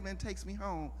brings me and takes me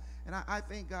home. And I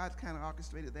think God kind of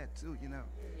orchestrated that too, you know.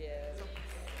 Yes. So,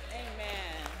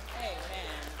 amen. Amen.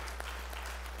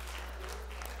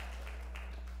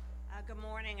 Good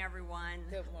morning, everyone.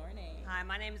 Good morning. Hi,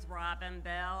 my name is Robin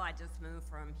Bell. I just moved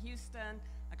from Houston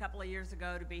a couple of years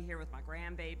ago to be here with my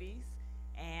grandbabies.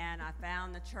 And I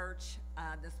found the church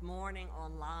this morning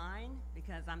online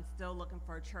because I'm still looking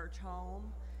for a church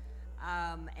home.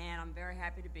 And I'm very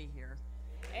happy to be here.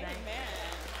 Amen.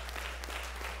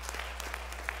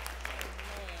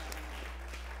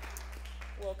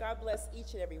 Well, God bless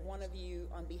each and every one of you.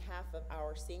 On behalf of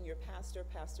our senior pastor,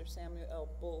 Pastor Samuel L.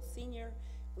 Buhl Sr.,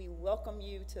 we welcome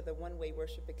you to the One Way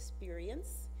Worship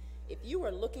Experience. If you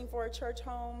are looking for a church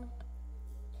home,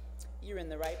 you're in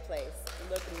the right place.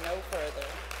 Look no further.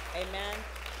 Amen.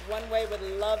 One Way would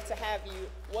love to have you.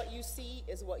 What you see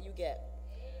is what you get.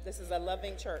 This is a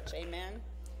loving church. Amen.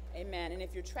 Amen. And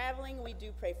if you're traveling, we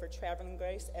do pray for traveling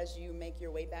grace as you make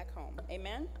your way back home.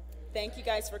 Amen. Thank you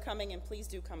guys for coming, and please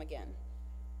do come again.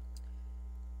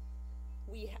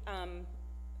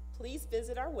 Please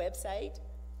visit our website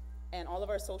and all of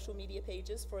our social media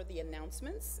pages for the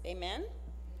announcements. Amen.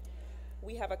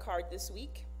 We have a card this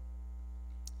week.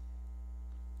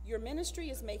 Your ministry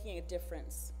is making a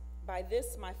difference. By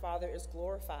this, my Father is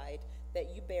glorified,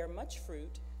 that you bear much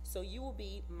fruit, so you will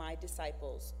be my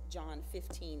disciples. John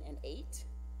 15:8.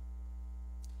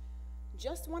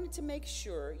 Just wanted to make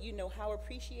sure you know how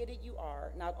appreciated you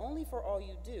are, not only for all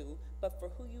you do, but for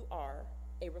who you are,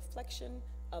 a reflection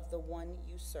of the one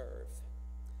you serve.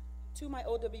 To my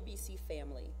OWBC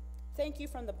family, thank you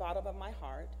from the bottom of my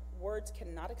heart. Words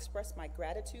cannot express my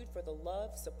gratitude for the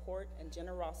love, support, and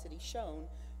generosity shown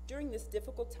during this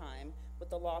difficult time with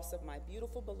the loss of my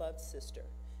beautiful, beloved sister.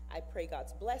 I pray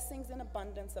God's blessings and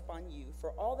abundance upon you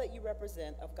for all that you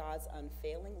represent of God's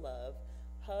unfailing love.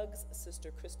 Hugs,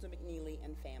 Sister Crystal McNeely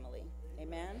and family.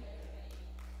 Amen.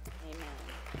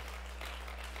 Amen.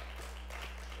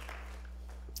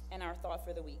 And our thought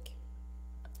for the week.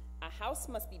 A house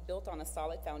must be built on a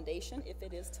solid foundation if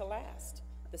it is to last.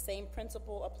 The same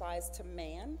principle applies to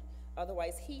man.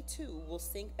 Otherwise, he too will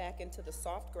sink back into the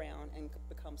soft ground and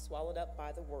become swallowed up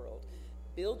by the world.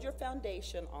 Build your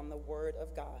foundation on the Word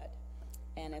of God.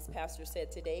 And as Pastor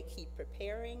said today, keep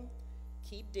preparing,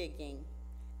 keep digging,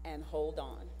 and hold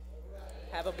on.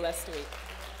 Have a blessed week.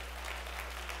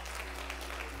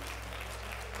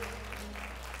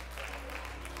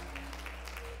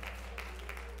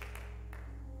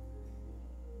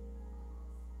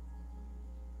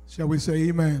 Shall we say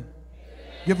amen? Amen?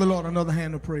 Give the Lord another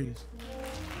hand of praise.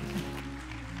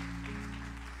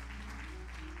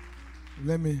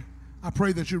 I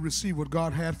pray that you receive what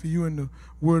God had for you in the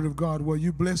Word of God. Were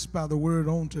you blessed by the Word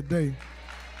on today?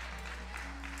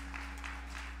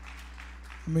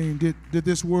 I mean, did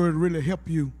this Word really help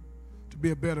you to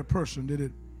be a better person?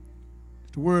 Did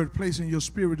the Word place in your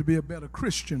spirit to be a better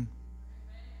Christian?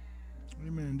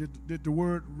 Amen. Did the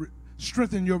Word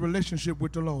strengthen your relationship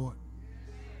with the Lord?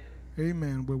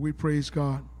 Amen. Well, we praise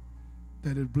God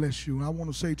that it bless you. And I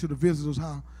want to say to the visitors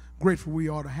how grateful we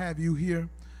are to have you here.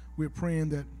 We're praying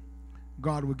that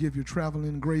God will give you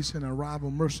traveling grace and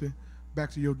arrival mercy back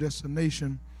to your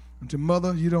destination. And to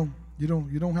Mother, you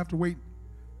don't have to wait.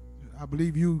 I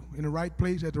believe you in the right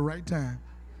place at the right time.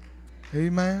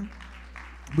 Amen.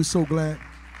 We're so glad.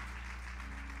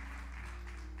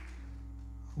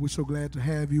 We're so glad to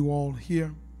have you all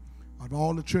here. Of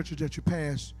all the churches that you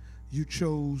passed, you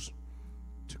chose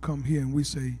to come here, and we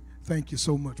say thank you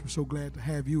so much. We're so glad to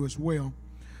have you as well.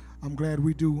 I'm glad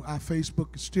we do. Our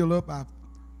Facebook is still up. Our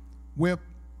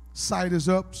website is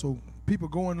up, so people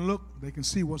go and look. They can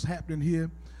see what's happening here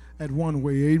at One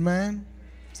Way. Amen.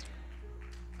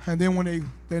 And then when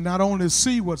they not only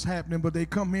see what's happening, but they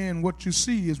come in, what you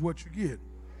see is what you get.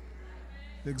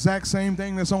 The exact same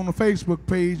thing that's on the Facebook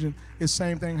page, and it's the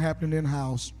same thing happening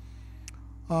in-house.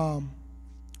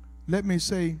 Let me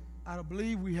say, I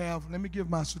believe we have, let me give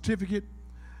my certificate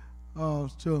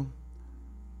to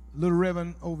little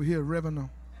Reverend over here, Reverend.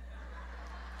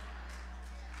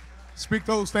 Speak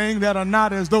those things that are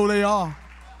not as though they are.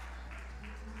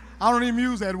 I don't even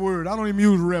use that word. I don't even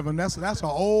use Reverend. That's an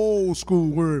old school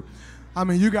word. I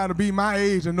mean, you got to be my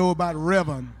age to know about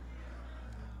Reverend.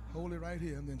 Hold it right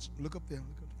here and then look up there.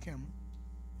 Look at the camera.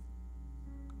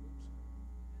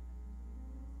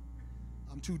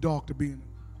 I'm too dark to be in it.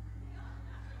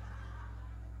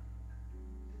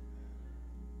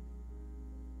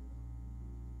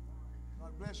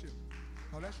 God bless you.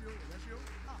 Oh, that's you. That's you.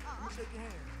 Let me shake your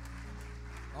hand.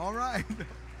 All right.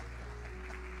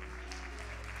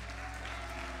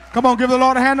 Come on, give the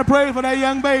Lord a hand of praise for that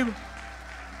young baby.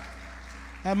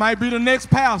 That might be the next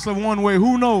pastor one way.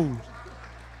 Who knows?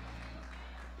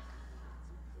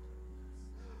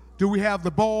 Do we have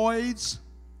the Boyds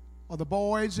or the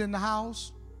Boyds in the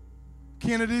house?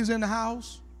 Kennedy's in the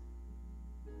house?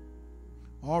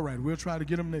 All right, we'll try to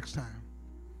get them next time.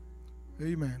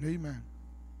 Amen, amen.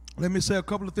 Let me say a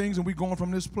couple of things and we're going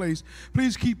from this place.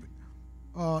 Please keep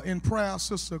in prayer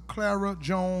Sister Clara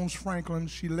Jones Franklin.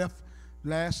 She left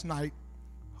last night.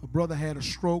 Her brother had a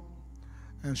stroke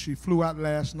and she flew out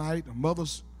last night. Her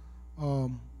mother's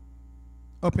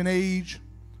up in age.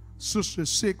 Sister's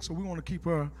sick, so we want to keep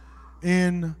her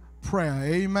in prayer.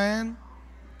 Amen.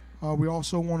 We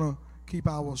also want to keep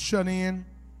our shut-in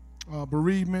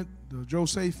bereavement, the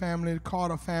Jose family, the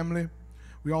Carter family.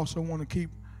 We also want to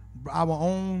keep our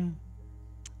own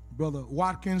Brother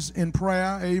Watkins in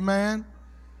prayer. Amen.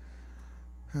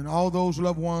 And all those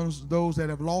loved ones, those that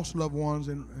have lost loved ones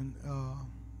and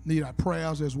need our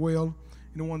prayers as well.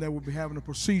 Anyone that will be having a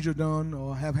procedure done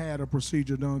or have had a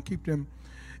procedure done, keep them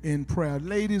in prayer.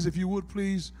 Ladies, if you would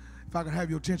please, if I could have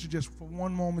your attention just for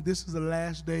one moment. This is the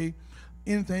last day.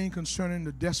 Anything concerning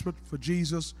the Desperate for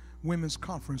Jesus Women's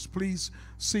Conference, please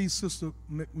see Sister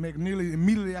McNeely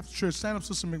immediately after church. Stand up,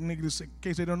 Sister McNeely, in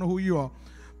case they don't know who you are.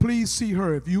 Please see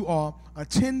her. If you are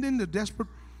attending the Desperate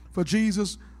for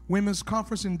Jesus Women's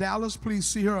Conference in Dallas, please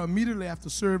see her immediately after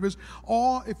service.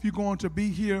 Or if you're going to be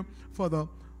here for the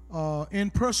in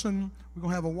person, we're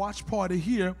going to have a watch party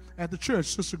here at the church.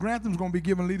 Sister Grantham's going to be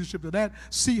giving leadership to that.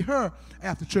 See her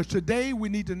after church. Today, we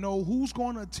need to know who's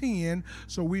going to attend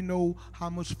so we know how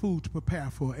much food to prepare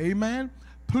for. Amen?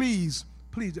 Please,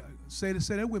 please, say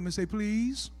that with me. Say,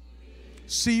 please,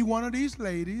 see one of these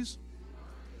ladies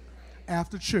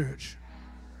after church.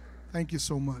 Thank you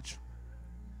so much.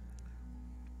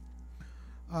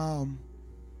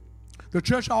 The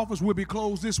church office will be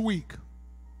closed this week.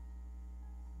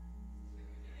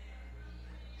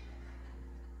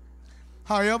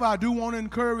 However, I do want to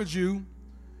encourage you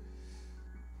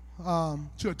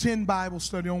to attend Bible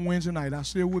study on Wednesday night. I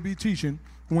still will be teaching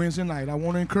Wednesday night. I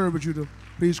want to encourage you to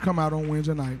please come out on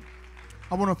Wednesday night.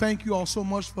 I want to thank you all so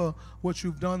much for what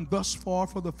you've done thus far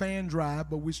for the fan drive,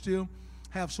 but we still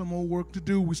have some more work to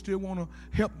do. We still want to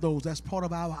help those. That's part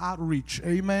of our outreach.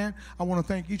 Amen. I want to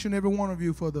thank each and every one of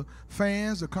you for the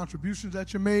fans, the contributions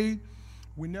that you made.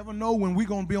 We never know when we're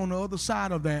going to be on the other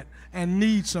side of that and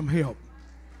need some help.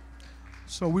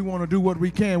 So we want to do what we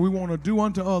can. We want to do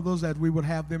unto others that we would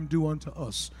have them do unto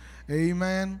us.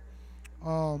 Amen.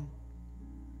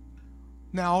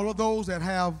 Now, all of those that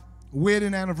have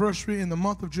wedding anniversary in the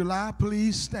month of July,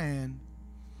 please stand.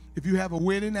 If you have a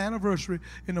wedding anniversary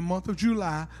in the month of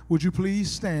July, would you please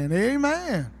stand?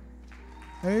 Amen.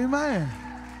 Amen.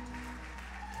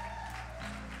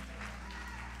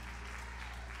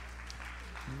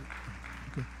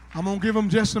 Okay. I'm going to give them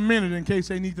just a minute in case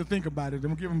they need to think about it. I'm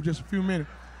going to give them just a few minutes.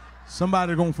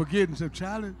 Somebody going to forget and say,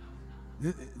 Charlie,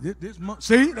 this month.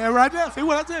 See, that right there. See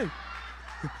what I tell you?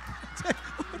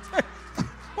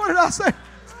 What did I say?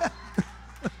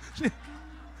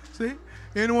 See?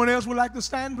 Anyone else would like to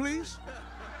stand, please?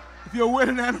 If your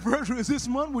wedding anniversary is this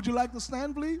month, would you like to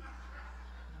stand, please?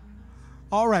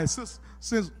 All right. Since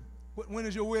when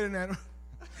is your wedding anniversary?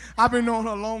 I've been knowing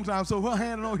her a long time, so her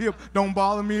hand on her hip don't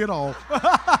bother me at all.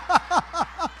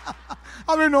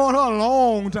 I've been knowing her a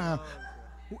long time.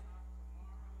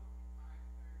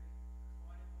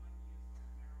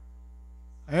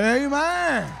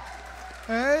 Amen.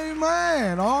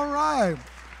 Amen. All right.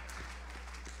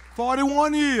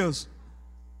 41 years.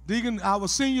 Deacon, our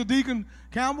senior Deacon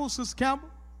Campbell, Sister Campbell.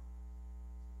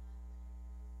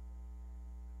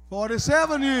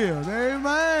 47 years.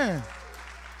 Amen.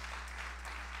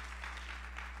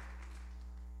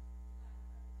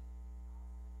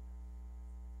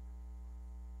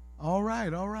 All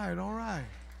right, all right, all right.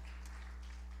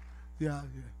 Yeah.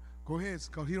 Go ahead,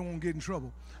 because he don't want to get in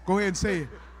trouble. Go ahead and say it.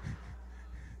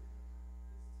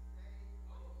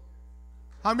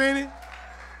 How many?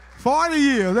 40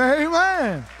 years.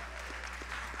 Amen.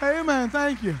 Amen.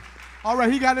 Thank you. All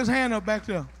right, he got his hand up back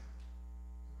there.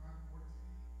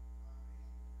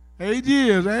 8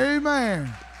 years.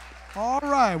 Amen. All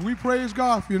right, we praise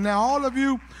God for you. Now, all of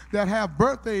you that have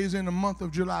birthdays in the month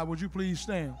of July, would you please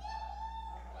stand?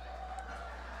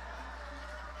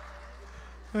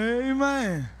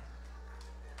 Amen.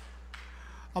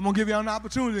 I'm going to give you an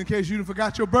opportunity in case you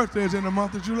forgot your birthday is in the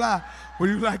month of July. Would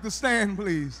you like to stand,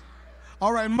 please?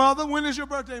 All right, Mother, when is your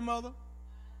birthday, Mother?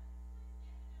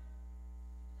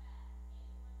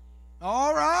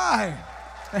 All right.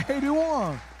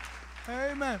 81.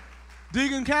 Amen.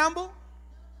 Deacon Campbell?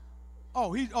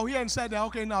 Oh, he hadn't said that.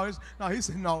 Okay, no, he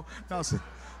said no. No.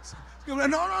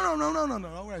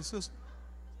 All right, sister.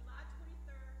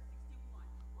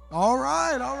 All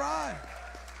right.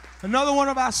 Another one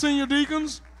of our senior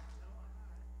deacons.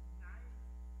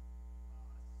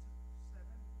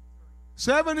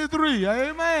 73.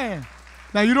 Amen.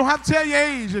 Now you don't have to tell your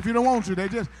age if you don't want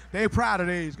to. They're proud of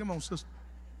their age. Come on, sister.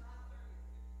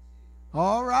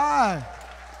 All right.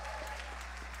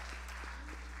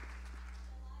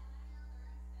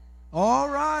 All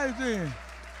right then.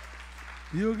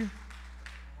 You again?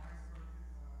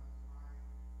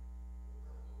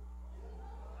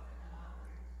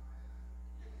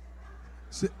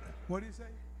 What did he say?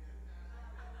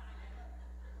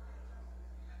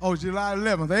 Oh, July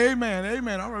 11th. Amen.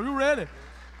 Amen. All right, we're ready.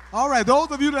 All right, those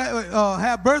of you that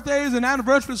have birthdays and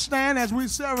anniversaries, stand as we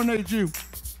serenade you.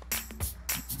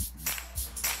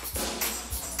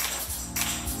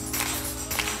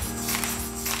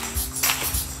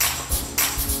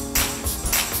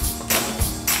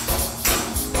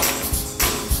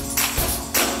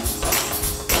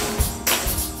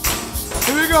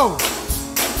 Here we go.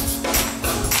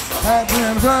 Happy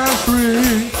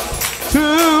anniversary to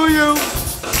you.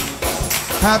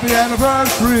 Happy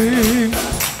anniversary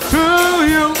to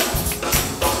you.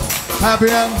 Happy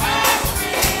anniversary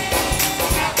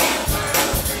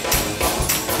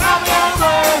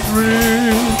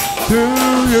to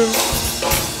you.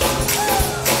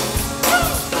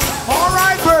 All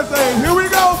right, birthdays. Here we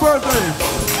go, birthdays.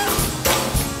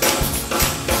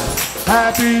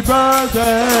 Happy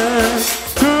birthday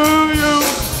to you.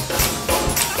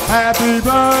 Happy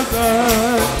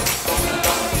birthday.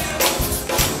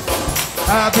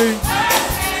 Happy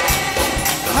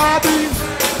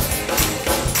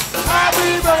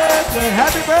birthday.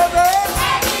 Happy birthday.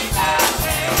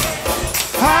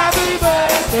 Happy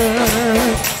birthday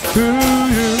to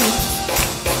you.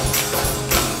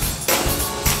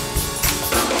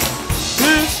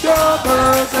 It's your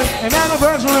birthday. An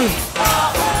anniversary.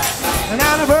 An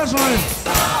anniversary.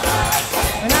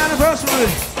 An anniversary.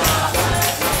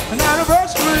 An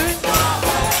anniversary.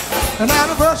 An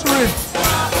anniversary.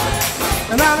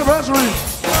 An anniversary.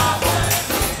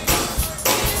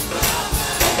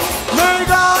 May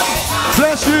God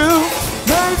bless you.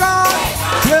 May God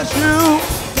bless you.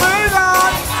 May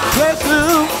God bless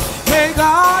you. May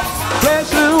God bless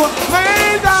you.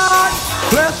 May God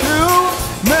bless you.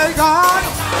 May God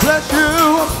bless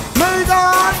you. May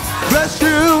God bless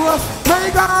you. May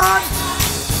God.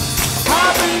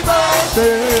 Happy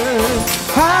birthday.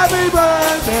 Happy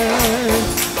birthday.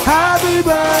 Happy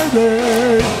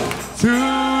birthday to you,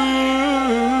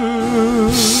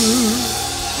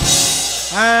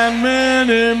 and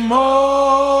many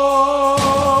more.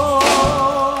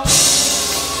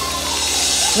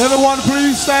 Everyone,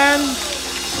 please stand.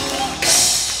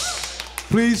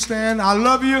 Please stand. I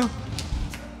love you.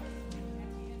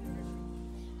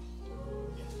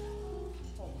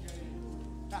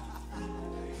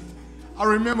 I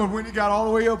remember when he got all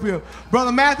the way up here.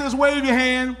 Brother Mathis, wave your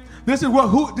hand. This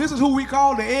is who we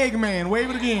call the egg man. Wave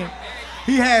it again.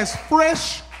 He has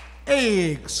fresh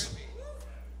eggs.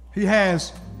 He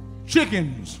has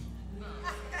chickens.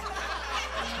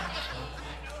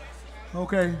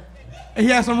 Okay. And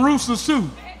he has some roosters too.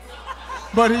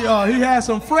 But he has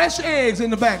some fresh eggs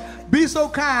in the back. Be so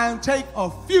kind, take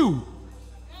a few.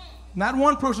 Not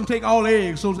one person take all the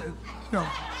eggs. So,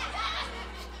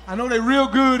 I know they're real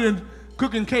good in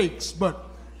cooking cakes, but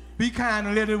be kind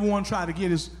and let everyone try to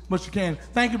get as much as you can.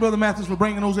 Thank you, Brother Mathis, for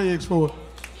bringing those eggs forward.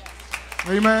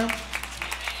 Amen.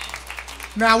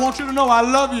 Now, I want you to know I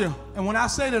love you. And when I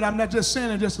say that, I'm not just saying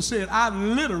it just to say it. I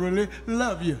literally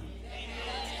love you.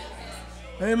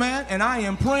 Amen. And I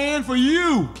am praying for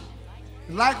you.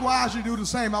 Likewise, you do the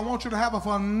same. I want you to have a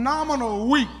phenomenal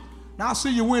week. Now, I'll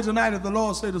see you Wednesday night if the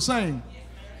Lord say the same.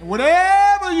 And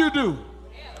whatever you do,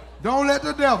 don't let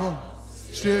the devil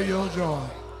steal your joy.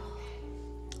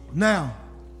 Now,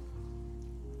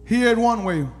 hear it one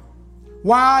way.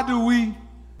 Why do we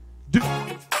do